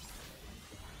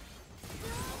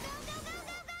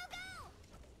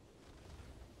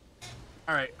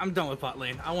 Alright, I'm done with bot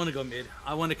lane. I want to go mid.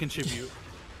 I want to contribute.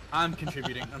 I'm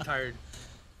contributing. I'm tired.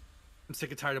 I'm sick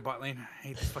and tired of bot lane. I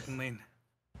hate this fucking lane.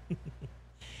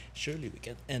 Surely we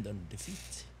can end on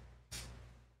defeat.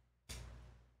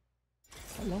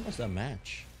 How long was that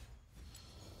match?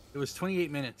 It was 28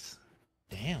 minutes.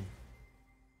 Damn.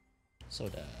 So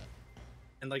the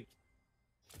And like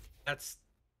that's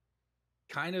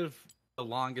kind of the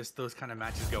longest those kind of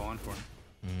matches go on for.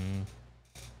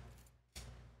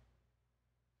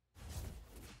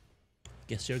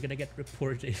 guess you're gonna get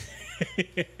reported.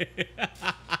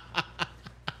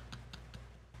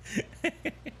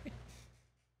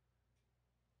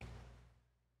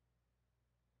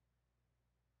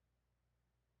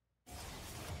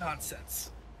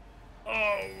 Nonsense.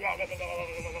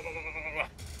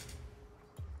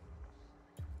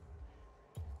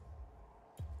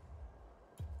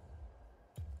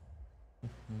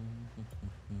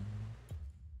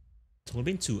 It's only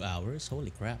been 2 hours.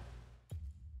 Holy crap.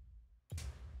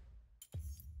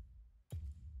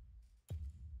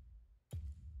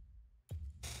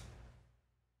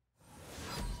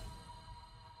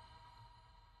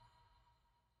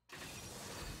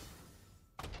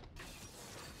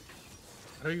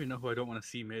 I don't even know who I don't want to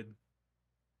see mid.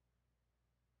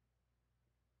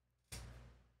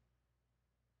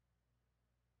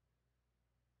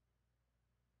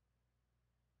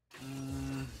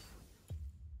 I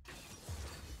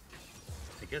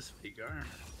guess Veigar.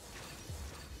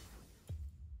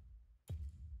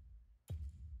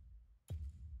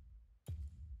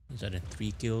 So then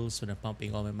 3 kills when I'm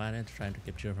pumping all my mana, trying to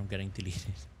keep Jiro from getting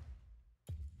deleted.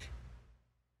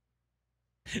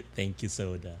 Thank you,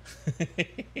 Soda.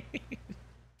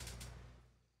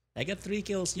 I got 3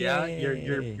 kills. Yeah,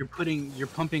 Yay! you're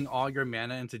pumping all your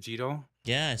mana into Jito.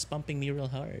 Yeah, it's pumping me real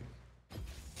hard.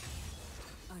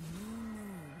 A new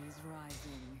moon is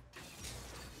rising.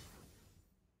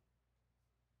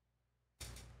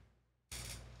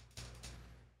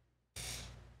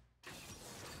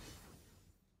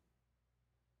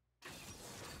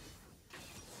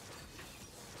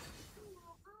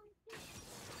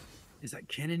 Is that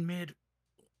cannon mid?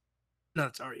 No,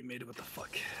 it's already mid. What the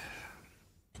fuck?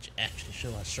 It should actually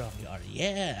show how strong you are.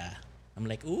 Yeah! I'm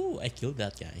like, ooh, I killed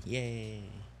that guy. Yay!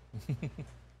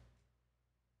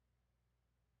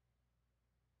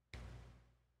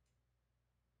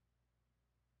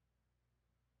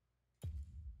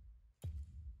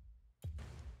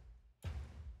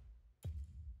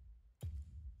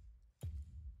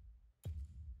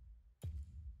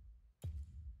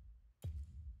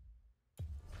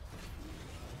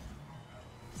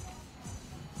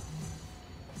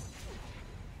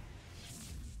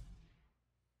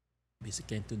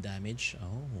 Basically 2 damage.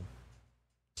 Oh.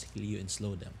 Basically you and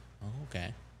slow them. Oh,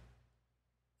 okay.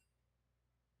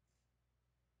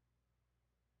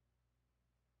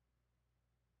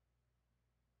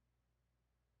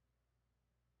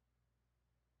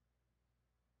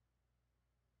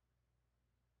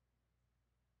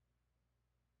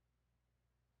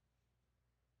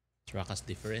 Raka's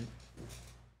different.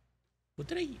 Who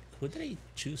did I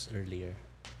choose earlier?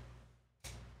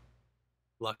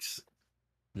 Lux.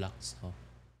 Lux, huh?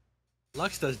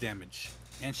 Lux does damage,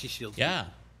 and she shields. Yeah.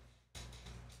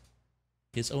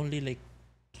 His only like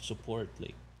support,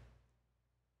 like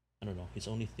I don't know, his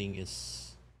only thing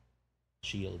is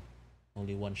shield.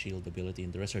 Only one shield ability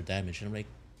and the rest are damage. And I'm like,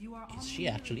 You are on is the she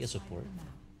actually a mirror side of support? the map.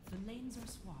 The lanes are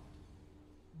swapped.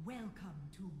 Welcome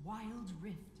to Wild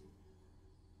Rift.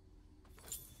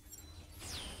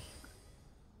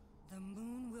 The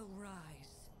moon will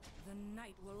rise. The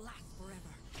night will last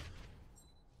forever.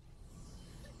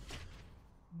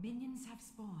 Minions have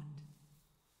spawned.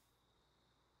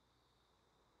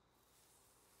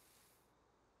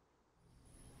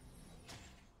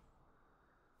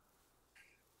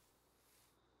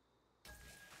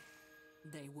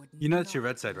 They would You know it's your not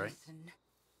red side, right? listen.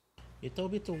 You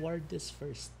told me to ward this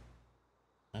first.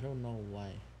 I don't know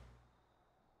why.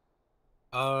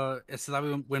 It's that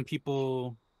when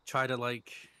people try to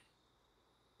like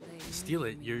They steal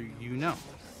it, leave me you know.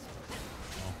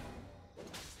 Oh.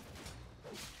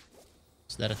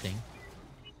 Is that a thing?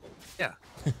 Yeah.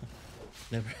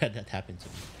 Never had that happen to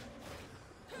me.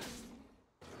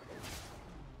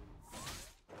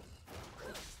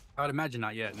 I would imagine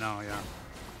not yet. No, yeah.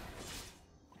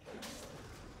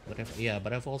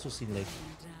 But I've also seen like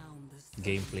down the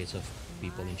gameplays of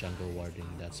people in jungle warding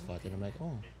that spot, and I'm like,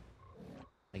 oh,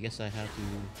 I guess I have to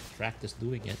practice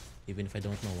doing it, even if I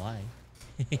don't know why.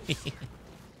 This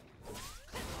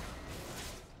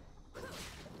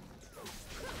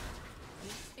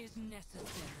is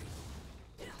necessary.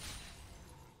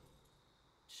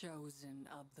 Chosen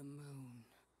of the moon.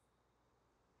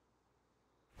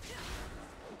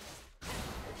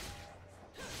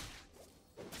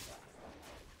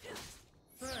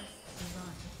 First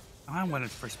blood. I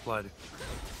wanted first blood.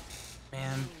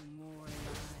 Man, No more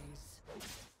lies.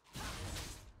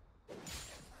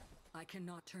 I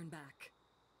cannot turn back.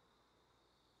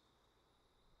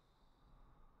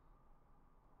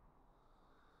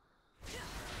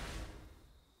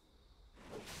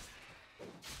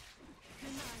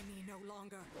 Deny me no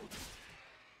longer.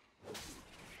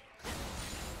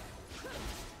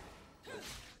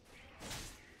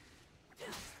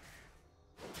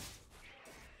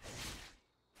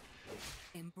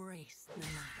 Embrace the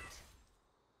light.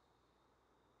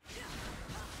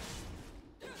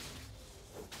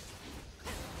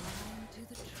 Blind to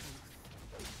the truth.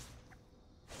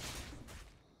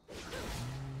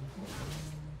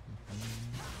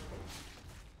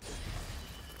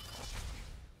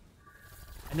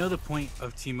 I know the point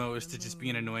of Teemo is to just be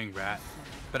an annoying rat,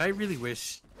 but I really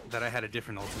wish that I had a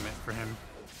different ultimate for him.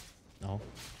 No.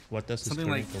 What does this Something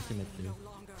current like- ultimate do? No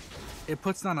longer. It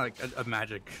puts down like a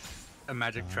magic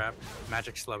trap,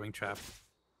 magic slowing trap,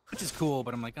 which is cool.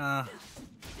 But I'm like, I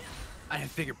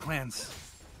have bigger plans.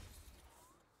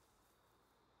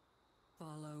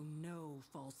 Follow no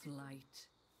false light.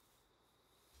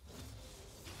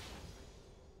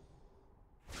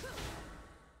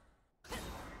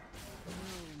 No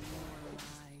more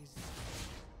lies.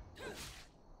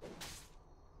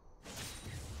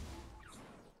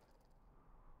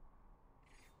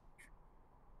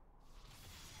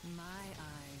 My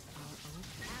eyes are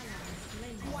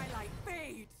open. Twilight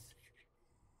fades.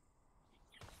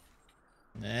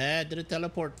 Nah, didn't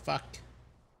teleport. Fuck.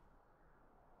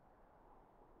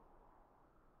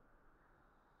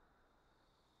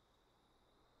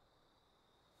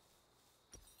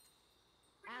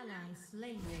 Ally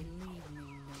slain. They leave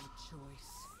me no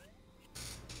choice.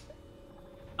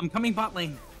 I'm coming bot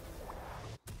lane.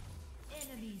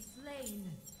 Enemy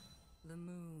slain. The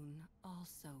moon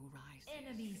also rises.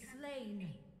 Enemy slain.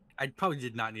 I probably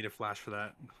did not need a flash for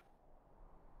that.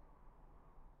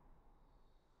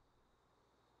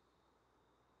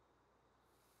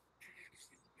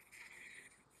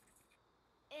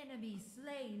 Enemy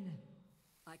slain.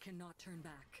 I cannot turn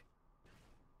back.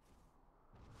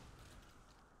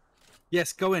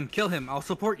 Yes, go in, kill him. I'll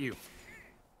support you.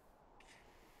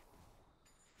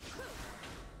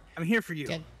 I'm here for you.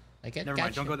 I can't Never catch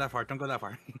mind. Don't him. go that far. Don't go that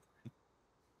far.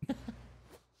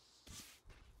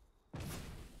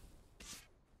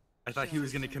 I thought he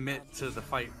was gonna commit to the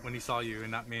fight when he saw you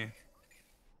and not me.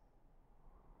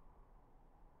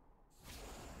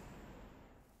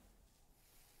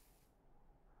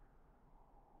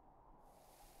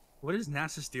 What is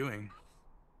Nasus doing?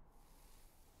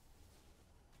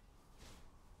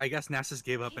 I guess Nasus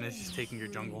gave up and is just taking your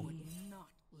jungle. Would not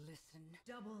listen.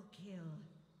 Double kill.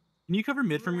 Can you cover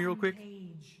mid for me real quick?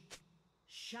 Rampage.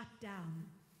 Shut down.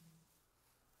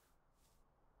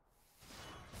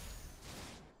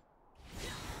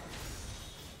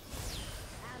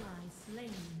 Ally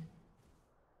slain.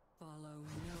 Follow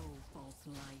no false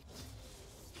light.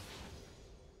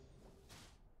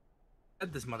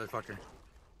 At this motherfucker.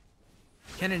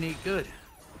 Kennen ain't good.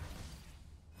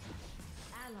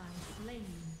 Ally slain.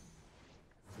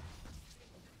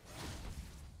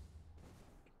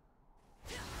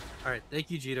 Alright, thank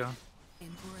you, Jito.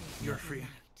 Embrace You're the free. light.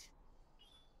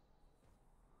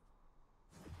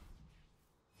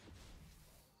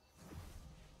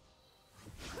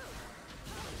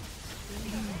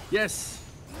 Yes!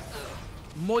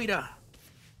 Moira!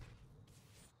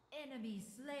 Enemy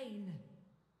slain.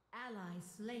 Ally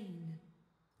slain.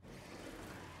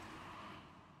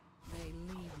 They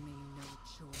leave me no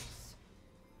choice.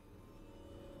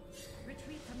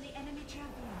 Retreat from the enemy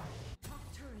champion. Top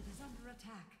turret is under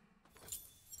attack.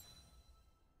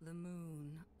 The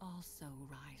moon also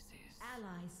rises.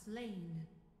 Ally slain.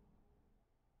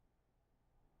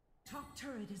 Top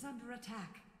turret is under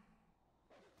attack.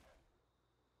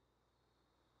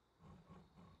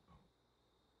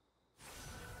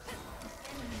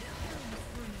 Enemy killing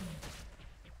spree.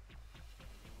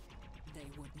 They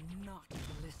would not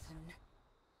listen.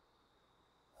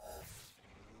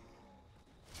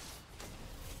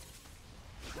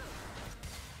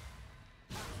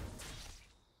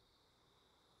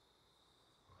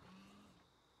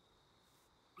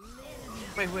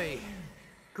 Wait.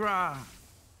 Gra!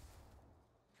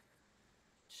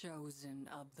 Chosen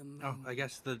of the moon. Oh, I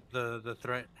guess the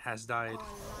threat has died.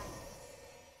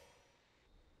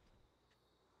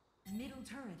 Middle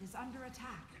turret is under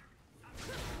attack.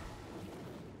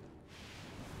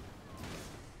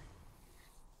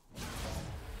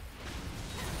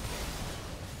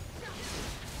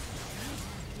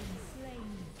 Been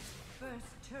slain.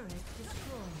 First turret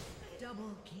destroyed.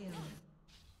 Double kill.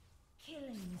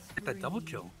 Killing Get that double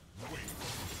spree. kill.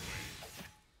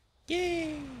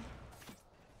 Yay!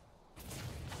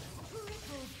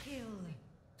 Triple kill.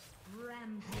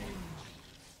 Rampage.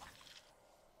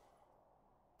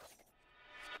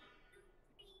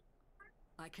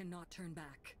 I cannot turn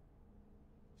back.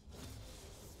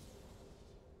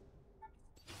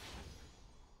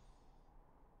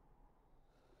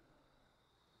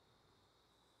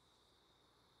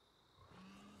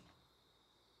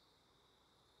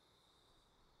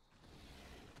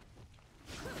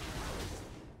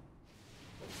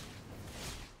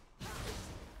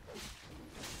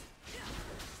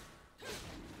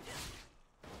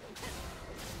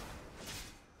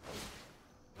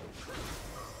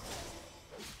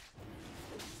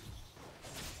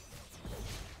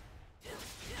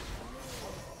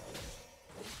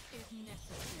 If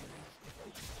necessary.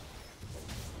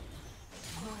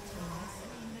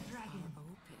 Slain the dragon.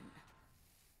 Open.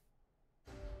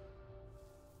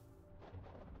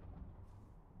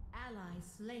 Ally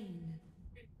slain.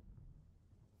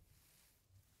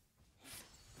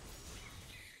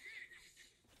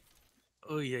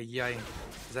 Oh yeah, yeah.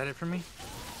 Is that it for me?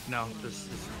 No, this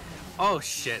is. Oh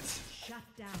shit. Shut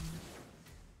down.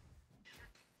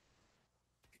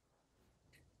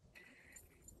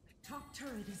 Top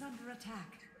turret is under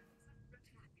attack.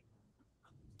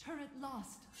 Turret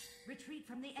lost. Retreat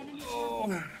from the enemy.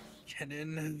 Oh,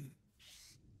 Kennen.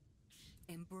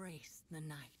 Embrace the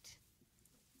night.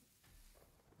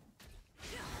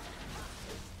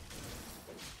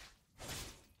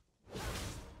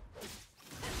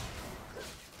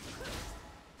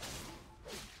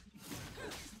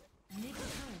 Middle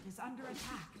turret is under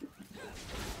attack.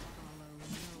 Follow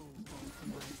no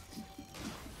compromise.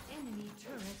 Enemy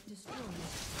turret destroyed.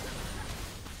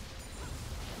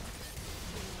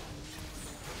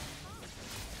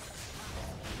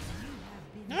 You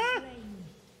have been slain.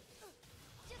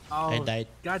 Oh, I died,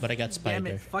 God but I got damn spider.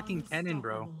 it, fucking Kennen,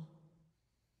 bro. Unstoppable.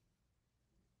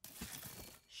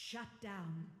 Shut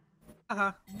down.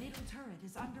 Haha. Middle turret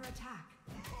is under attack.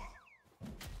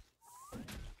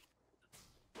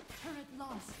 Turret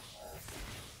lost.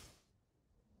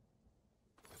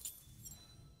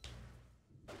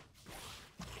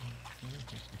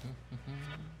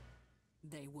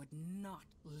 They would not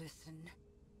listen.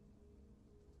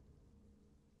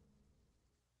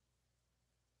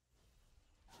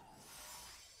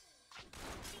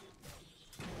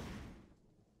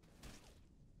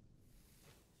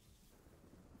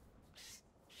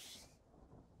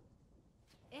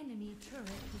 Enemy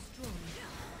turret destroyed.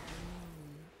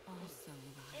 Also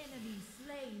right. Enemy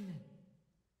slain.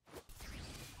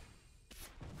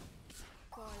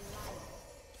 For life.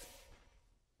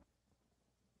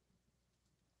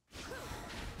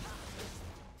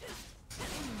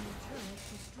 Enemy turret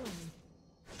destroyed.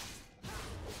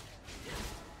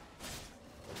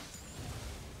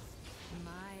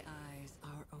 My eyes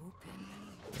are open.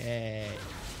 Yay.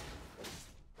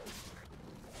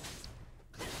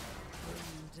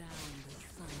 Bring down the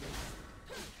sun.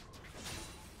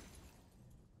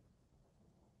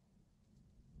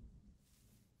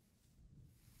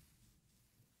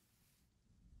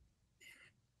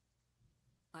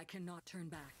 I cannot turn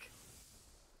back.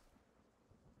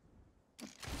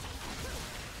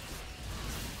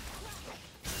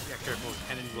 Yeah, careful.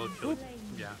 Kennen will kill you.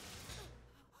 Yeah.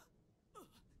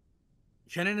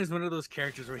 Kennen is one of those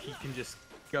characters where he can just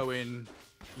go in,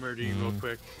 murder you real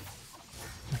quick.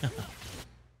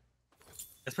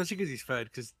 Especially because he's fed,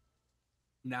 because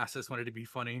Nasus wanted to be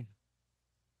funny.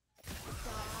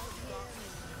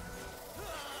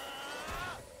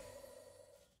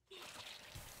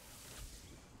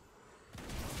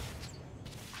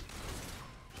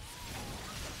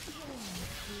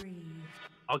 Free.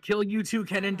 I'll kill you too,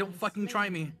 Kennen. Don't fucking try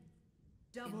me.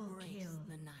 Double Embrace kill.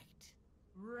 the night.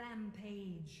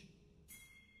 Rampage.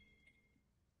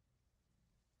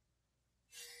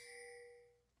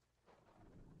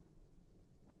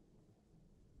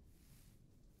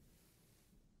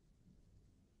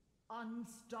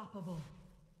 Unstoppable.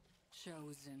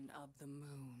 Chosen of the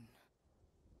moon.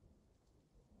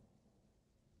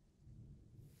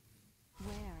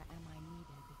 Where am I needed?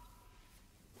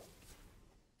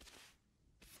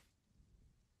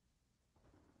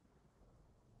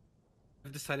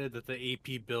 I've decided that the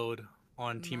AP build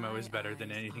on Teemo My is better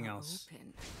than eyes anything are else.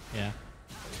 open. Yeah.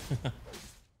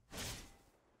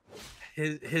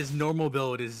 His normal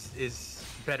build is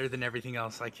better than everything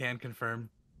else. I can confirm.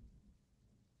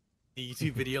 The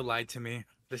YouTube video lied to me.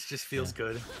 This just feels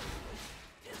good.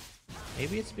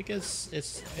 Maybe it's because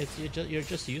you're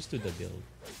just used to the build.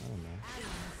 I don't know.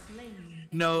 Ally slain.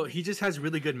 No, he just has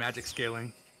really good magic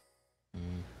scaling.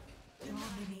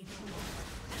 Dominating.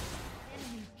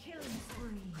 Enemy killing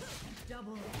spree.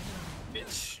 Double kill.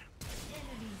 Bitch.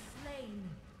 Enemy slain.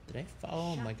 Did I?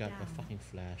 Oh my Shut god, my down. fucking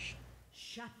flash.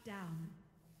 Shut down.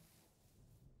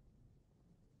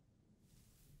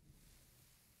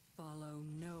 Follow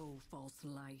no false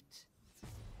light.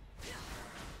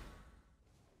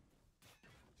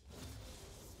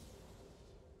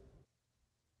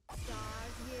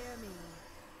 Stars hear me.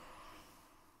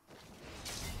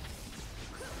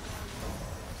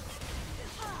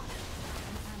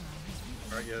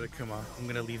 All right, yeah, come on. I'm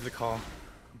gonna leave the call,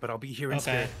 but I'll be here in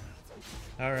Okay. spirit.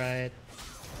 All right.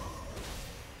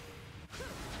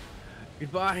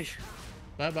 Goodbye.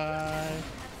 Bye bye.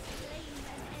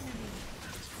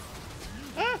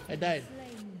 Ah, I died.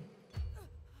 Slain.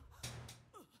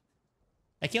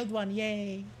 I killed one.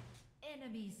 Yay.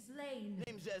 Enemy slain.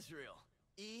 Name's Ezreal.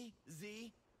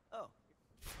 E-Z-O.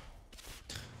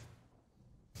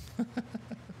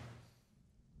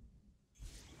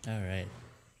 All right.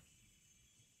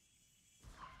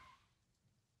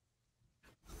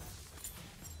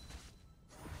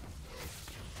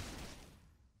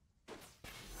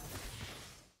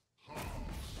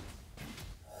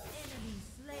 Enemy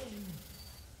slain.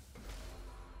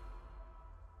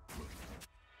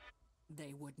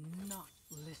 They would not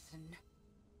listen.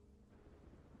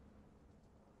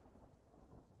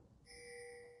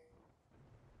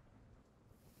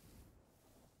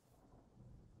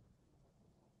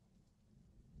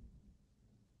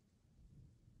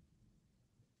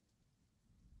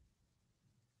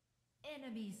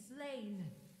 Enemy slain.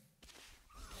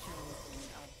 Chosen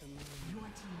of the moon. Your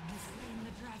team has slain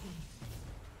the dragon.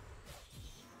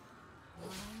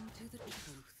 Blind to the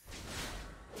truth.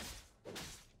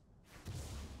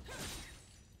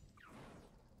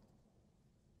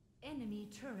 Enemy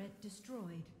turret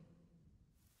destroyed.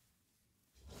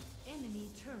 Enemy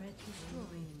turret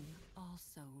destroyed. Moon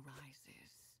also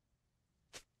rises.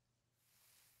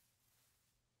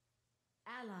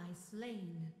 Ally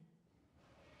slain.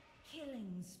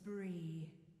 Killing spree.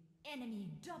 Enemy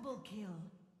double kill.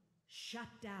 Shut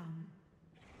down.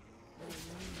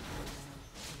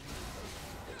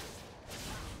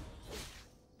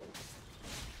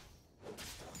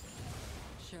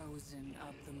 Chosen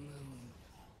of the moon.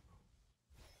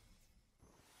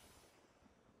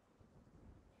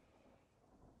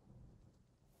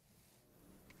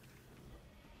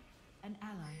 An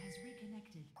ally has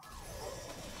reconnected.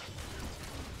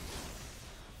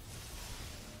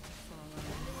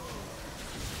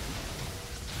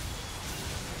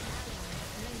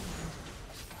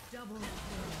 Double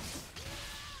kill.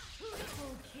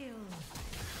 Triple kill.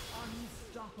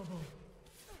 Unstoppable.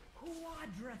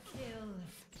 Quadra kill.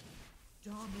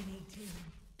 Dominating.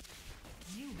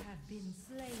 You have been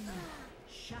slain.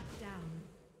 Shut down.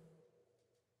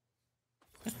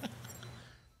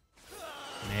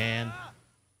 Man.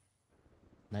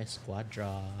 Nice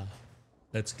quadra.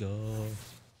 Let's go.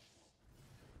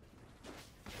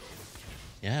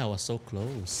 Yeah, I was so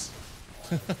close.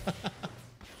 Blast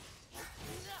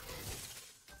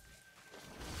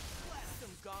them,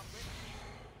 Gauntlet.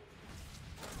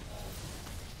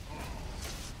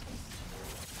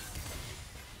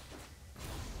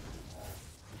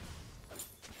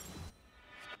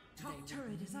 Top They turret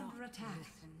would is under not attack.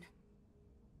 listen.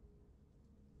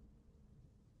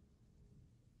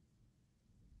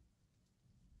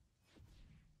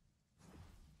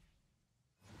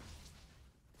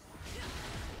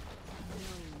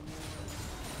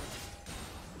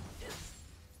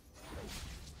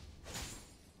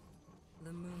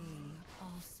 The moon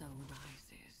also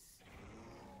rises.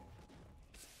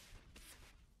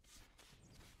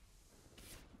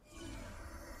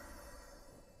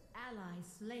 Ally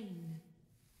slain.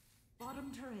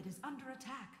 Bottom turret is under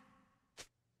attack.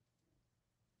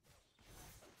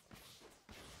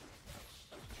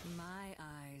 My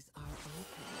eyes are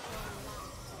open.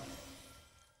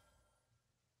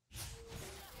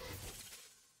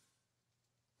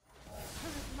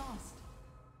 Turret lost.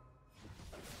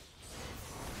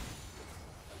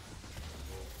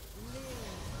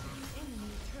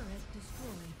 Enemy turret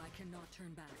destroyed. I cannot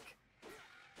turn back.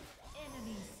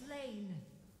 Enemy slain.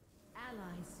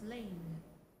 Ally slain.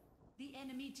 The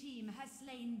enemy team has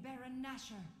slain Baron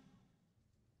Nashor.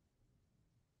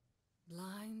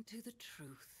 Blind to the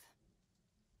truth.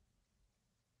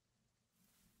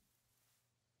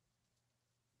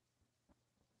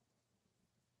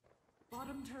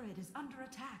 Bottom turret is under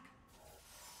attack.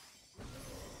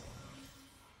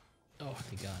 Oh,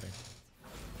 he got it.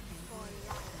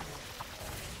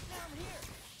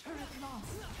 Turret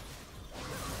lost.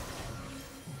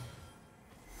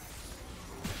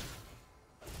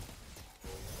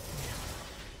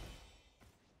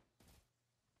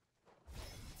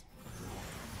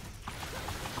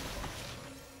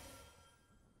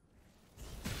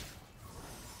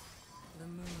 The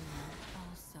moon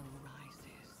also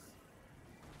rises.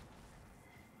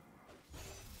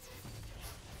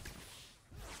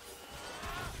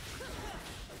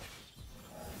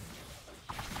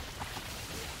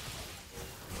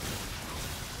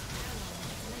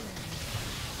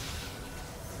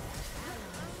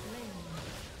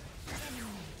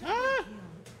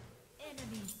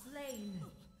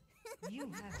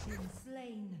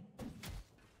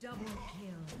 Double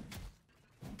kill.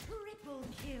 Triple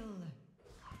kill.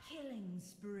 Killing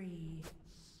spree.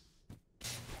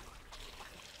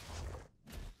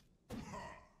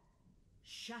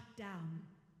 Shut down.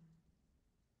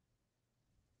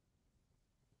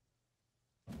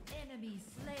 Enemy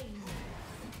slain.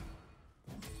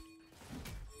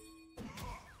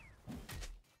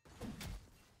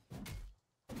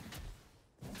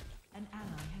 An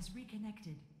ally has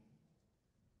reconnected.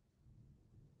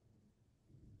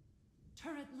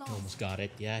 Turret lost. Almost got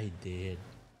it. Yeah, he did.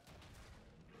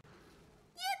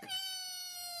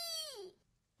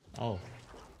 Oh,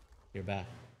 you're back.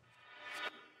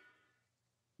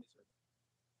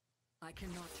 I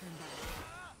cannot turn back.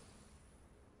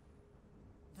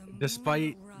 The moon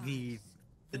Despite will the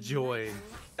rise, joy night will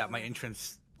that my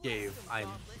entrance gave, I'm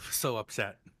so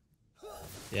upset.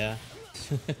 Yeah.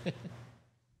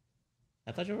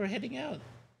 I thought you were heading out.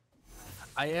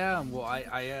 I am. Well,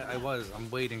 I was. I'm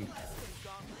waiting.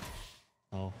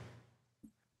 Oh.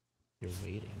 You're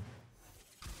waiting.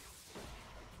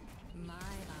 My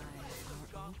eyes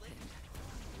are open.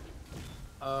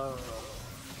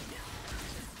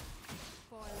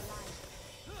 For life.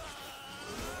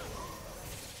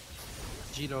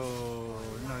 Jito,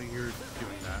 no, you're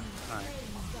doing that. Fine.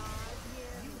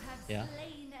 You have Yeah.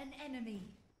 slain an enemy.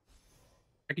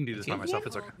 I can do this by Okay. myself.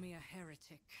 It's okay. Called me a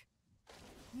heretic.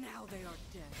 Now they are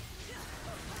dead.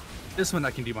 This one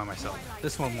I can do by myself.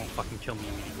 This one won't fucking kill me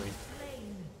immediately.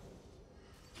 Slain.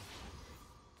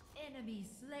 Enemy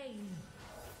slain.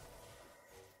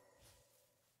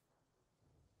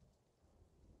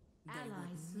 They Ally would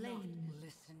not slain.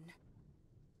 listen.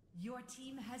 Your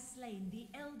team has slain the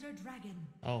Elder Dragon.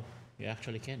 Oh, you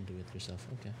actually can do it yourself.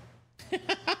 Okay.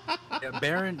 Yeah,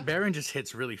 Baron just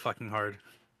hits really fucking hard.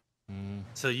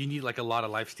 So you need like a lot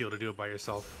of lifesteal to do it by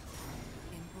yourself.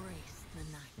 Embrace the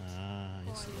night. Ah, I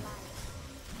For see. life.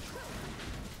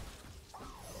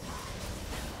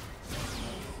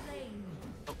 Slain.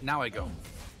 Oh, now I go.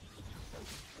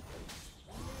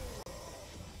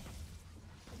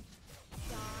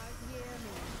 Stars hear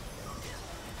me.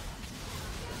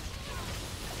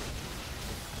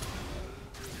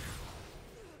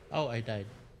 Oh, I died.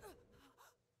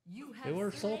 You have We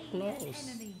were so slain an close.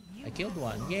 enemy. You I killed have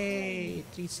one. Yay!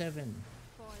 3-7.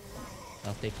 For life.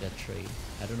 I'll take that trade.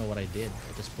 I don't know what I did.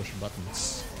 I just pushed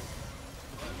buttons.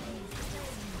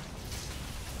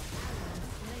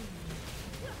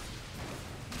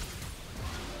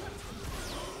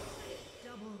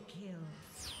 double kill.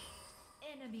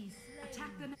 Enemy slain.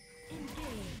 Attack them.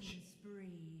 Engage.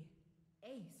 Spree.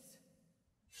 Ace.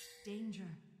 Danger.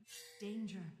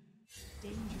 Danger.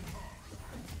 Danger.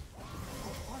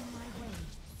 On my way.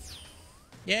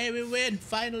 Yay, we win!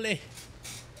 Finally!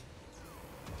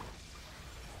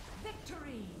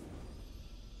 Victory.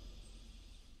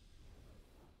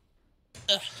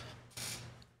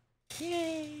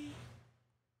 Yay!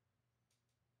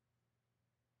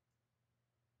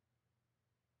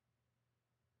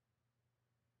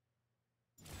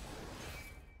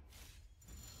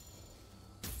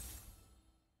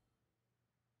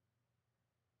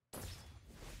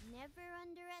 Never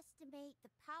underestimate the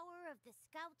power of the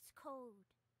Scout's Code.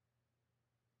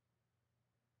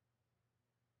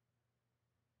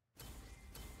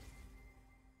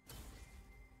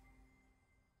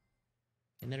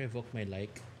 Can I revoke my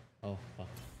like? Oh, fuck.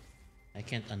 I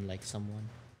can't unlike someone.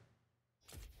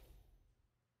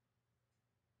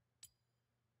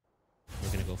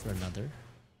 We're gonna go for another.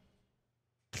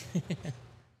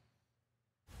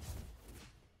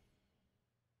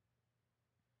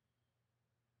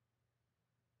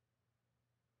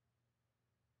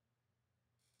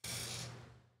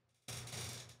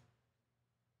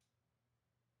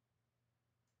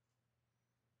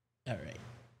 All right.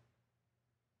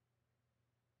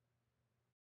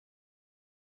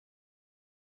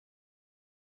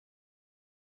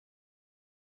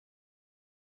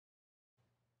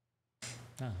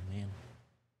 Oh man.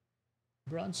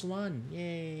 Bronze 1,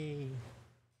 yay!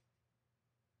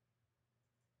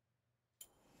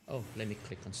 Oh, let me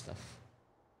click on stuff.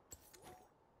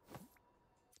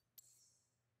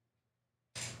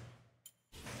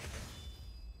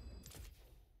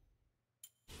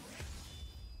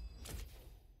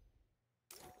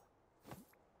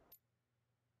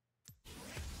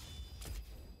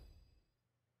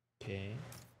 Okay.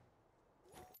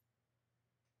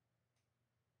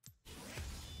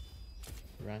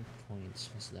 Rank points,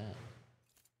 what's that?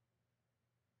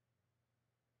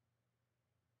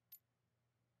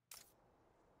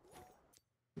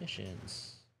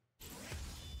 Missions.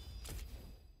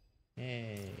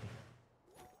 Hey.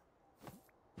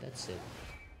 That's it.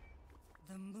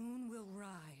 The moon will rise.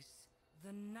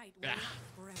 The night night will last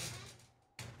forever.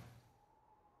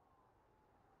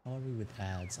 How are we with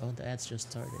ads? Oh, the ads just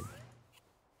started.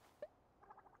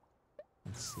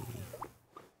 Let's see.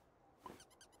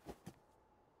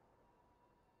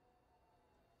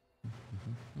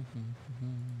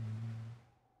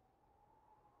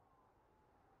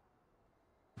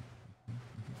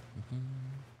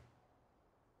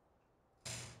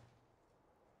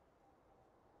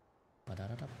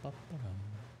 Ba-da-da-da-ba-ba-dum.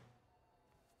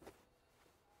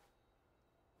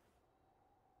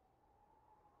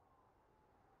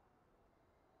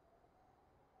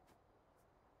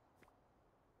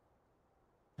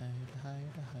 Hide,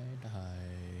 hide, hide,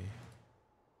 hide.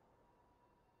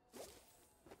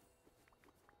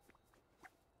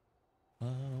 Whoa,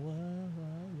 whoa,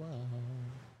 whoa, whoa.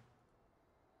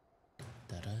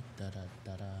 Da da da da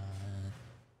da da.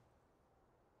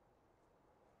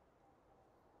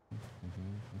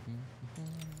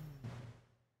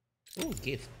 Oh,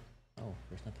 gift. Oh,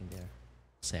 there's nothing there.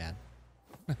 Sad.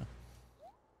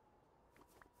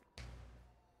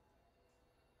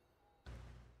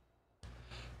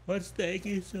 What's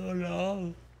taking so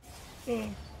long?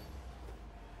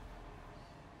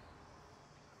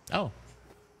 Oh,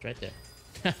 it's right there.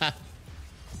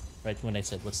 Right when I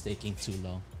said what's taking too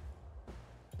long,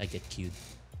 I get cued.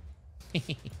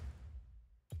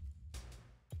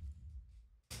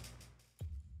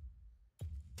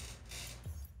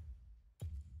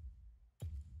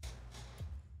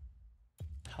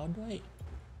 How do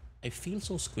I feel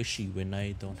so squishy when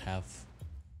I don't have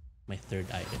my third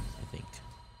item, I think.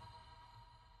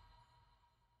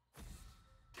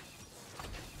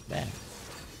 Bam.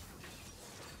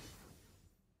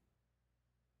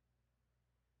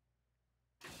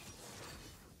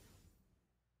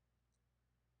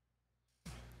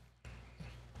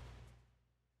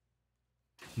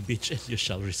 Bitch, as you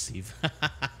shall receive.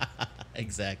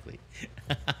 Exactly.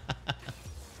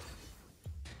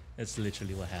 That's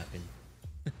literally what happened.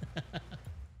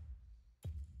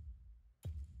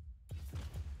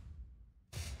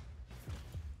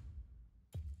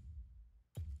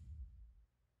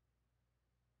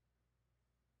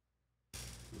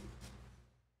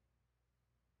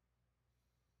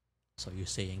 So you're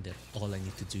saying that all I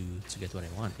need to do to get what I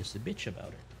want is to bitch about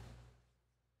it.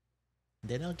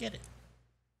 Then I'll get it.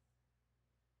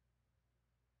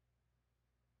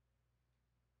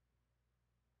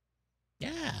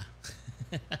 Yeah.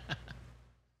 A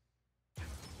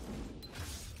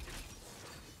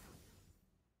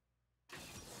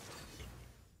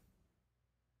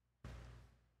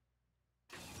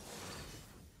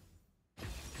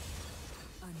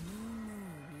new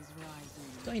moon is rising.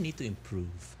 So I need to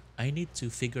improve. I need to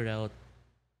figure out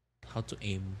how to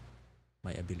aim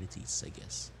my abilities, I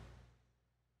guess.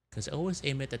 Because I always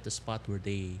aim it at the spot where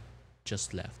they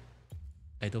just left.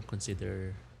 I don't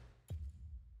consider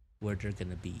where they're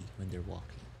gonna be when they're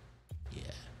walking.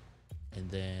 Yeah.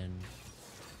 And then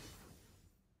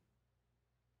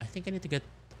I think I need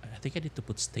to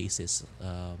put stasis,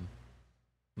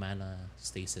 mana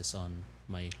stasis on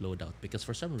my loadout, because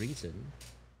for some reason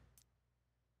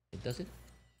it doesn't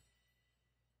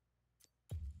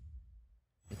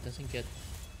get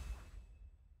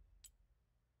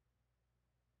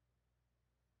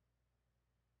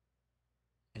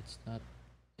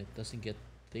it doesn't get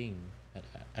thing.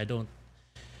 I don't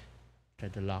try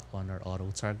to lock on or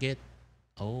auto target.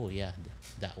 Oh yeah,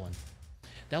 that one.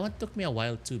 That one took me a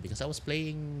while too, because I was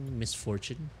playing Miss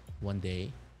Fortune one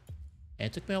day, and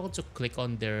it took me a while to click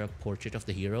on their portrait of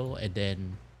the hero and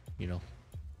then,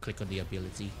 click on the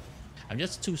ability. I'm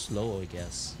just too slow, I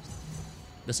guess.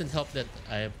 Doesn't help that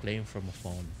I am playing from a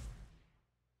phone.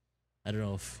 I don't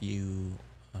know if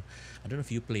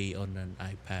you play on an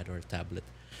iPad or a tablet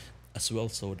as well,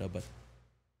 Soda, but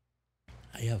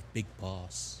I have big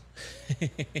paws.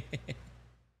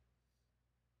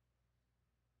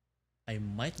 I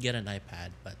might get an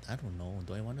iPad, but I don't know.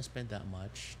 Do I want to spend that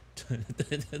much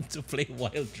to play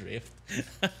Wild Rift?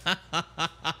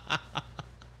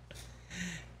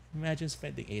 Imagine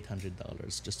spending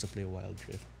 $800 just to play Wild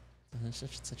Rift. It's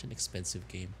such an expensive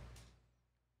game.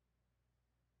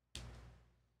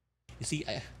 You see,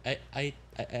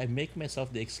 I make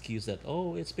myself the excuse that,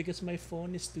 oh, it's because my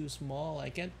phone is too small. I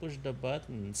can't push the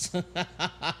buttons.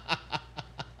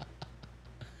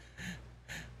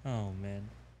 Oh man.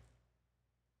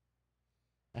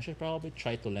 I should probably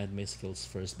try to learn my skills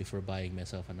first before buying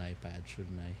myself an iPad,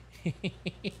 shouldn't I?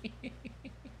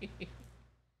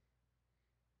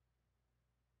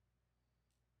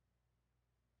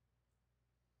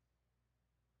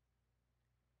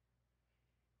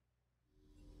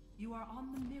 You are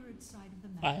on the mirrored side of the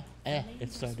map.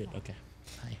 It started. Okay.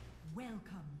 Hi.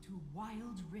 Welcome to to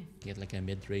Wild Rift. Get like a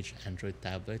mid-range Android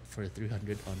tablet for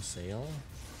 300 on sale.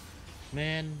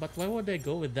 Man, but why would I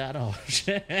go with that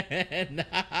option? The moon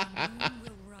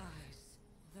will rise.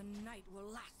 The night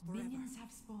will last forever. Minions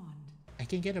have spawned. I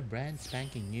can get a brand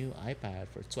spanking new iPad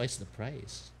for twice the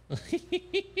price. Blind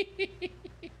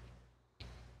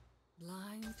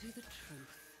to the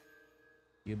truth.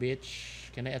 You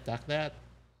bitch, can I attack that?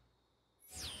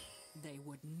 They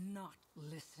would not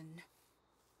listen.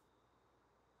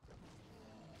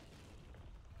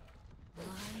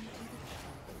 Blind to the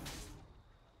truth.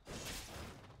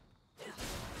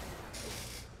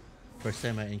 First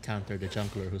time I encountered a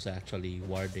jungler who's actually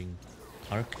warding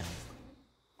Arcan.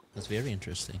 That's very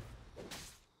interesting.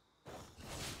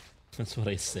 That's what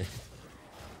I said.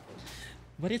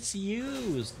 But it's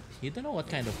used! You don't know what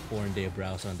kind of porn they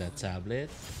browse on that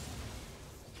tablet.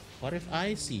 What if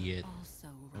I see it? Also,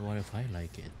 And what if I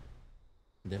like it?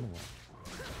 Then what?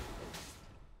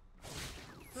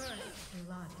 First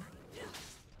blood.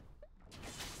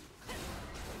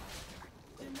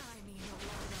 deny me no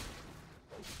longer.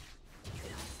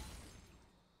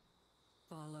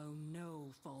 Follow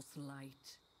no false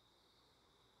light.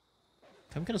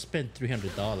 If I'm gonna spend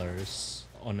 $300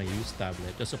 on a used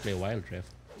tablet just to play Wild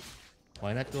Rift,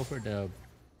 why not go for the,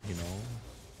 you know,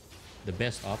 the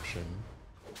best option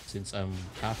since I'm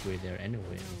halfway there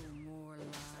anyway? No more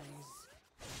lies.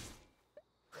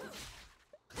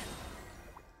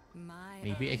 My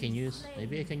Maybe I can use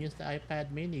the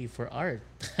iPad mini for art.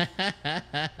 What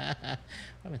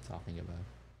am I talking about?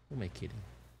 Who am I kidding?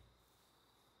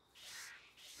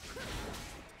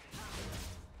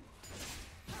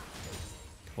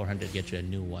 $400 get you a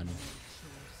new one.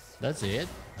 That's it?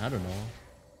 I don't know.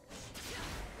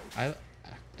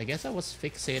 I guess I was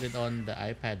fixated on the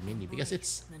iPad mini because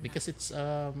it's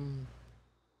the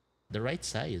right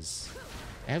size.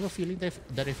 I have a feeling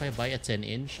that if I buy a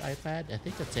 10-inch iPad, I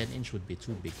think a 10-inch would be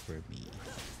too big for me.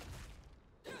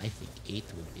 I think 8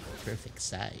 would be the perfect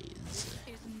size.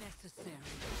 is necessary.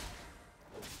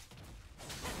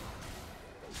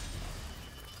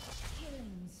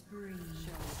 Killing spree.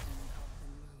 Chosen of the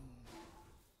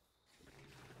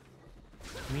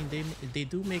moon. I mean, they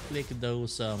do make like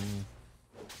those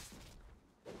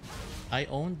I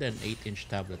owned an 8-inch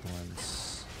tablet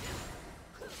once.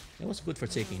 It was good for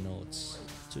taking notes.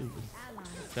 Too.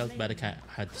 Felt bad I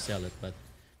had to sell it, but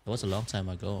it was a long time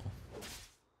ago.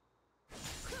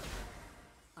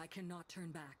 I cannot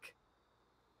turn back.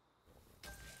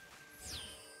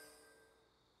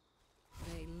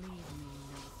 They leave me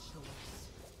no choice.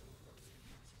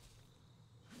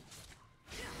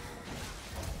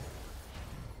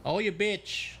 Oh, you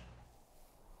bitch!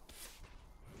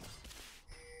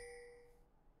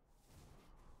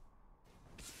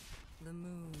 The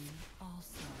moon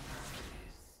also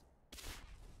rises.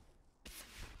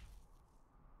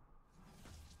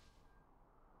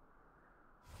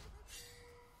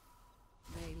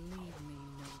 They leave me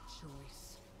no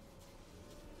choice.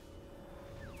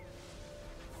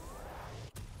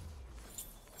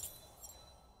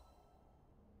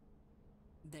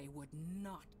 They would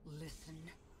not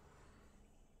listen.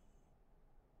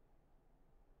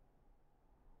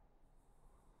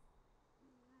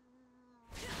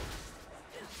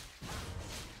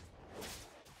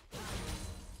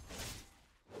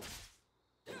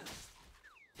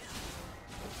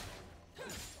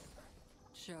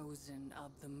 Chosen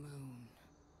of the moon.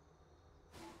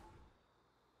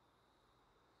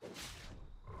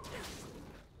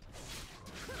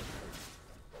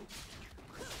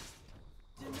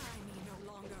 Deny me no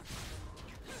longer.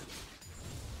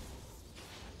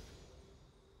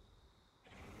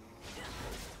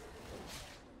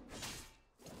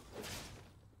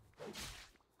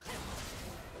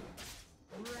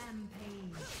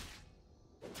 Rampage.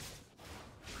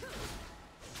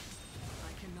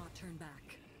 I cannot turn back.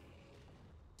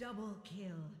 Double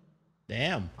kill.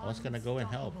 Damn, I was gonna go and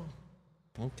help.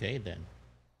 Unstoppable. Okay then.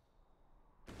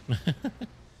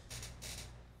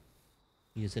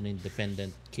 He's an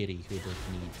independent kitty who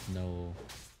doesn't need no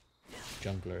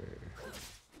jungler.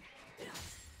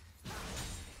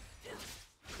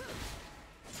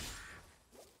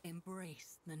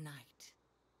 Embrace the night.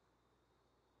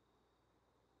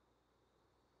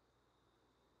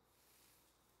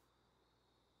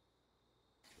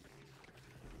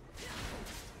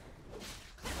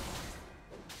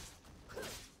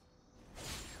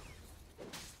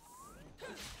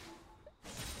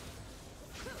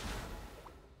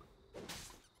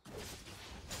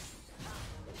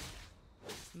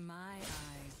 My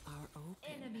eyes are open.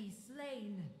 Enemy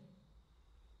slain.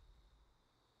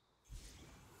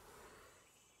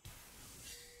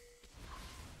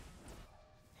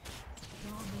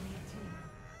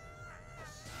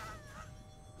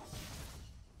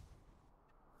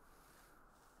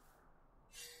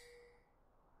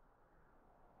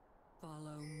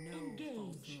 Follow no false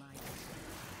Engage. light.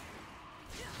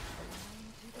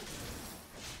 Blind to the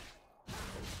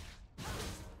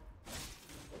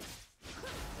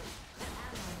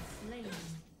Ally slain.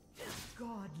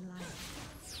 Godlike.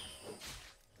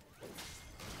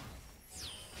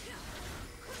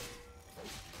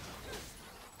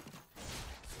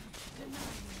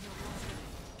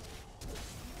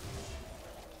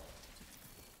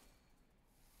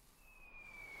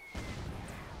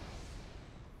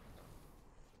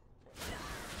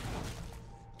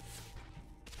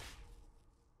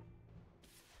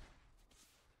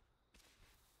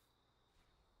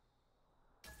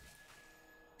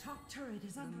 Top turret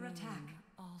is under attack.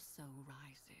 also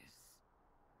rises.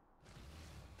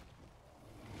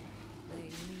 They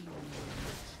leave me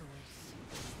no choice.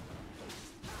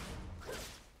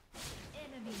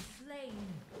 Enemy slain.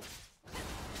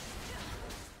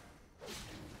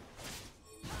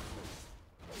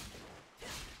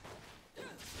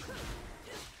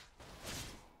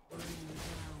 Bring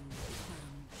down the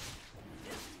sun.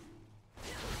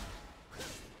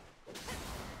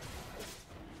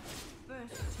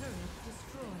 First turret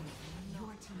destroyed.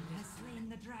 Your team has slain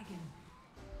the dragon.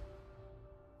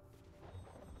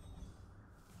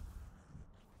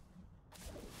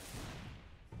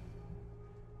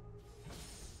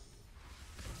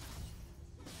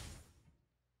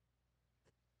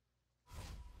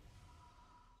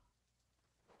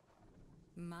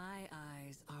 My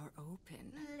eyes are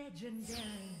open.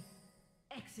 Legendary.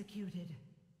 Executed.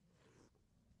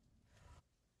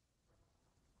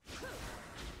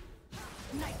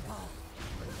 Nightfall.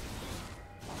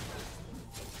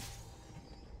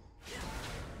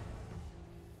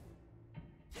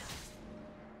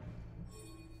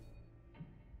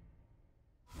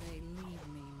 They leave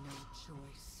me no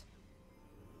choice.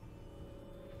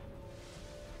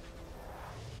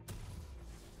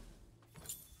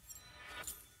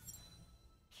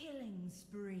 Killing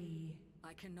spree.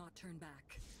 I cannot turn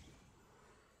back.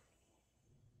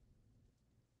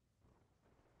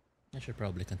 I should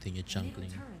probably continue Middle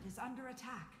jungling. turret is under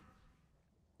attack.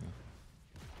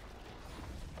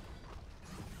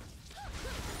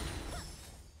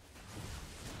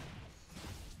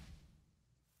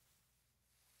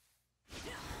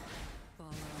 Follow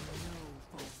no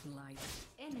false light.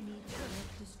 Enemy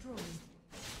turret destroyed.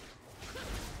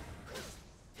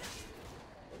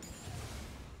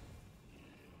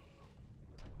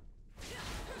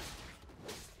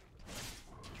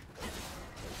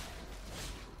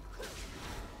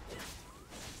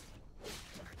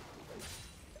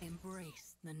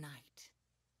 Embrace the night.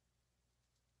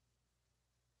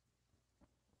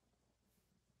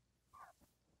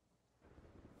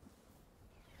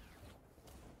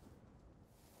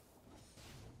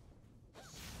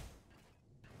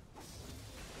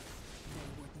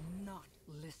 They would not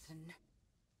listen.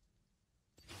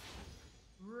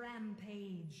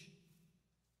 Rampage.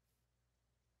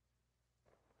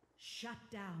 Shut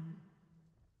down.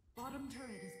 Bottom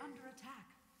turret is under attack.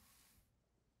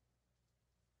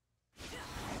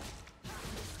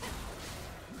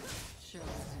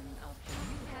 Chosen of the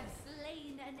You have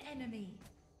slain an enemy.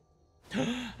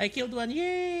 I killed one!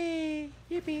 Yay!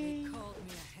 They Yippee! called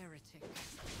me a heretic.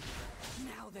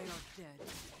 Now they are dead.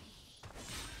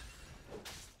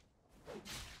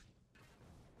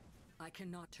 I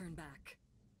cannot turn back.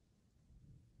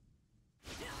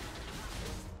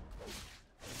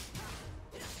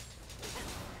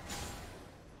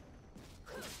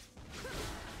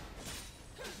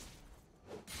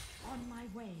 On my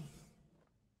way.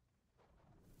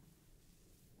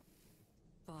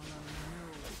 Follow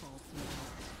no false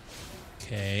light.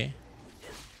 Okay.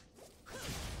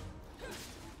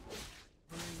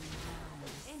 Bring down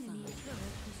the Enemy sun.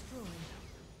 turret destroyed.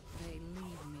 They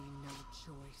leave me no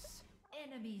choice.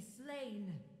 Enemy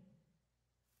slain.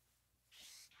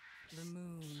 The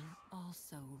moon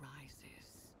also rises.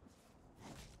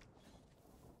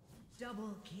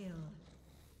 Double kill.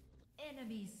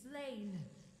 Enemy slain.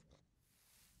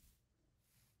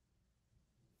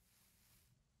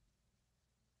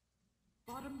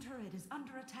 Bottom turret is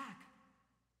under attack.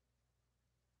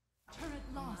 Turret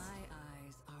lost. My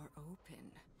eyes are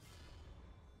open.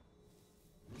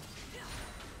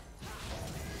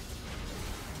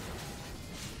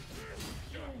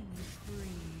 Killing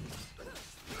spree.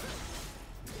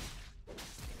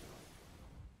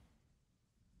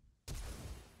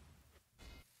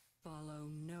 Follow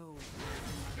no.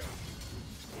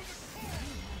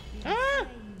 Ah!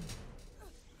 Slain.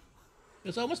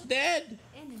 It's almost dead!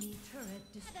 Enemy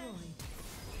turret destroyed.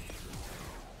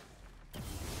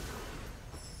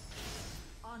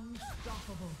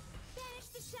 Unstoppable. Banish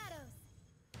the shadows.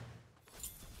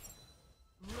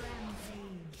 Rampage.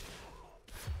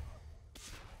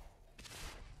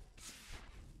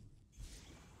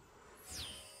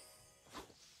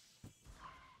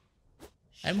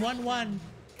 I'm 1-1.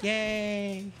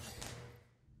 Yay!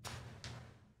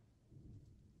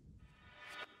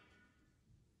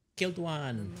 Killed The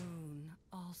one. moon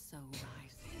also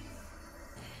rises.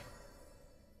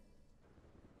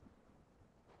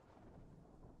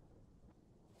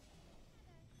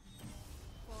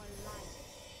 For life.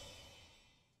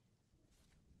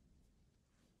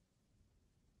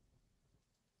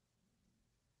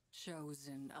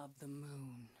 Chosen of the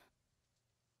moon.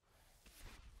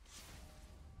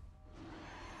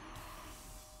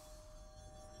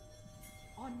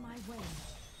 On my way.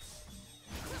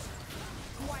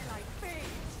 Twilight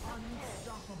fades.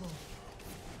 Unstoppable.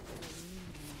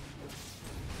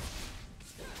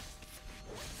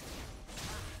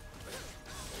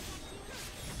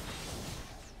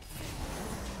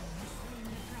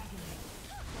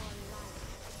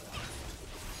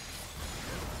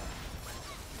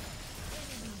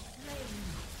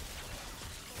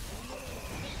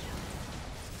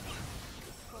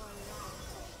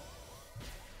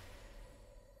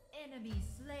 Enemy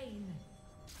slain.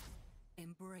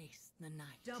 Embrace the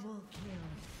night. Double kill.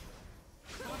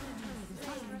 Bottom turret is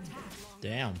under attack.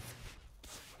 Damn.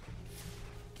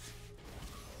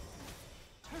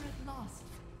 Turret lost.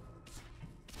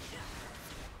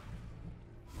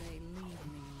 They leave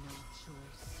me no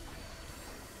choice.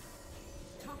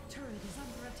 Top turret is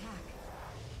under attack.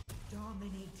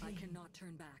 Dominating. I cannot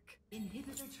turn back.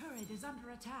 Inhibitor turret is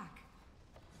under attack.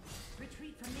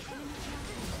 Retreat from the enemy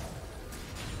champion.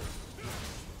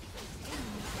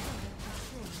 Enemy turret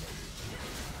destroyed.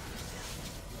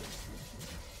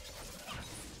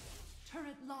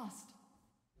 Turret lost.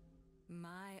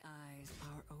 My eyes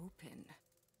are open.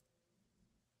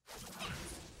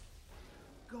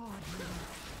 God.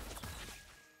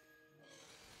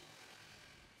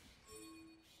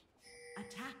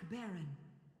 Attack Baron.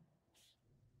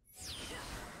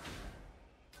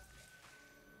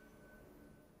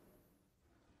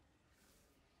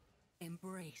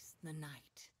 Embrace the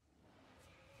night.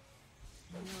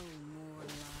 No more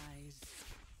lies.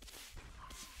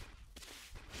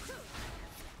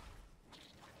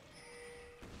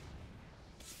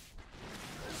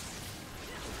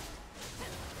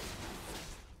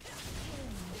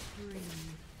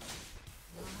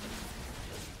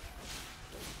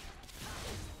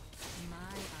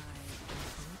 My eyes are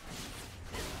open.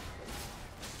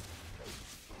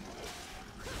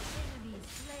 Enemy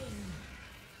slain.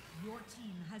 Your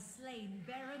team has slain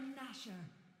Baron Nashor.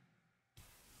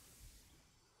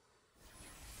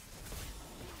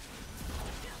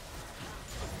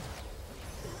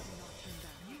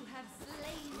 You have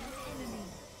slain an enemy.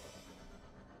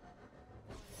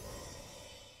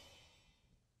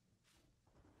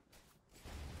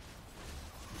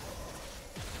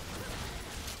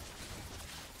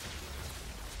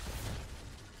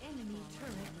 Enemy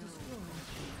turret destroyed.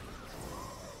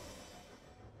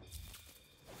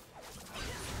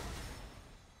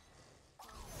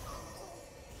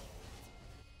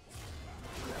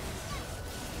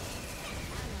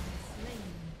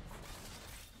 Slain.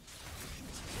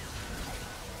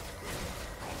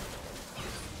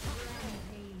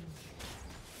 Rampage.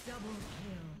 Double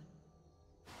kill.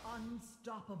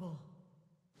 Unstoppable.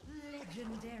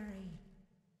 Legendary.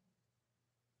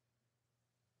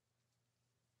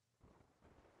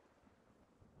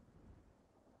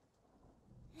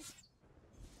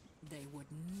 They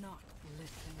would not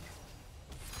listen.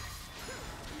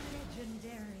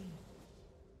 Legendary.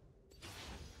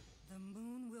 The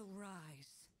moon will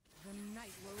rise. The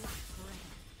night will lack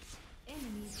forever.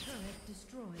 Enemy turret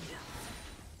destroyed.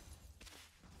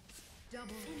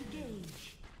 Double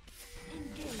engage.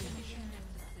 Engage.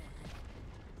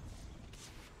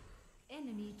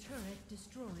 Enemy turret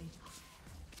destroyed.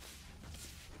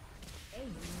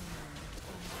 Enemy turret destroyed.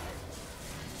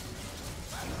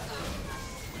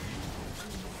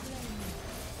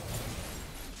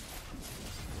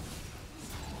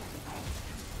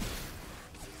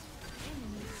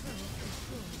 Ally slain.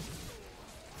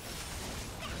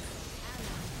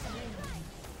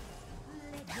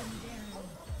 Legendary.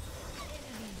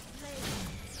 Enemy slain.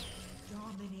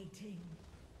 Dominating.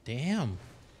 Damn.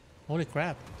 Holy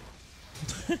crap.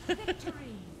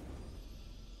 Victory.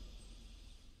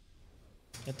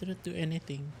 I didn't do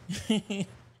anything.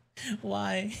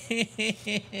 Why?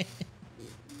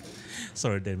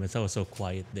 Sorry, Dennis. I was so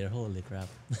quiet there. Holy crap.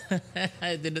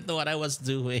 I didn't know what I was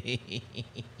doing.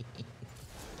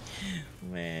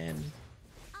 Man.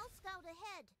 I'll scout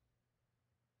ahead.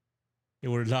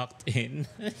 You were locked in.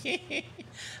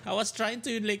 I was trying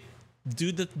to like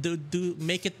do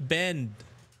make it bend.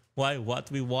 Why? What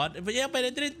we want? But yeah, but I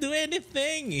didn't do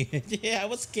anything. Yeah, I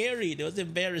was scared. It was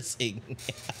embarrassing.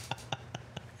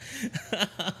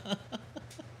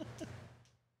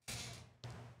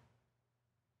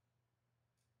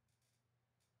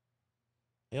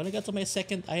 I only got to my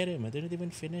second item. I didn't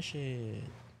even finish it.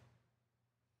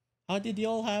 How did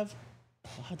y'all have?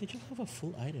 How did you have a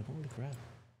full item? Holy crap!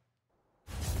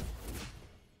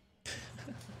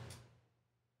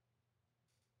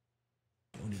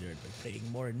 You only learn by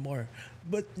playing more and more.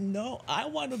 But no, I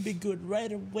want to be good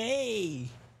right away.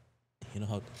 You know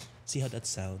how? See how that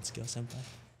sounds, Gil Senpai?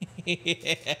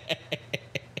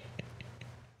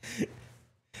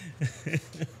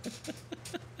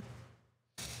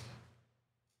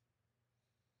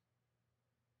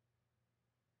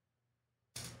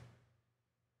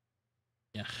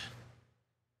 Yeah.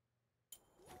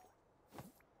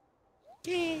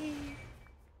 Yay!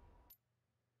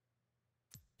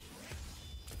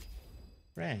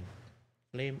 Rank.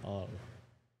 Flame all.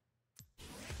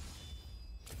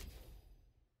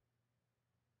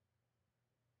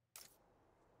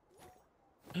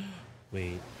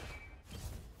 Wait.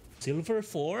 Silver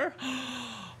 4?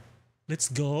 Let's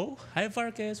go. Hi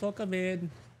Farkas, welcome in.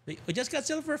 We just got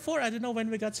Silver 4. I don't know when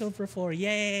we got Silver 4.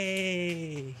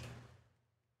 Yay!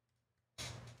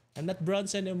 I'm not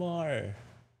bronze anymore.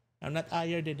 I'm not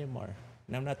iron anymore.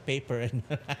 And I'm not paper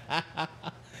anymore.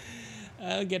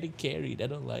 I'm getting carried. I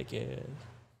don't like it.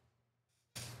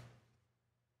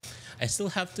 I still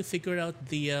have to figure out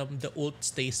the ult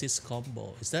stasis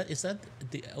combo. Is that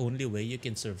the only way you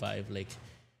can survive, like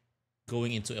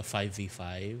going into a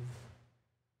 5v5?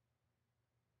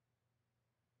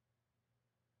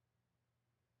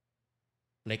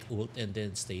 Like ult and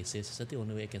then stasis. Is that the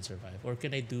only way I can survive? Or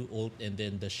can I do ult and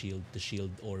then the shield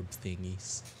orb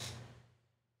thingies?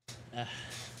 Ah.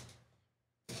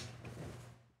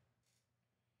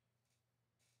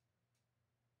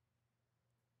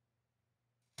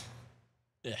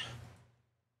 Yeah.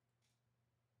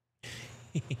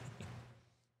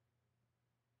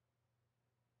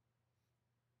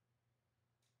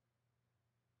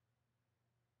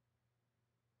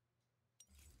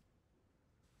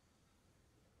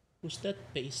 Who's that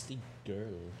pasty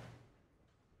girl?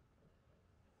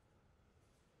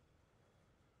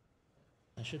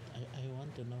 I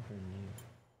want to know her name.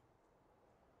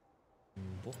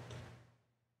 Book.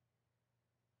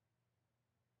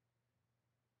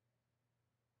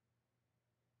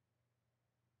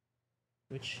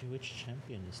 Which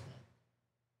champion is that?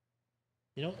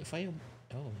 You know, if I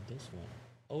this one.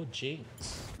 Oh, Jinx.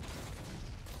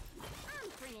 I'm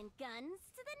bringing guns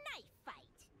to the knife fight.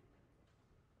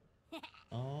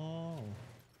 Oh,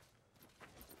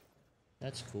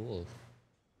 that's cool.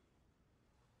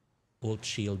 Old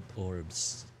shield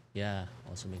orbs. Yeah,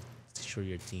 also make sure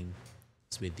your team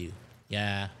is with you.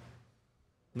 Yeah.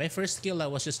 My first kill, I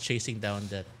was just chasing down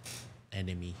that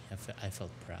enemy. I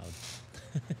felt proud.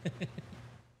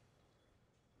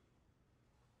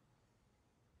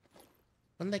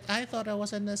 But like, I thought I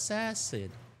was an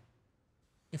assassin.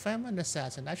 If I'm an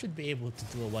assassin, I should be able to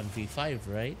do a 1v5,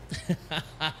 right?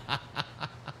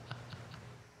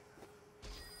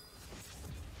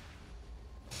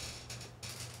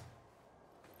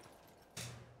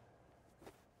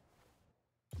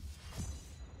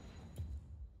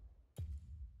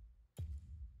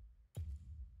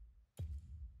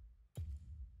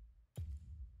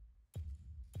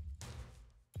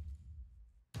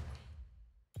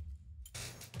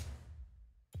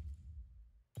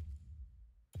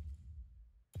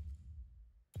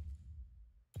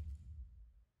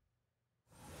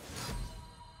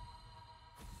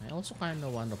 I also kind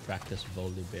of want to practice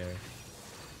Volibear.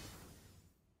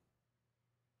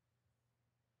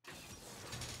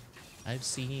 I've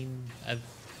seen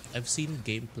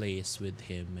gameplays with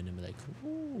him and I'm like,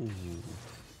 ooh.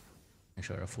 I'm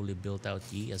sure a fully built out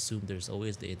Yi, assume there's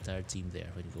always the entire team there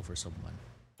when you go for someone.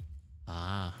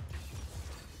 Ah.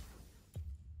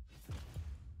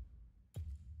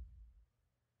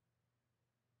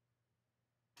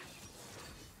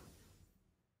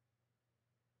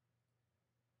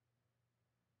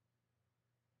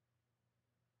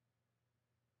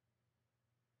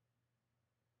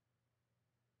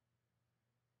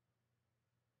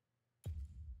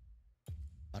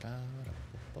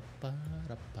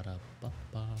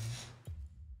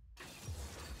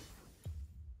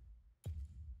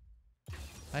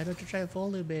 Why don't you try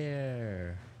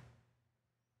Volibear?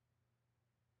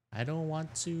 I don't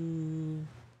want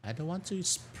to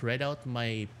spread out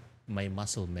my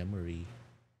muscle memory.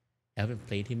 I haven't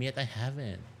played him yet. I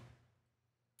haven't.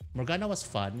 Morgana was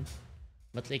fun,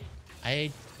 but like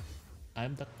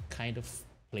I'm the kind of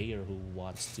player who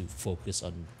wants to focus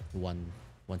on one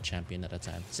champion at a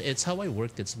time. So it's how I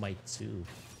worked in Smite too.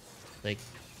 Like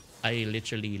I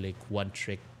literally like one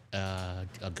trick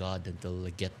a god until I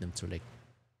get them to like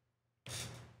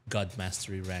God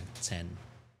Mastery rank 10,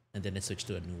 and then I switch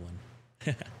to a new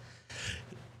one.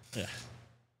 Yeah.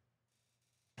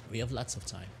 We have lots of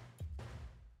time.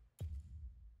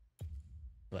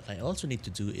 What I also need to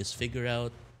do is figure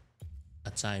out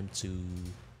a time to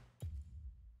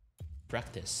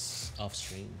practice off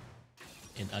stream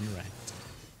in unranked,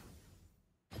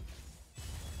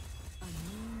 A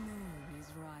new moon is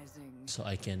rising. so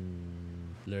I can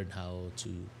learn how to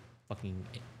fucking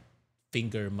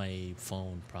finger my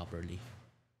phone properly.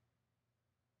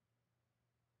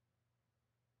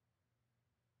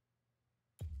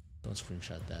 Don't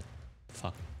screenshot that.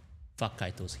 Fuck. Fuck,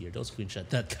 Kaito's here. Don't screenshot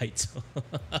that, Kaito.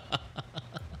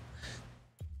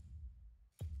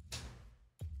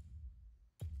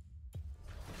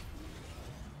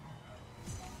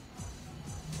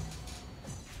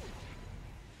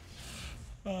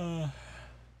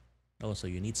 Oh, so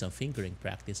you need some fingering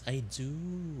practice. I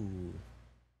do.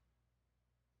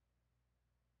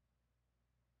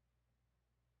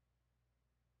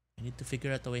 I need to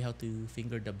figure out a way how to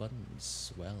finger the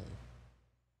buttons well.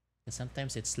 And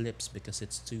sometimes it slips because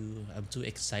I'm too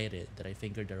excited that I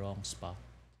fingered the wrong spot.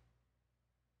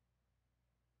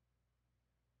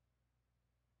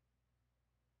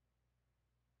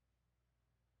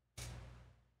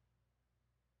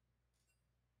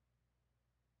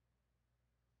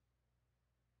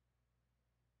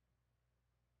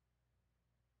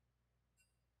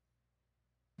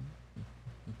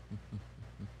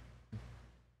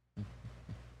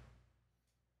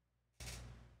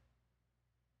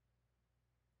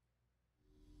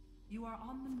 You are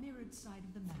on the mirrored side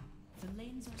of the map. The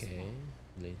lanes are Okay,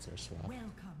 swapped. lanes are swapped.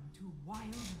 Welcome to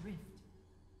Wild Rift.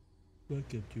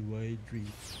 Welcome to Wild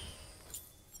Rift.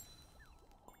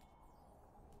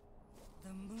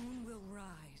 The moon will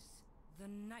rise. The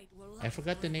night will I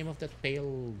forgot the name of that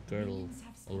pale girl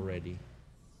already.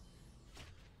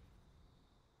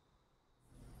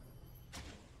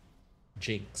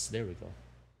 Jinx, there we go.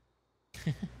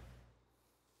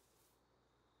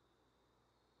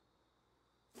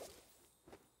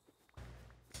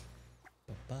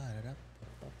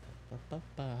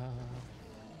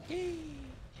 Yay!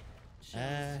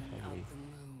 Chasing holy. out the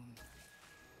moon.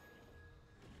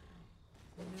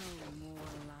 No more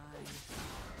lies.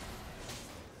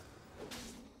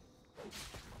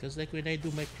 Because like when I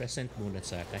do my crescent moon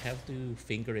attack, I have to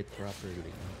finger it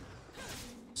properly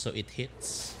so it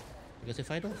hits. Because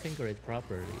if I don't finger it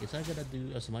properly, it's not gonna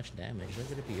do as much damage. It's not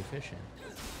gonna be efficient.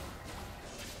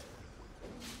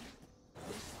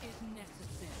 This is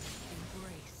necessary.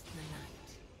 Embrace the night.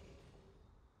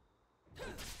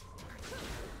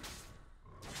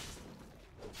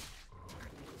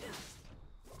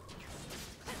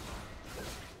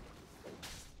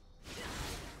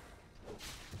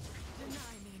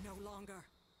 Deny me no longer.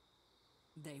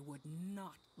 They would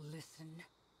not listen.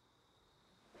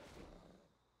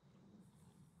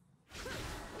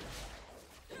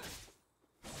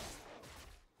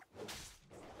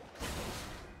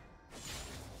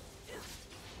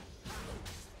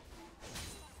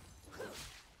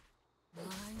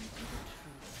 Blind to the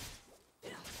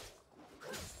truth.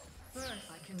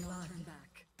 First, I cannot turn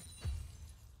back.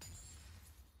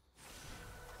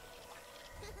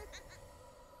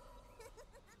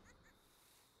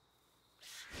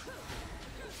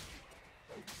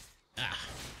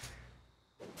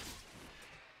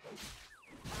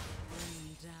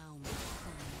 Bring down the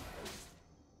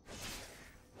sun.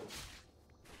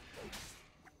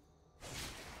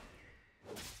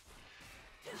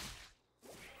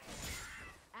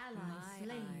 Ally My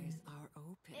slain. eyes are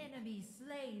open. Enemy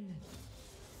slain.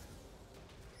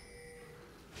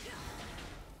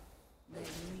 They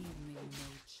leave me no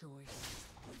choice.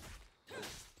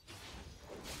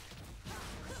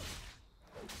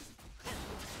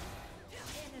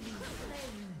 Enemy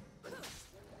slain. The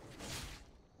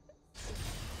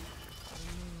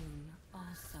moon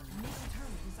also. Middle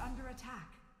turret is under attack.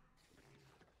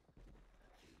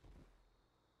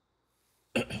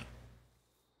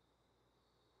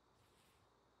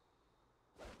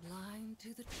 Blind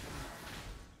to the truth.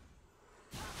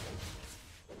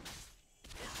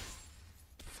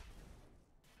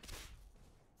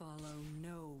 Follow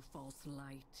no false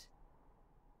light.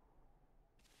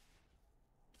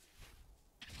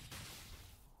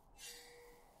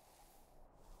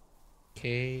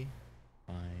 Okay,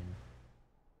 fine.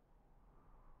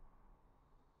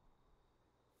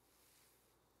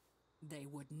 They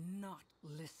would not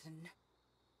listen.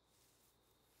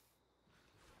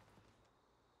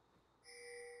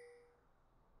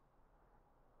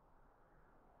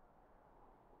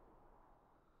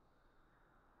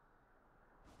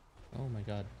 Oh my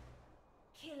god.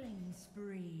 Killing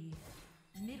spree.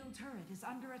 Middle turret is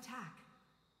under attack.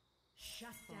 Shut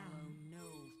Follow down. no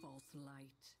false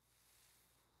light.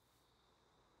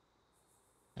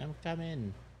 I'm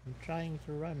coming. I'm trying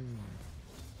to run.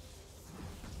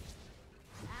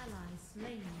 Ally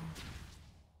slain.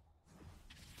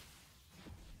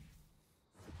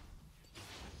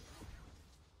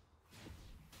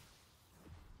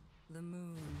 The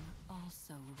moon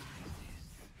also rises.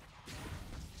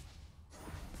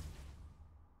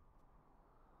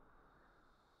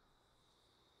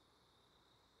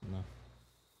 No.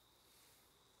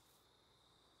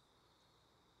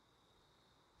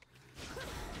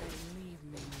 They leave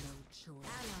me no choice.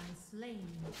 Ally slain.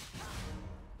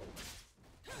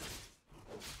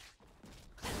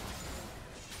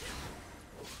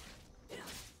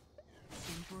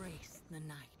 Embrace the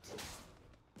night.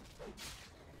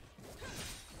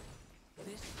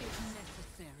 This is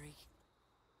necessary.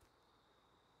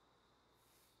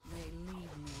 They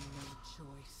leave me no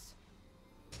choice.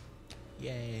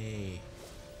 Yay.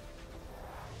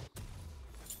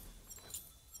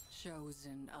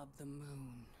 Chosen of the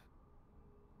moon.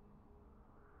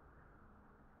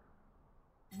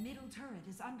 Middle turret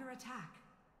is under attack.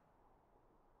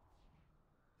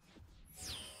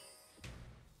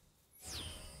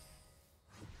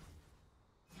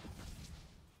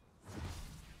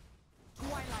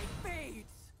 Twilight fades!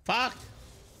 Fuck!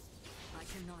 I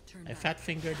cannot turn I back. fat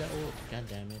fingered the ult. God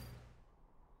damn it.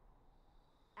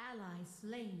 Ally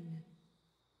slain.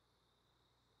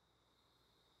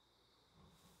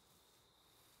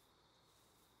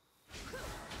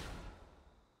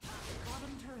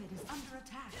 Bottom turret is under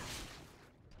attack.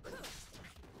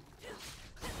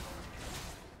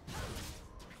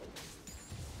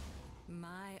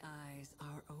 My eyes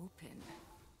are open.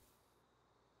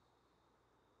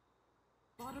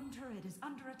 Bottom turret is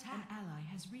under attack. An ally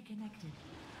has reconnected.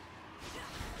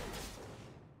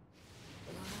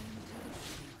 Blind to the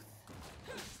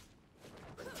truth.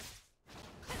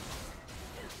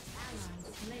 Ally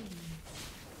slain.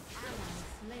 Ally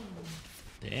slain.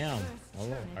 Damn.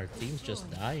 All of our team's just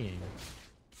dying.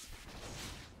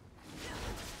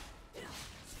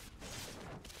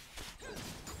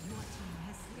 Your team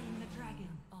has slain the dragon.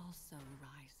 Also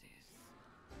rises.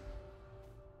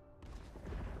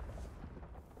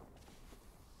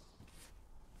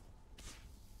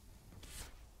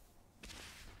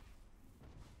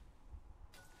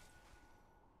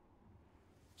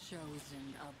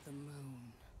 Chosen of the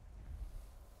moon.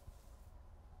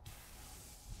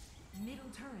 Middle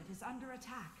turret is under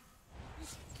attack.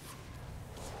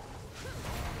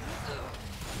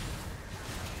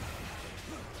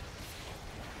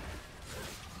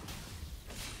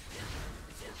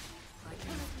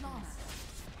 Turret lost.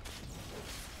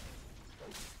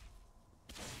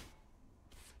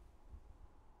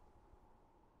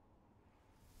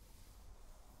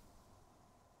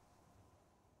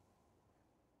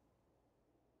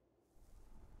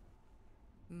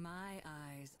 My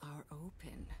eyes are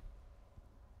open.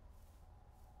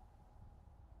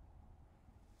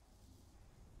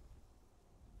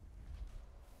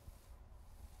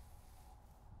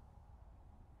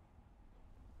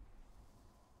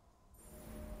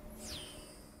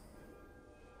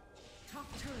 Top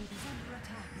turret is under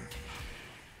attack.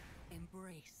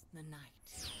 Embrace the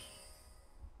night.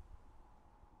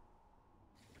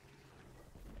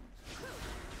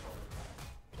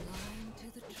 Blind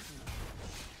to the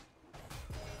truth.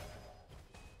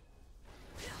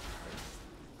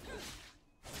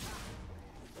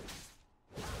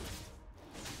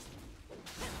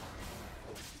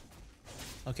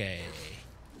 Okay.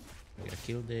 We gotta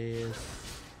kill this.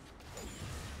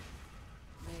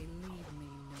 They leave me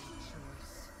no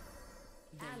choice.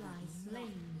 They Ally will not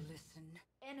slain. listen.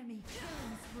 Enemy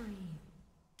killing spree.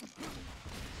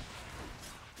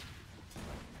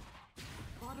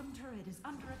 Bottom turret is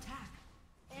under attack.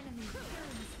 Enemy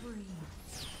killing spree.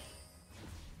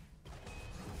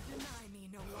 Deny me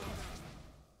no longer.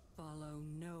 Follow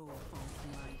no false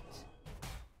light.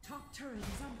 Top turret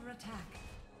is under attack.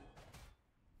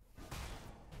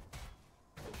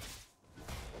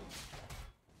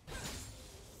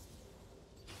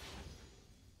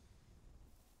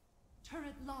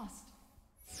 Turret lost.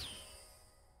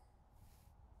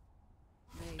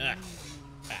 They Ah. leave me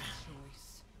no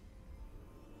choice.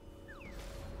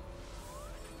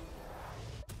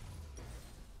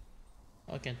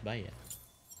 Oh, I can't buy it.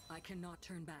 I cannot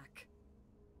turn back.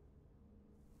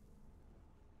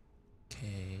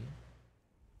 Okay.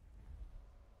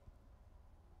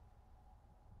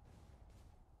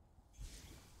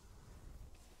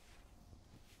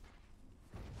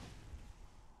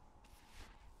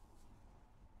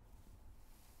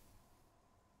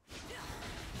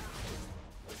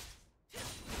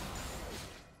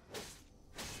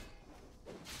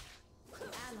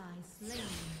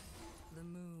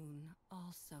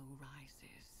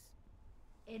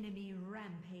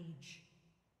 Rampage.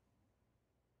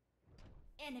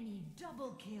 Enemy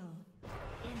double kill.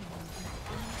 Enemy is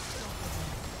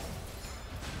unstoppable.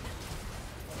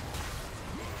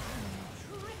 Enemy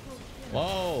triple kill.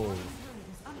 Whoa! Turret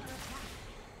is under attack.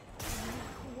 Enemy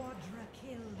quadra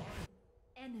kill.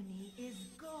 Enemy is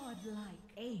godlike.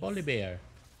 Ace. Volibear.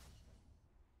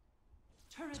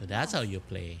 Turret So that's how lost. you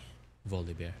play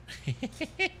Volibear.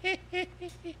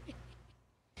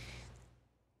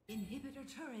 Inhibitor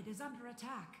turret is under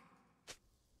attack.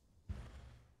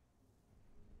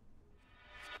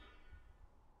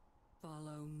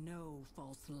 Follow no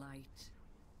false light.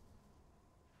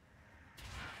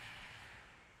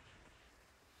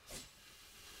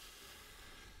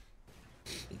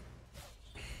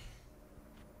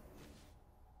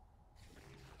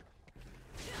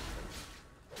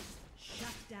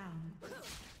 Shut down.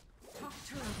 Top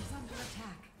turret is under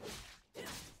attack.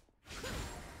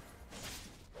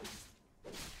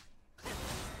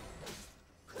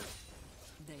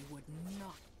 They would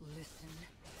not listen.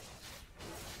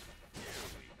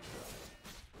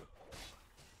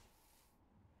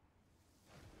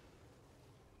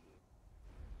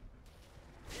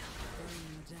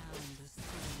 Bring down the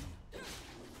sun.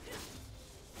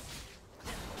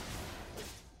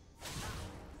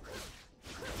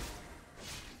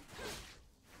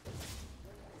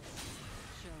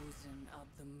 Chosen of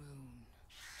the moon.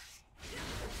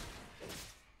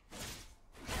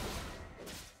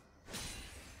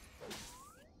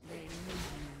 They leave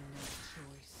me no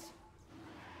choice.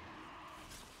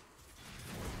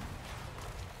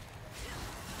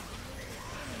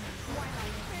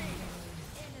 Enemy slain.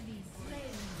 Enemy is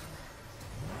legendary.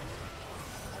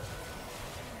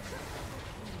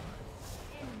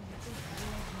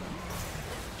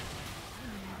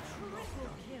 Enemy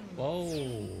triple kill. Whoa!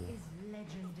 Is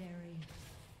legendary.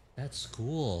 That's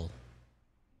cool.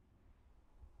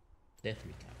 Death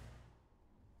recap.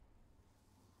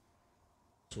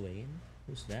 Swain?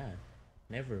 Who's that?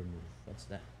 Never move. What's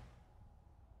that?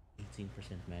 18%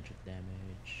 magic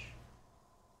damage.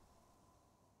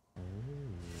 Oh.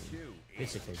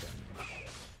 Physical damage.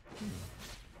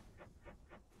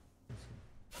 Let's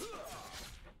see.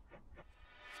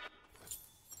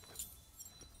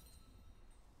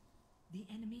 The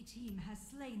enemy team has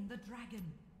slain the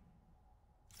dragon.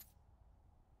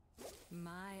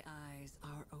 My eyes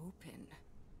are open.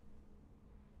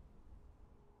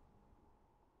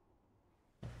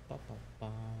 Ba, ba,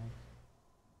 ba.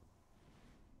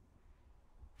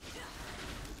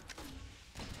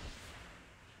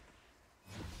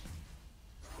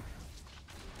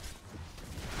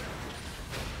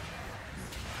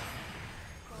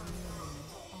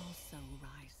 Also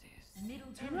rises.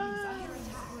 Middle turret is under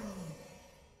attack.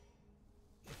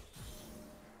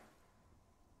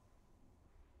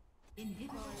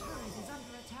 Inhibitor turret is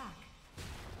under attack.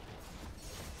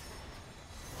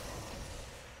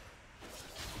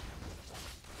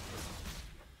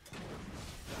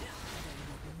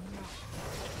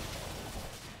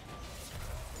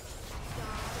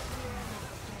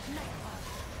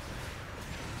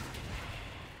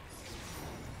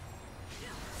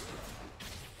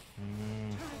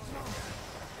 Turret lost.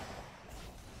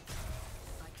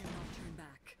 I cannot turn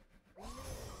back.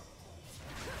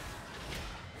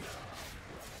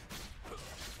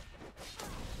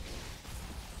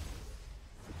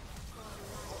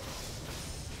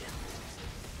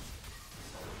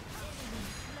 Enemy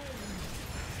slain.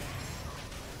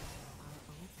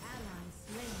 Ally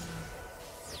slain.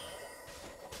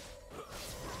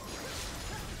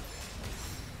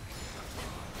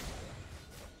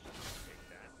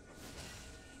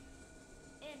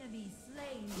 Enemy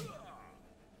slain.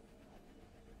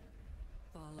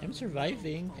 Follow I'm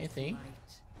surviving, no I false think.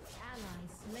 light. Ally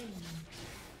slain.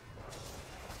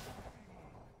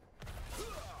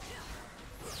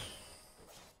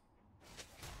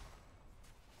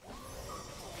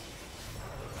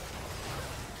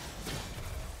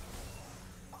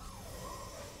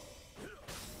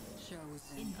 Chosen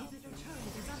of Inhibitor the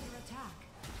turret is under attack.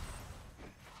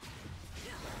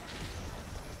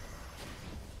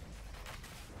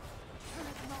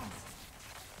 Turret lost.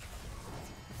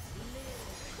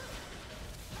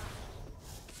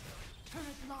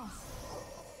 Turret lost.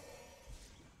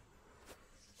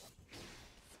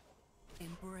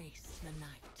 embrace the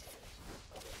night.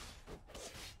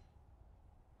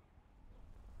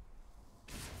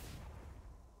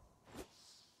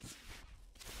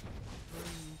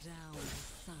 Bring down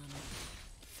the sun.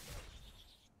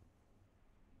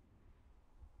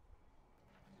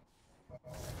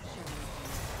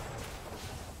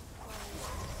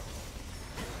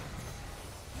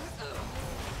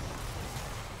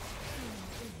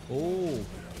 Oh,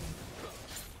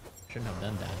 Shouldn't have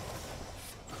done that.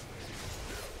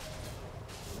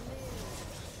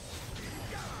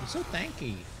 He's so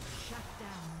tanky. Shut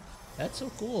down. That's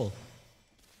so cool.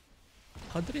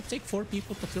 How did it take 4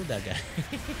 people to kill that guy?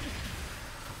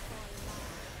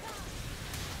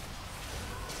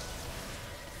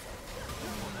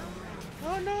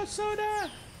 Oh no,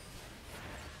 Soda!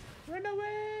 Run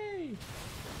away!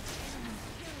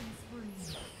 Killing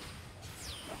spree.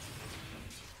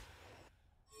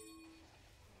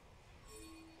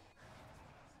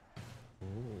 Oh,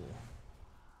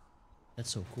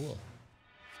 that's so cool.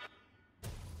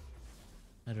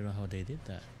 I don't know how they did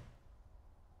that.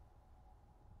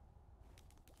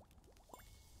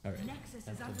 Alright. Nexus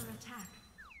is under attack.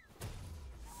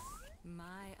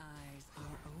 My eyes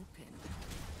are open.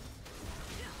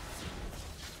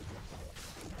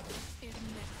 If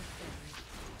necessary.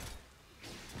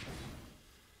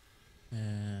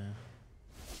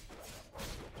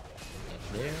 Up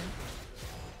there.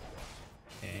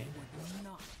 Okay. Would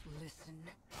not listen.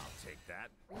 I'll take that.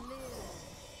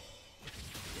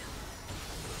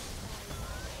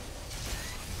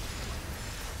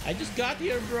 I just got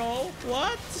here, bro.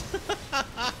 What?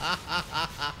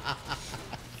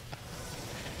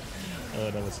 Oh,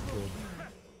 that was good.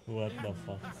 What the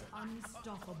fuck? Is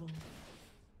unstoppable.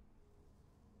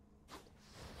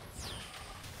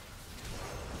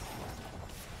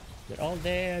 They're all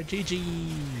there. GG.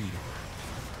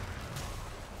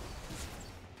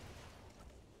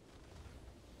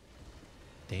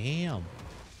 Damn.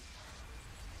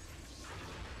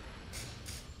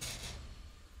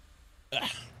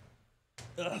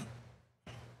 Ugh.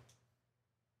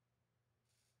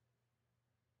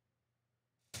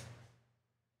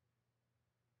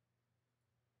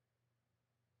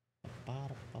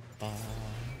 Ba-da-ba-ba.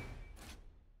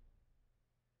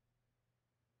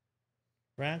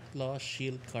 Rank loss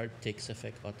shield card takes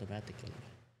effect automatically.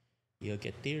 You'll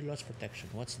get tier loss protection.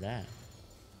 What's that?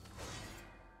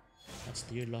 That's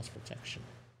tier loss protection.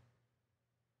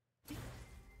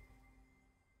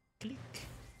 Click.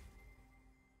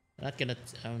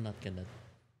 I'm not gonna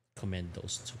commend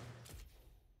those two.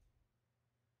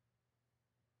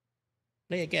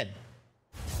 Play again.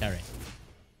 Alright.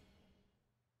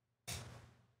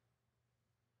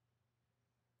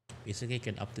 Basically, you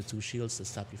can up to 2 shields to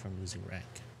stop you from losing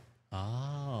rank.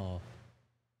 Oh.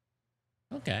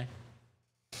 Okay.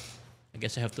 I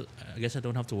guess I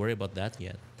don't have to worry about that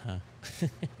yet, huh?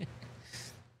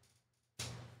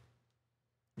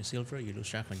 You silver, you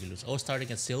lose rank when you lose. Oh, starting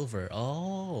at silver.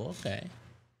 Oh, okay.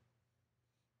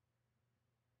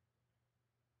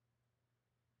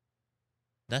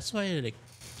 That's why, like,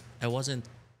 I wasn't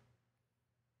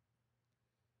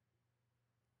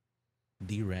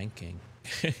D-ranking.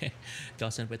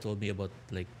 Jocelyn told me about,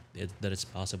 like, that it's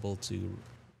possible to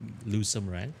lose some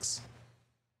ranks.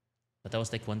 But I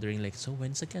was like wondering, like, so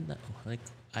when's again? Like,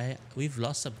 we've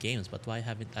lost some games, but why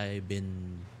haven't I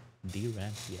been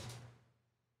D-ranked yet?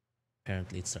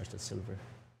 Apparently, it starts at silver.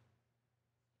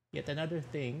 Yet another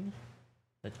thing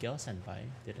that Gao Senpai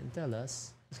didn't tell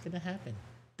us is gonna happen.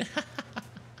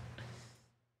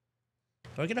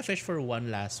 We're gonna fish for one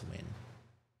last win.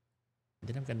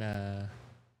 Then I'm gonna...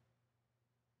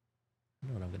 I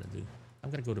know what I'm gonna do. I'm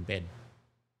gonna go to bed.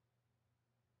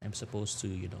 I'm supposed to,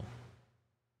 you know,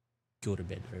 go to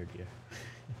bed earlier.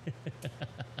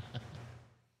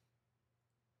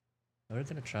 We're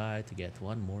gonna try to get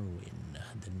one more win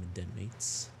than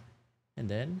mates. And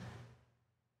then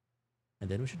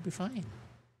we should be fine.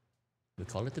 We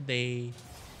call it a day.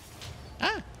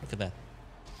 Ah! Look at that.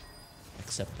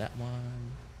 Accept that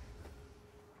one.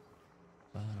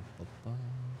 Ba-da-ba-ba.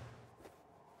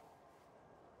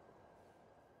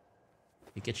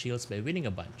 You get shields by winning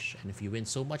a bunch. And if you win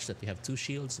so much that you have 2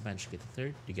 shields, you manage to get a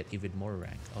third, you get even more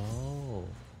rank. Oh.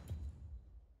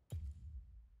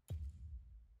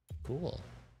 Cool.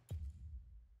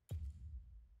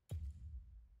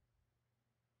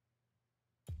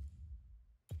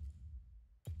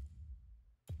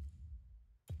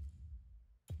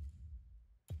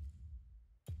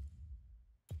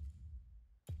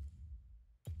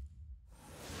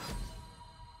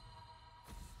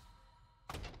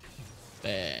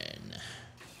 Ben.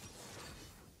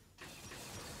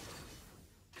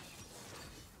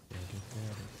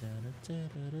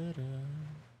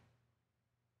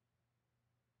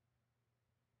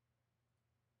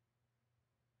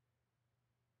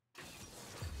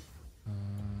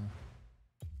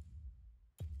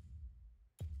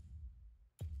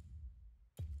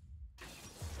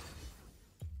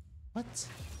 What?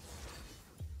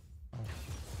 Oh.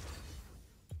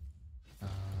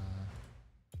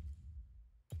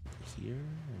 Here,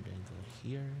 and then go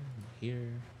here, and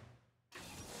here.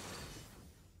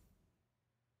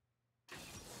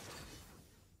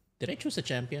 Did I choose a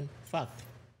champion? Fuck.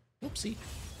 Oopsie.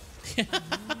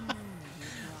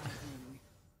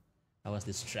 I was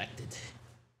distracted.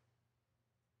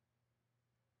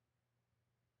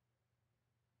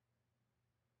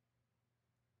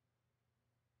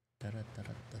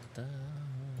 Da-da-da-da-da-da.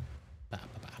 Pa,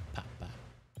 pa, pa, pa, pa.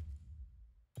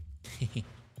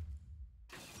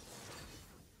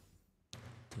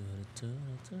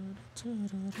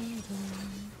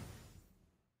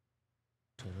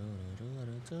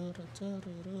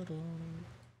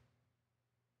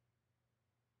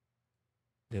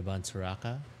 Devan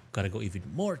Soraka. Gotta go even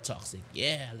more toxic.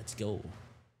 Yeah, let's go.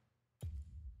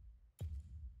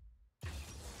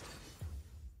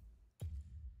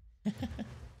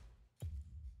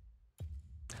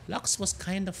 Lux was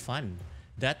kind of fun.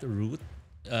 That root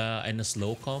and a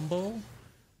slow combo,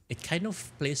 it kind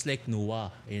of plays like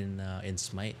Nuwa in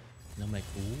Smite. And I'm like,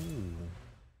 ooh.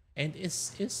 And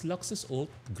is Lux's ult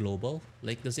global?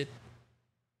 Like, does it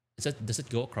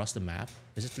go across the map?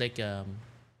 Is it like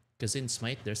because in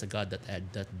Smite there's a god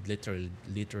that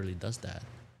literally does that.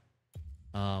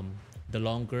 The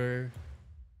longer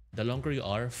you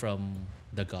are from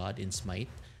the god in Smite,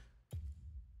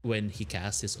 when he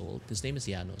casts his ult, his name is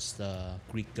Janos, the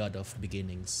Greek god of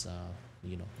beginnings.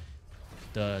 You know,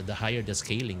 the higher the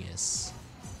scaling is.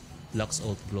 Lux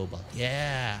ult global.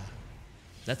 Yeah,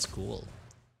 that's cool.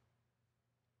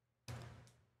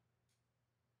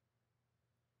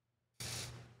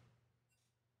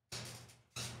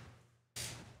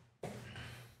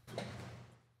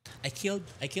 I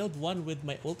killed one with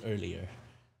my ult earlier.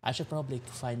 I should probably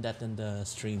find that in the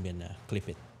stream and clip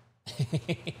it.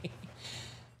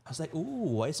 I was like,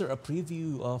 ooh, why is there a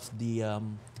preview of the of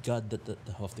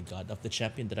the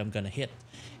champion that I'm gonna hit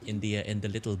in the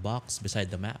little box beside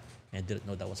the map? I didn't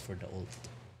know that was for the ult.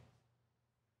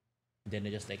 Then I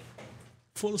just like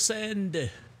full send.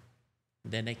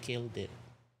 Then I killed it.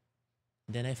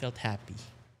 Then I felt happy.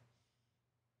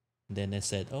 Then I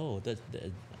said, oh,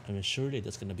 I mean, surely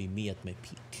that's gonna be me at my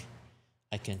peak.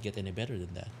 I can't get any better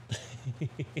than that.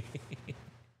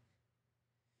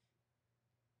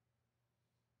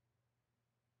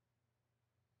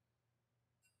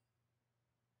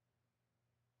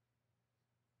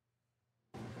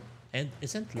 And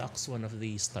isn't Lux one of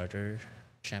the starter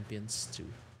champions too?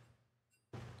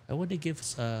 I want to give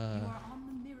You are on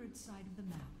the mirrored side of the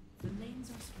map. The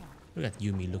lanes are swapped. look at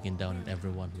Yumi looking down at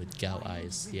everyone with Gao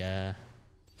eyes. Yeah.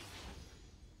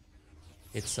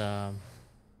 It's a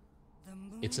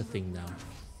thing now.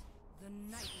 The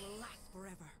night will last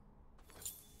forever.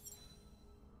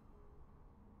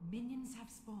 Minions have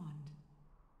spawned.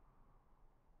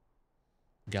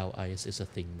 Gao eyes is a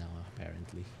thing now,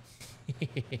 apparently.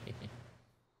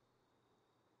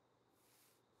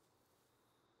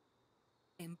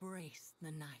 Embrace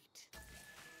the night.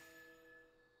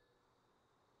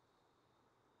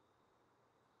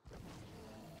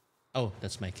 Oh,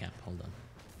 that's my camp. Hold on.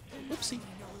 Oopsie.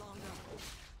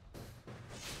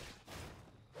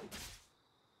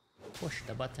 Push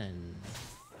the button.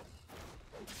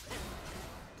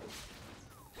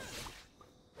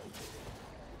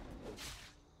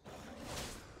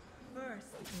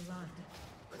 First blood.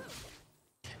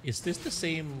 Is this the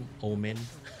same Omen?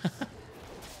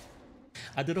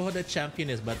 I don't know who the champion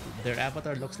is, but their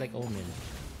avatar looks like Omen.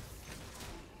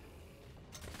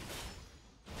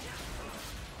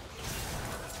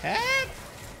 Help!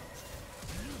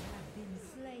 You have been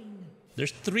slain.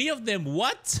 There's 3 of them.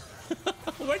 What?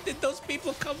 Where did those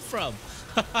people come from?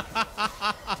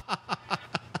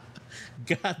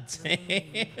 God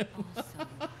damn.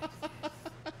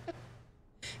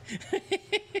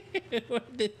 Where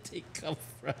did they come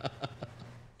from?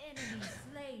 Enemy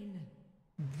slain.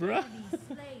 Bruh. Enemy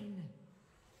slain.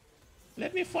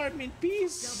 Let me farm in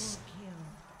peace. Double kill.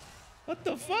 What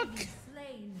the fuck? Enemy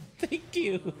slain. Thank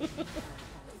you.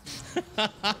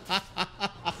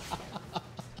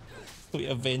 We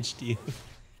avenged you.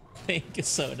 Thank you,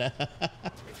 Soda.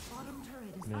 Bottom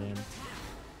turret is Man. under attack.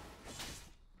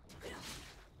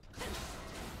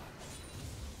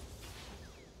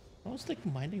 I was like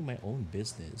minding my own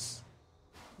business.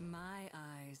 My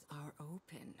eyes are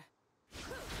open.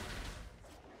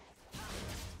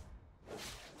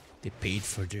 They paid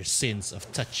for their sins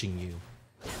of touching you.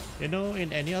 You know,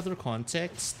 in any other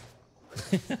context.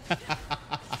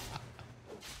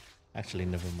 Actually,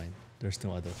 never mind. There's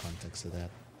no other context to that.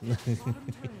 Bottom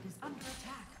turret is under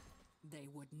attack. They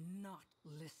would not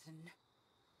listen.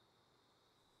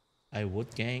 I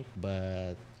would gank,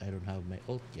 but I don't have my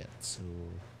ult yet, so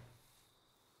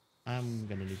I'm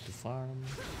gonna need to farm.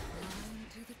 Blind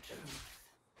to the truth.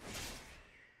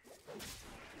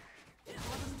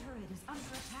 Bottom turret is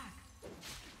under attack.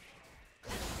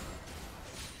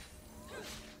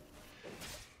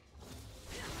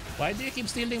 Why do you keep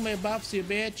stealing my buffs, you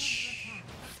bitch?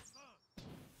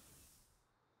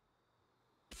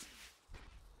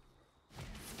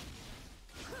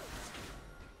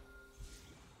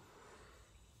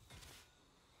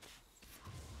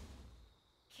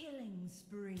 Killing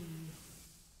spree.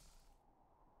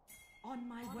 On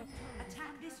my way.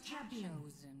 Attack this champion.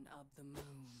 Chosen of the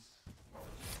moon.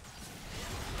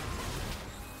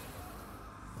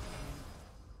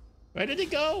 Where did he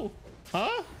go?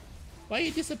 Huh? Why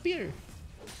he disappear?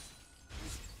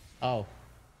 Oh.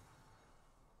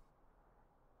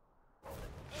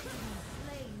 Enemy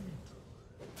slain.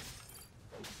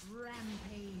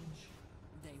 Rampage.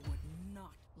 They would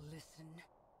not listen.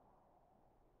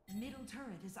 Middle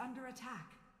turret is under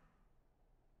attack.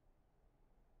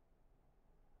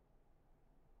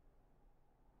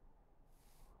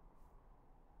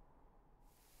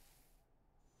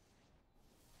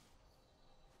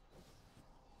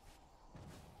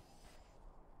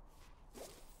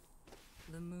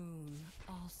 The moon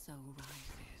also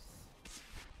rises.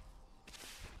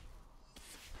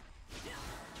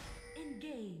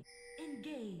 Engage.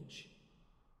 Engage.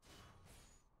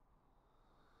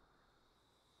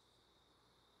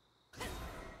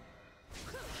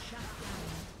 Shut down.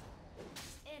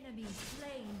 Enemy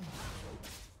slain.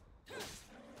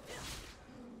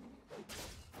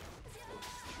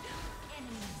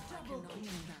 Enemy double Cannot kill.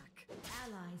 turn back.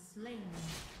 Ally slain.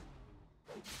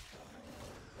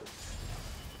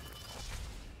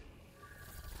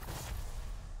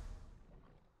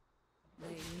 They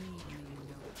leave me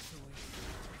no choice.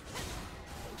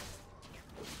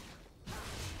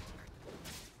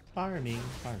 Farming,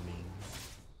 farming.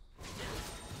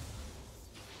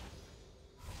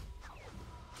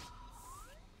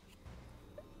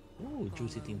 Ooh,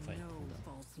 juicy team fight. No Hold on.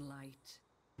 false light.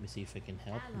 Let me see if I can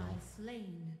help Ally now.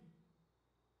 slain.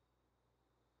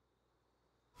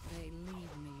 They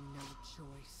leave me no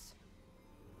choice.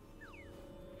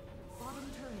 Bottom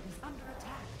turret is under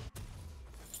attack.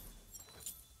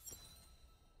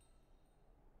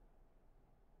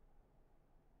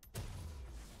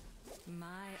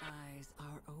 My eyes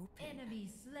are open. Enemy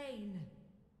slain.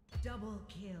 Double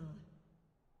kill.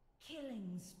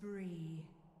 Killing spree.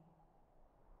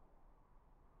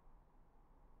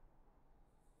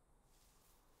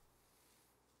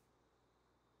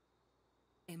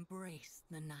 Embrace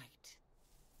the night.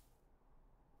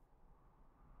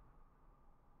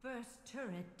 First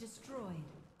turret destroyed.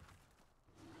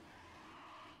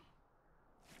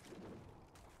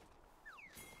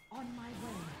 On my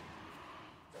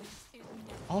way.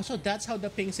 Also, that's how the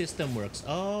ping system works.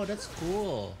 Oh, that's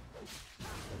cool.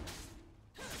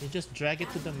 You just drag it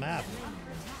to the map.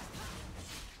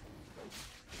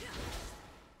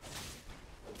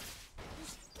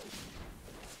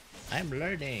 I'm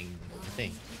learning, I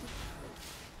think.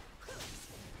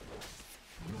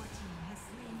 Your team has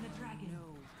slain the dragon.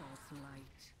 No false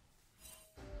light.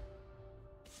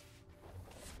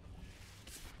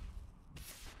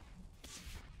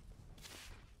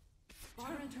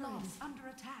 Bottom turret is under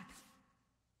attack.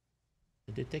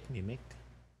 Did they take Mimic?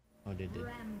 Oh, they did.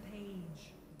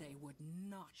 Rampage. They would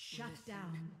not Shut listen.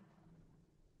 down.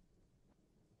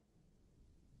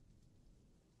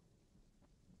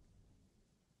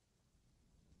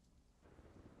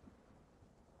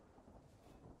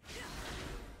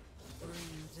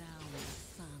 Bring down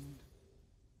the sun.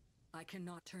 I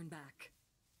cannot turn back.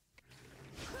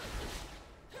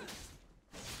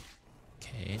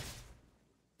 Okay.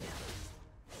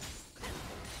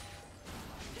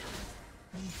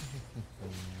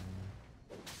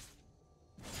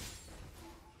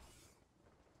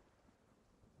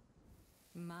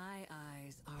 My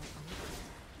eyes are open.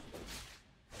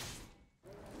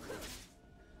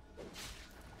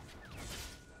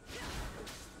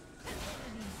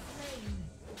 Enemy slain.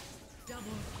 Double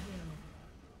kill.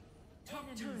 Top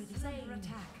turret is under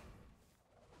attack.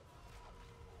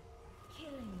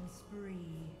 Killing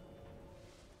spree.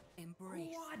 Embrace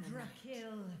the Quadra night.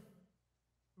 kill.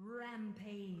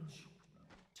 Rampage.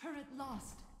 Turret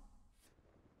lost.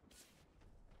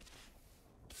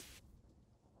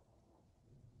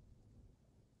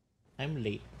 I'm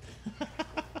late.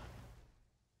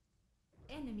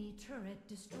 Enemy turret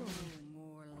destroyed. No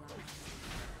more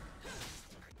lies.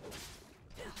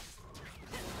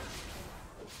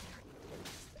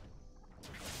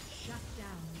 Shut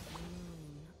down.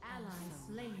 Moon Ally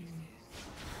also slain.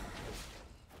 rises.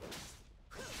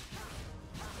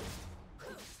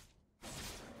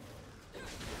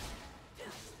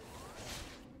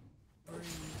 Bring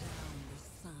down the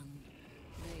sun.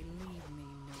 They leave me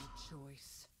no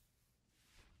choice.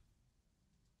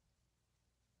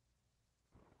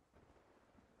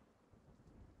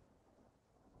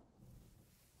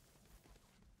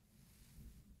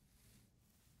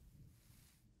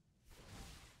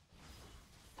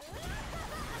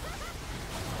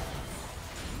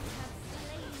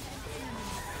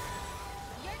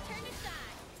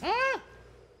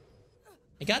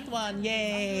 I got one!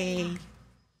 Yay!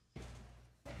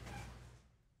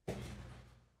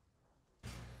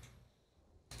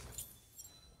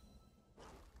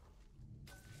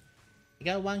 I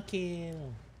got one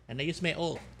kill! And I used my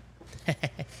ult.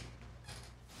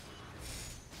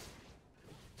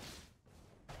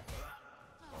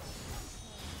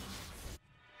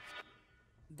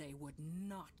 They would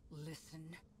not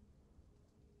listen.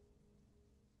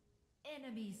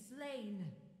 Enemy slain.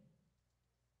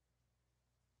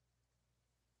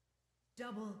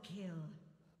 Double kill.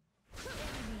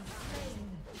 Enemy slain.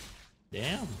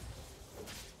 Damn!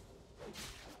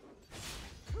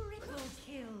 Triple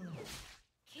kill.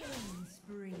 Killing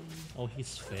spree. Oh,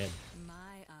 he's fed.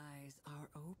 My eyes are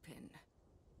open.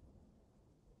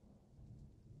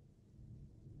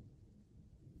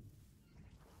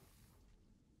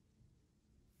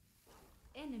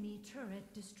 Enemy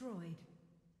turret destroyed.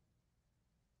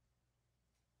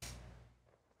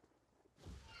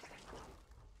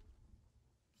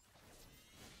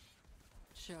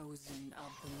 Chosen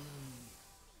of the moon.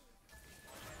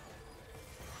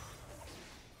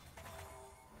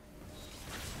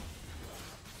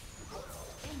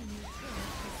 Enemy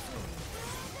turret destroyed.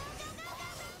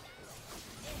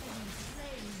 Enemy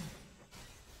slain.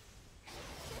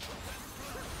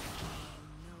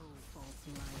 No false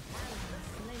light. Ally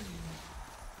slain.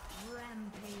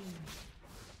 Rampage.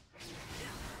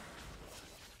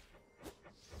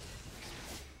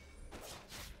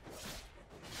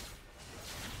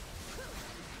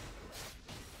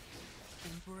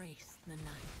 Embrace the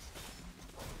night.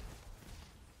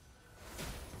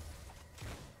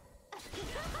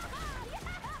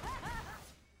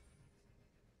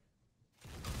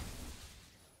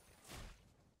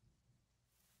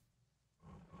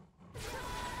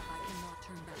 I cannot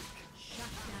turn back.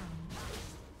 Shut down.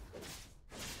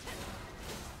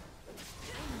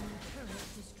 Enemy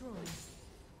turret destroyed.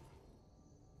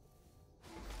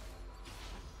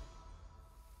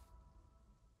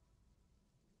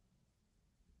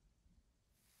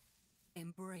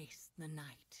 Embrace the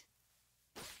night.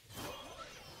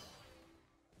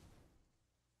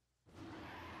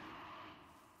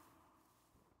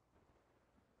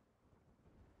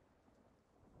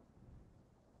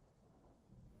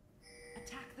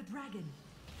 Attack the dragon.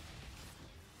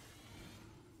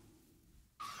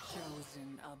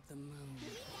 Chosen of the moon. The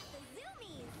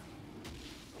zoomies!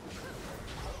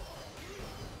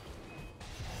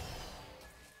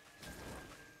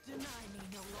 Deny me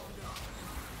no longer.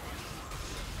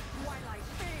 Twilight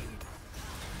fade.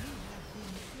 You have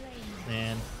been slain.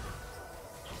 Man.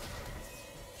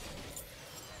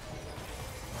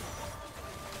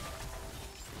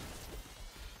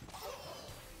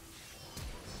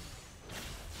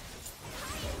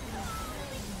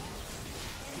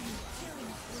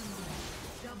 Killing spree.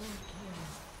 Double kill.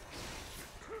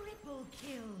 Triple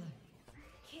kill.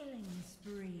 Killing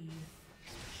spree.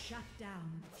 Shut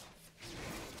down.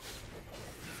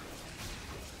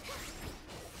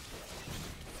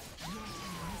 Your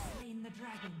team has slain the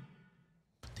dragon.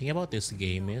 Thing about this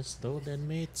game is, though, then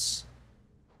mates,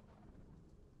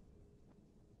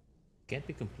 can't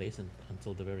be complacent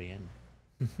until the very end.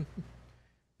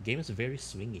 Game is very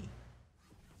swingy.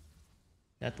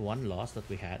 That one loss that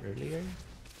we had earlier,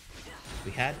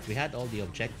 we had all the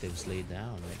objectives laid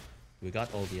down. Like we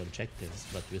got all the objectives,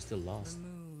 but we still The lost.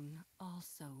 moon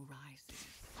also rises.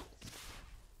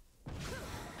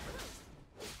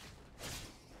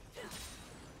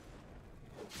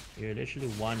 You're literally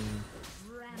one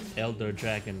Rampage. Elder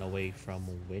Dragon away from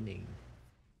winning.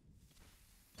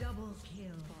 Double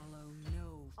kill. Follow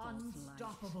no false light.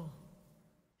 Unstoppable.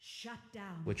 Shut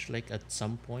down. Which, like, at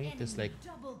some point is Enemy like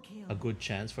double kill. a good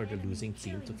chance for the Enemy losing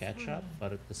team to killing catch spree. up,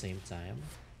 but at the same time,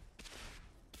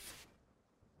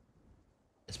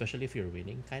 especially if you're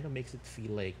winning, kind of makes it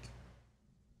feel like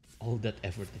all that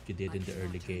effort that you did I in the cannot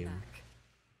early turn game back.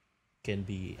 can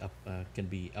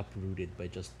be uprooted by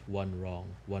just one wrong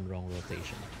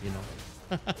rotation, you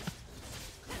know.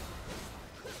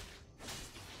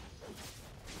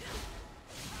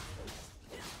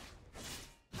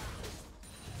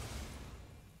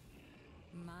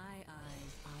 My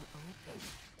eyes are open.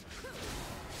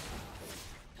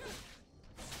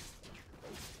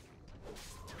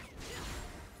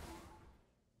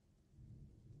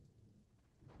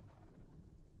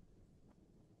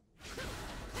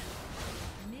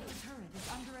 Mid turret is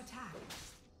under attack.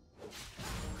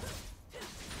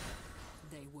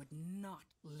 They would not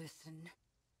listen.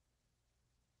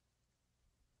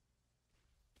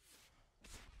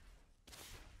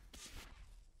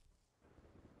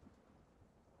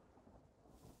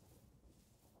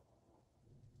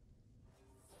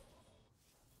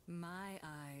 My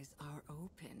eyes are open.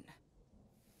 open.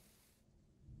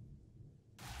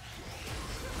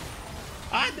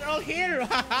 Ah, they're all here!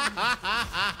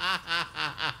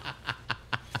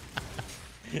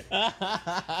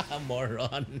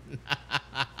 Moron.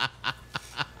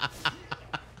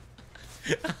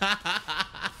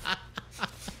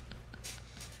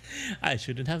 I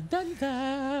shouldn't have done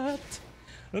that.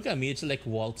 Look at me, it's like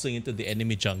waltzing into the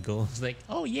enemy jungle. It's like,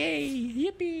 oh yay,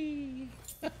 yippee!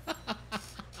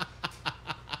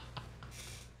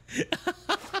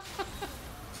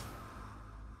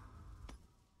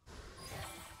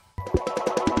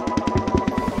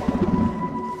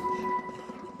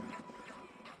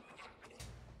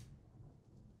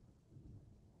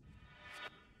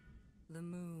 The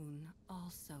moon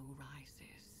also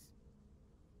rises.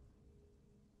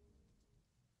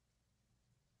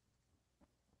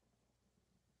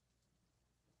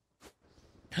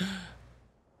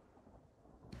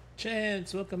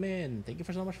 Chance, welcome in. Thank you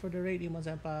for so much for the raid, Iman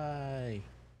Senpai.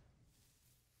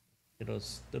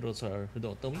 Those are who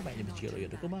don't know me. My name is Jiro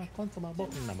Yodokuma, Konfamabo,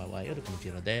 Namawa Yodokuma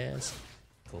Jiro Des,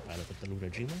 co-pilot of the Lunar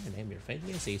Dreamer, and I'm your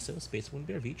friendly and say so, Space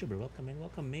Moonbear VTuber. Welcome in,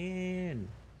 welcome in.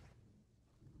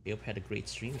 I hope you had a great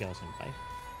stream, Gao Senpai.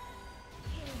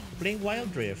 Playing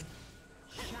Wild Rift.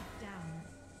 Shut down.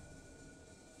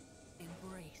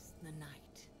 Embrace the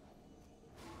night.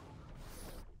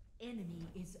 Enemy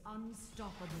is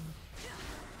unstoppable.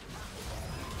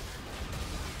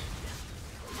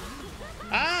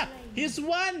 Ah! He's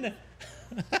one!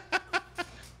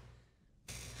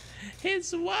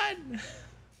 He's one!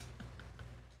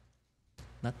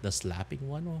 Not the slapping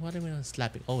one? What am I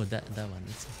slapping? Oh, that one.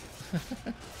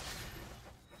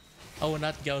 Oh,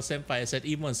 not Gao Senpai. I said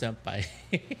Imon Senpai.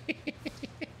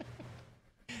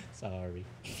 Sorry.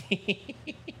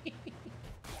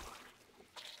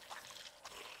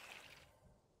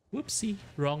 Whoopsie.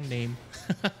 Wrong name.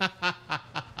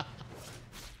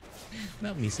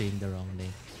 Not me saying the wrong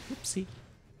name. Whoopsie.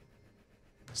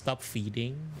 Stop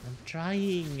feeding. I'm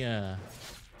trying.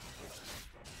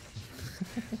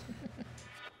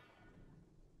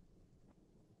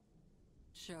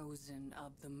 Chosen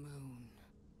of the moon.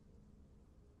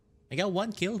 I got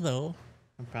one kill though.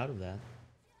 I'm proud of that.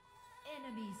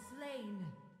 Enemy slain.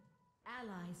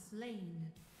 Ally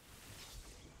slain.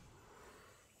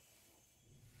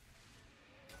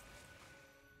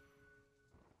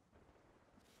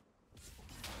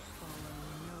 Follow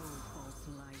no false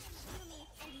light.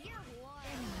 And you're warm.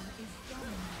 Enemy is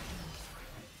dominating.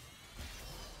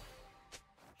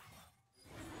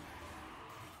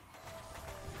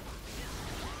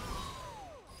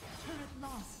 Turret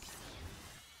lost.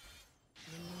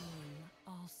 The moon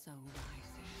also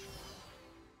rises.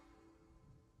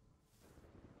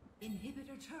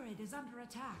 Inhibitor turret is under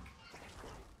attack.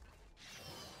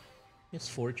 It's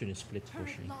Fortune is split Turret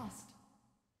pushing. lost.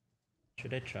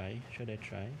 Should I try? Should I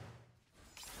try?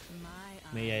 My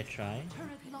May I eyes try?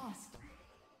 Turret lost.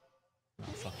 No,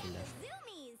 fuck you left.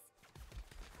 Zoomies.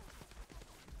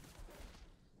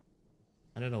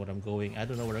 I don't know where I'm going. I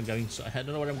don't know where I'm going. So I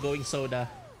don't know where I'm going, Soda.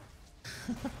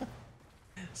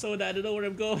 Soda, I don't know where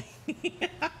I'm going.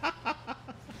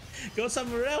 Go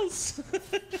somewhere else.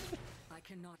 I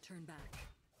cannot turn back.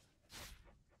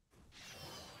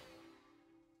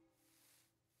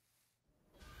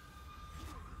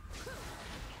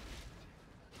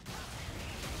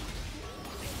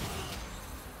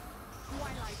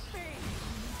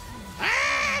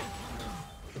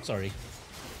 I'm sorry.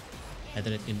 I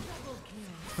didn't in. Double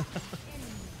kill.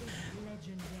 Enemy is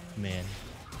legendary. Man,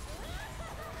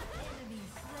 Enemy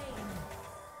slain.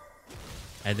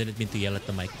 I didn't mean to yell at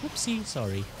the mic. Oopsie,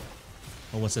 sorry.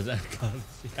 What was it?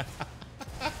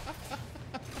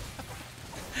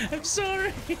 I'm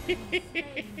sorry.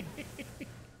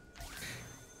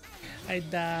 I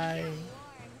died.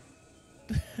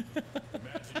 Imagine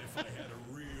if I had a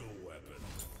real weapon.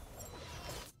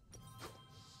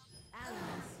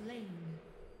 Ally slain.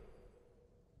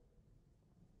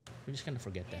 We just kind of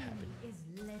forget that happened. Enemy is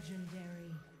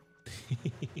legendary.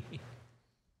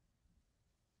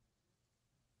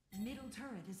 Middle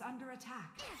turret is under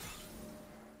attack.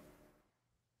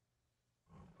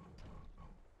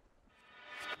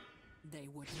 They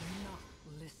would not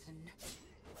listen.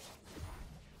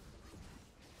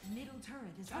 Middle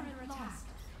turret is under attack.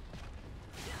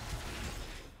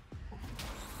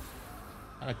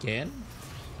 Again?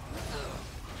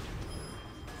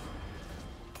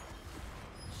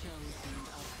 Chosen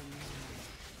of the moon.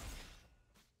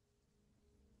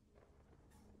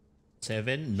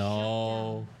 7?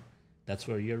 No. That's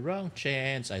where you're wrong,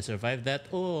 Chance. I survived that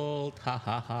ult. Ha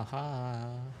ha ha ha.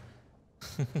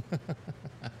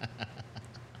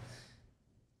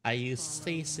 I use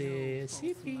stasis.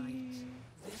 Yippee.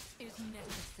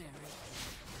 necessary.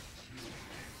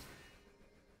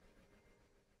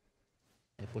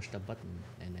 I pushed the button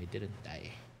and I didn't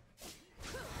die.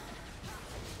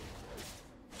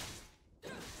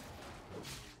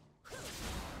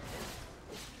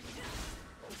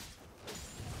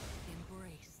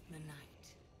 Embrace the night.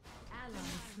 Ally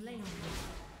slain.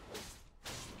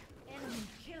 Enemy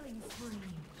killing spree.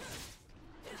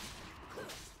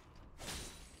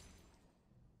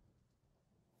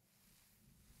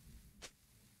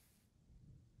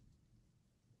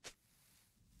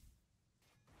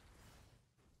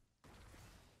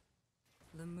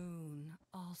 The moon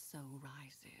also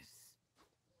rises.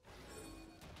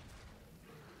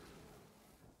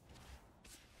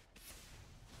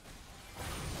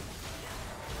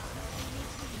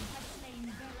 Has slain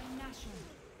Baron Nashor.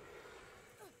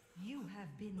 You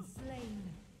have been slain.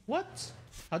 What?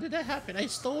 How did that happen? I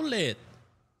stole it.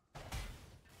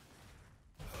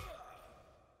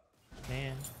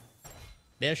 Man.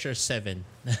 There's your 7.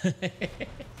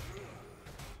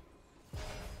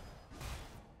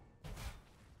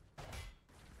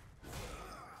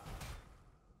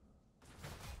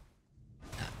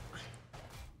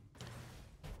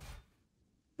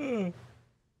 The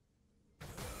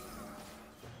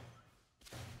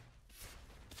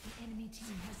enemy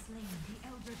team has slain the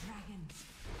Elder Dragon.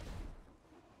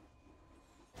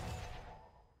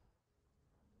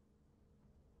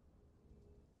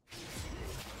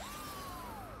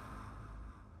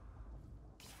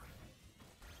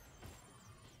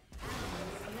 Ally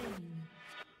slain.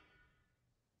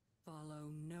 Follow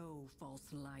no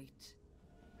false light.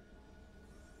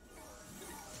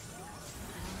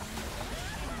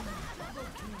 Double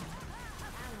kill.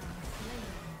 Ally slain.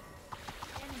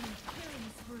 Enemy killing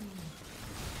spree.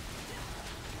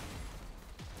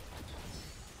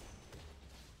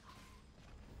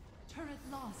 Turret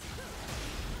lost.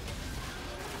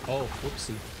 Oh,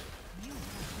 whoopsie. You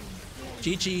have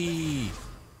been slain. GG.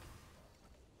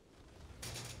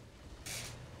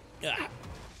 Ah.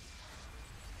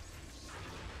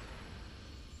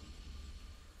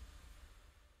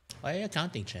 Why are you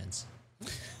counting, Chance?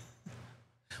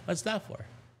 What's that for?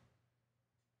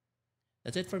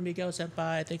 That's it for Miguel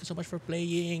Senpai. Thank you so much for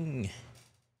playing.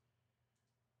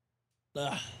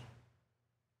 Ugh.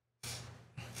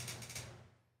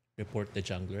 Report the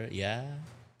jungler. Yeah.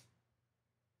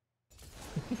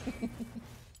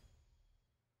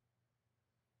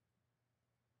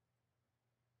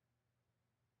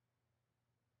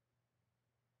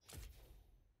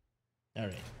 All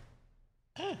right.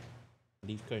 Ah.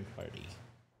 Leave current party.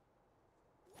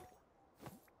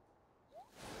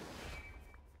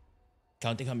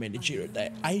 Counting how many Jiro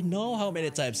died. I know how many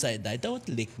times I died. Don't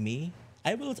lick me.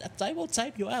 I will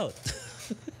type you out.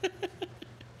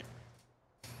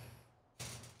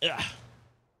 Ugh.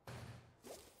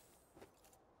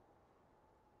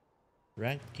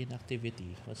 Rank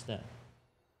inactivity. What's that?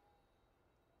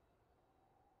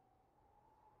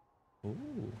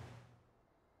 Ooh.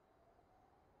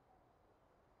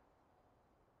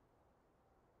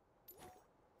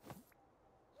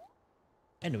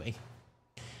 Anyway.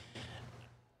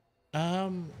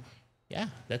 Yeah,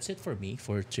 that's it for me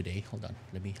for today. Hold on.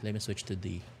 Let me switch to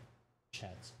the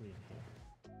chat screen here.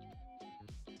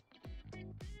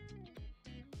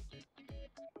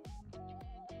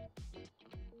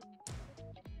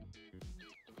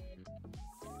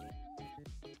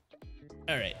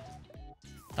 All right.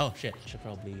 Oh shit, I should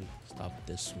probably stop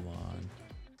this one.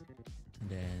 And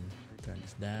then turn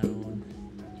this down.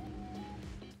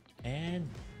 And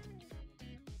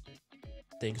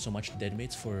thank you so much,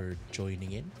 Deadmates, for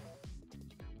joining in.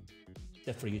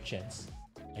 Except for you, Chance.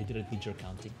 I didn't need your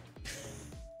counting.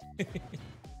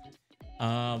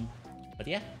 But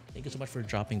yeah, thank you so much for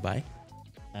dropping by.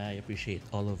 I appreciate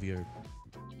all of your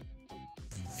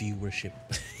viewership.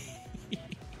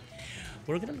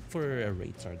 We're gonna look for a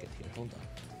raid target here. Hold on.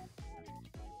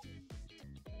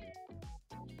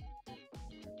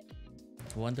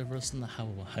 Wonderful how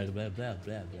blah blah blah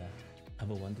blah. Have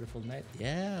a wonderful night.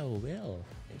 Yeah, will.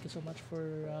 Thank you so much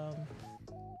for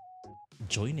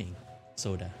joining,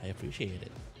 Soda. I appreciate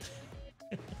it.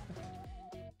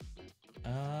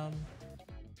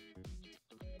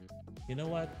 You know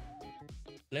what?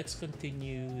 Let's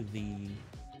continue the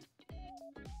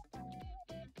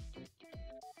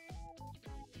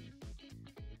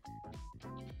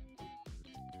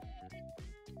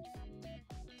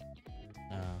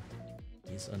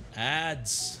he's on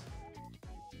ads.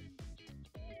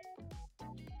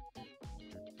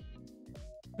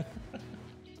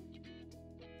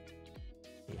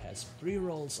 He has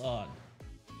pre-rolls on.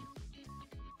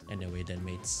 Anyway then,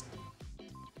 mates.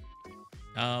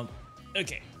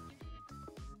 Okay.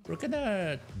 We're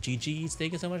gonna GG's.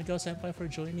 Thank you so much, Go Senpai, for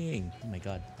joining. Oh my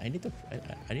god, I need to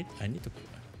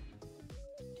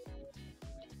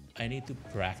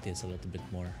practice a little bit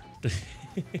more.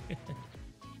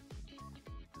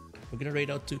 We're gonna raid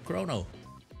out to Chrono.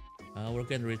 We're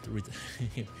gonna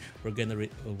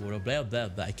blah blah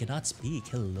blah. I cannot speak.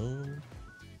 Hello.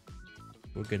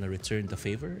 We're gonna return the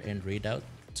favor and raid out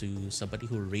to somebody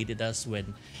who raided us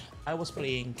when I was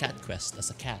playing Cat Quest as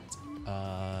a cat.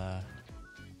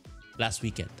 Last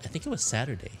weekend. I think it was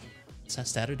Saturday. It's a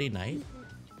Saturday night.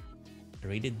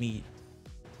 Raided me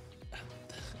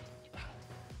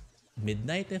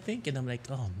midnight, I think, and I'm like,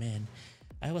 oh man,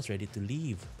 I was ready to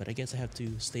leave, but I guess I have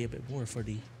to stay a bit more for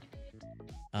the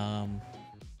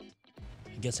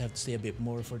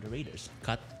raiders.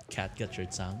 Cat got your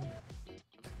tongue.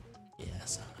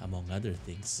 Yes, among other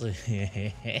things.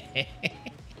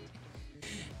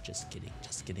 Just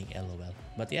kidding, lol.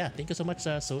 But yeah, thank you so much,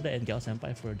 Soda and Gao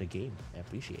Senpai, for the game. I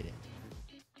appreciate it.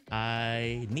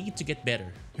 I need to get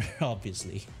better,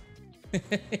 obviously.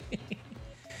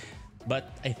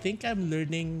 But I think I'm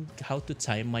learning how to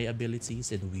time my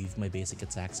abilities and weave my basic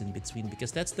attacks in between,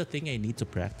 because that's the thing I need to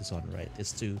practice on, right?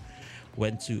 Is to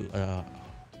when to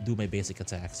do my basic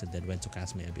attacks and then when to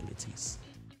cast my abilities,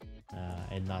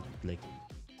 and not like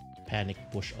panic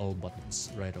push all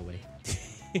buttons right away.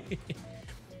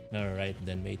 Alright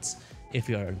then, mates. If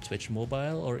you are on Twitch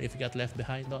Mobile or if you got left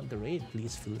behind on the raid,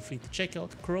 please feel free to check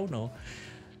out Chrono.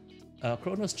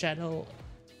 Chrono's channel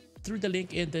through the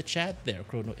link in the chat there.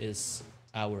 Chrono is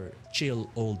our chill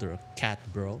older cat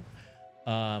bro.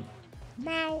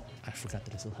 Meow. I forgot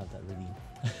that I still have that redeem.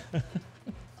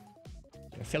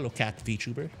 A fellow cat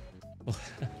VTuber.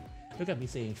 Look at me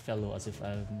saying fellow as if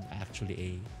I'm actually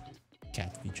a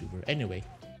cat VTuber. Anyway,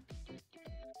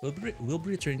 we'll be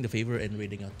returning the favor and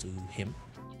raiding out to him.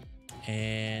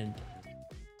 And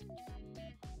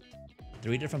the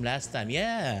raider from last time,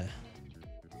 yeah.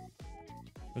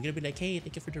 We're gonna be like, hey,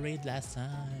 thank you for the raid last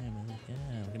time. And like,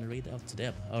 yeah, we're gonna raid out to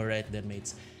them. Alright then,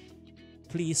 mates.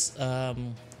 Please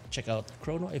check out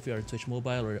Chrono if you're on Twitch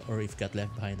Mobile or if you got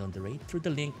left behind on the raid through the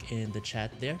link in the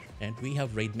chat there. And we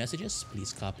have raid messages.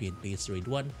 Please copy and paste raid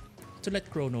 1 to let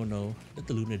Chrono know that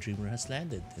the Lunar Dreamer has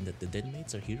landed and that the Den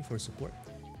mates are here for support.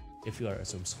 If you are a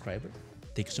subscriber,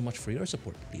 thank you so much for your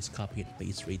support. Please copy and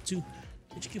paste raid 2,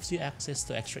 which gives you access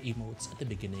to extra emotes at the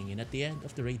beginning and at the end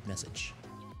of the raid message.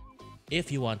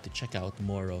 If you want to check out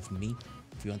more of me,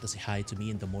 if you want to say hi to me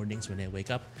in the mornings when I wake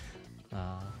up,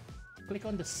 click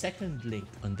on the second link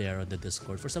on there on the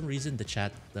Discord. For some reason, the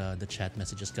chat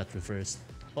messages got reversed.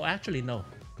 Oh, actually, no.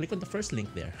 Click on the first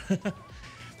link there.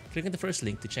 Click on the first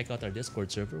link to check out our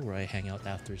Discord server where I hang out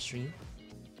after stream.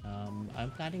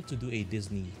 I'm planning to do a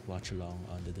Disney watch along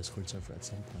on the Discord server at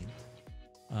some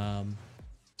point.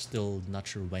 Still not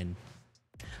sure when,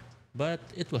 but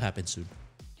it will happen soon.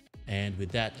 And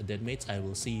with that, then mates, I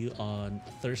will see you on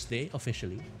Thursday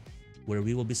officially, where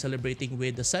we will be celebrating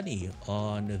with the Sunny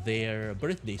on their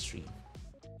birthday stream.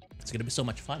 It's gonna be so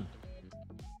much fun.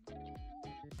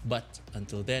 But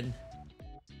until then,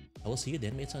 I will see you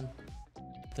then mates on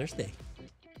Thursday.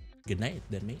 Good night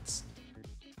then mates.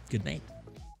 Good night.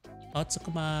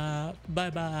 Otsukuma. Bye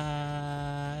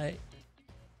bye.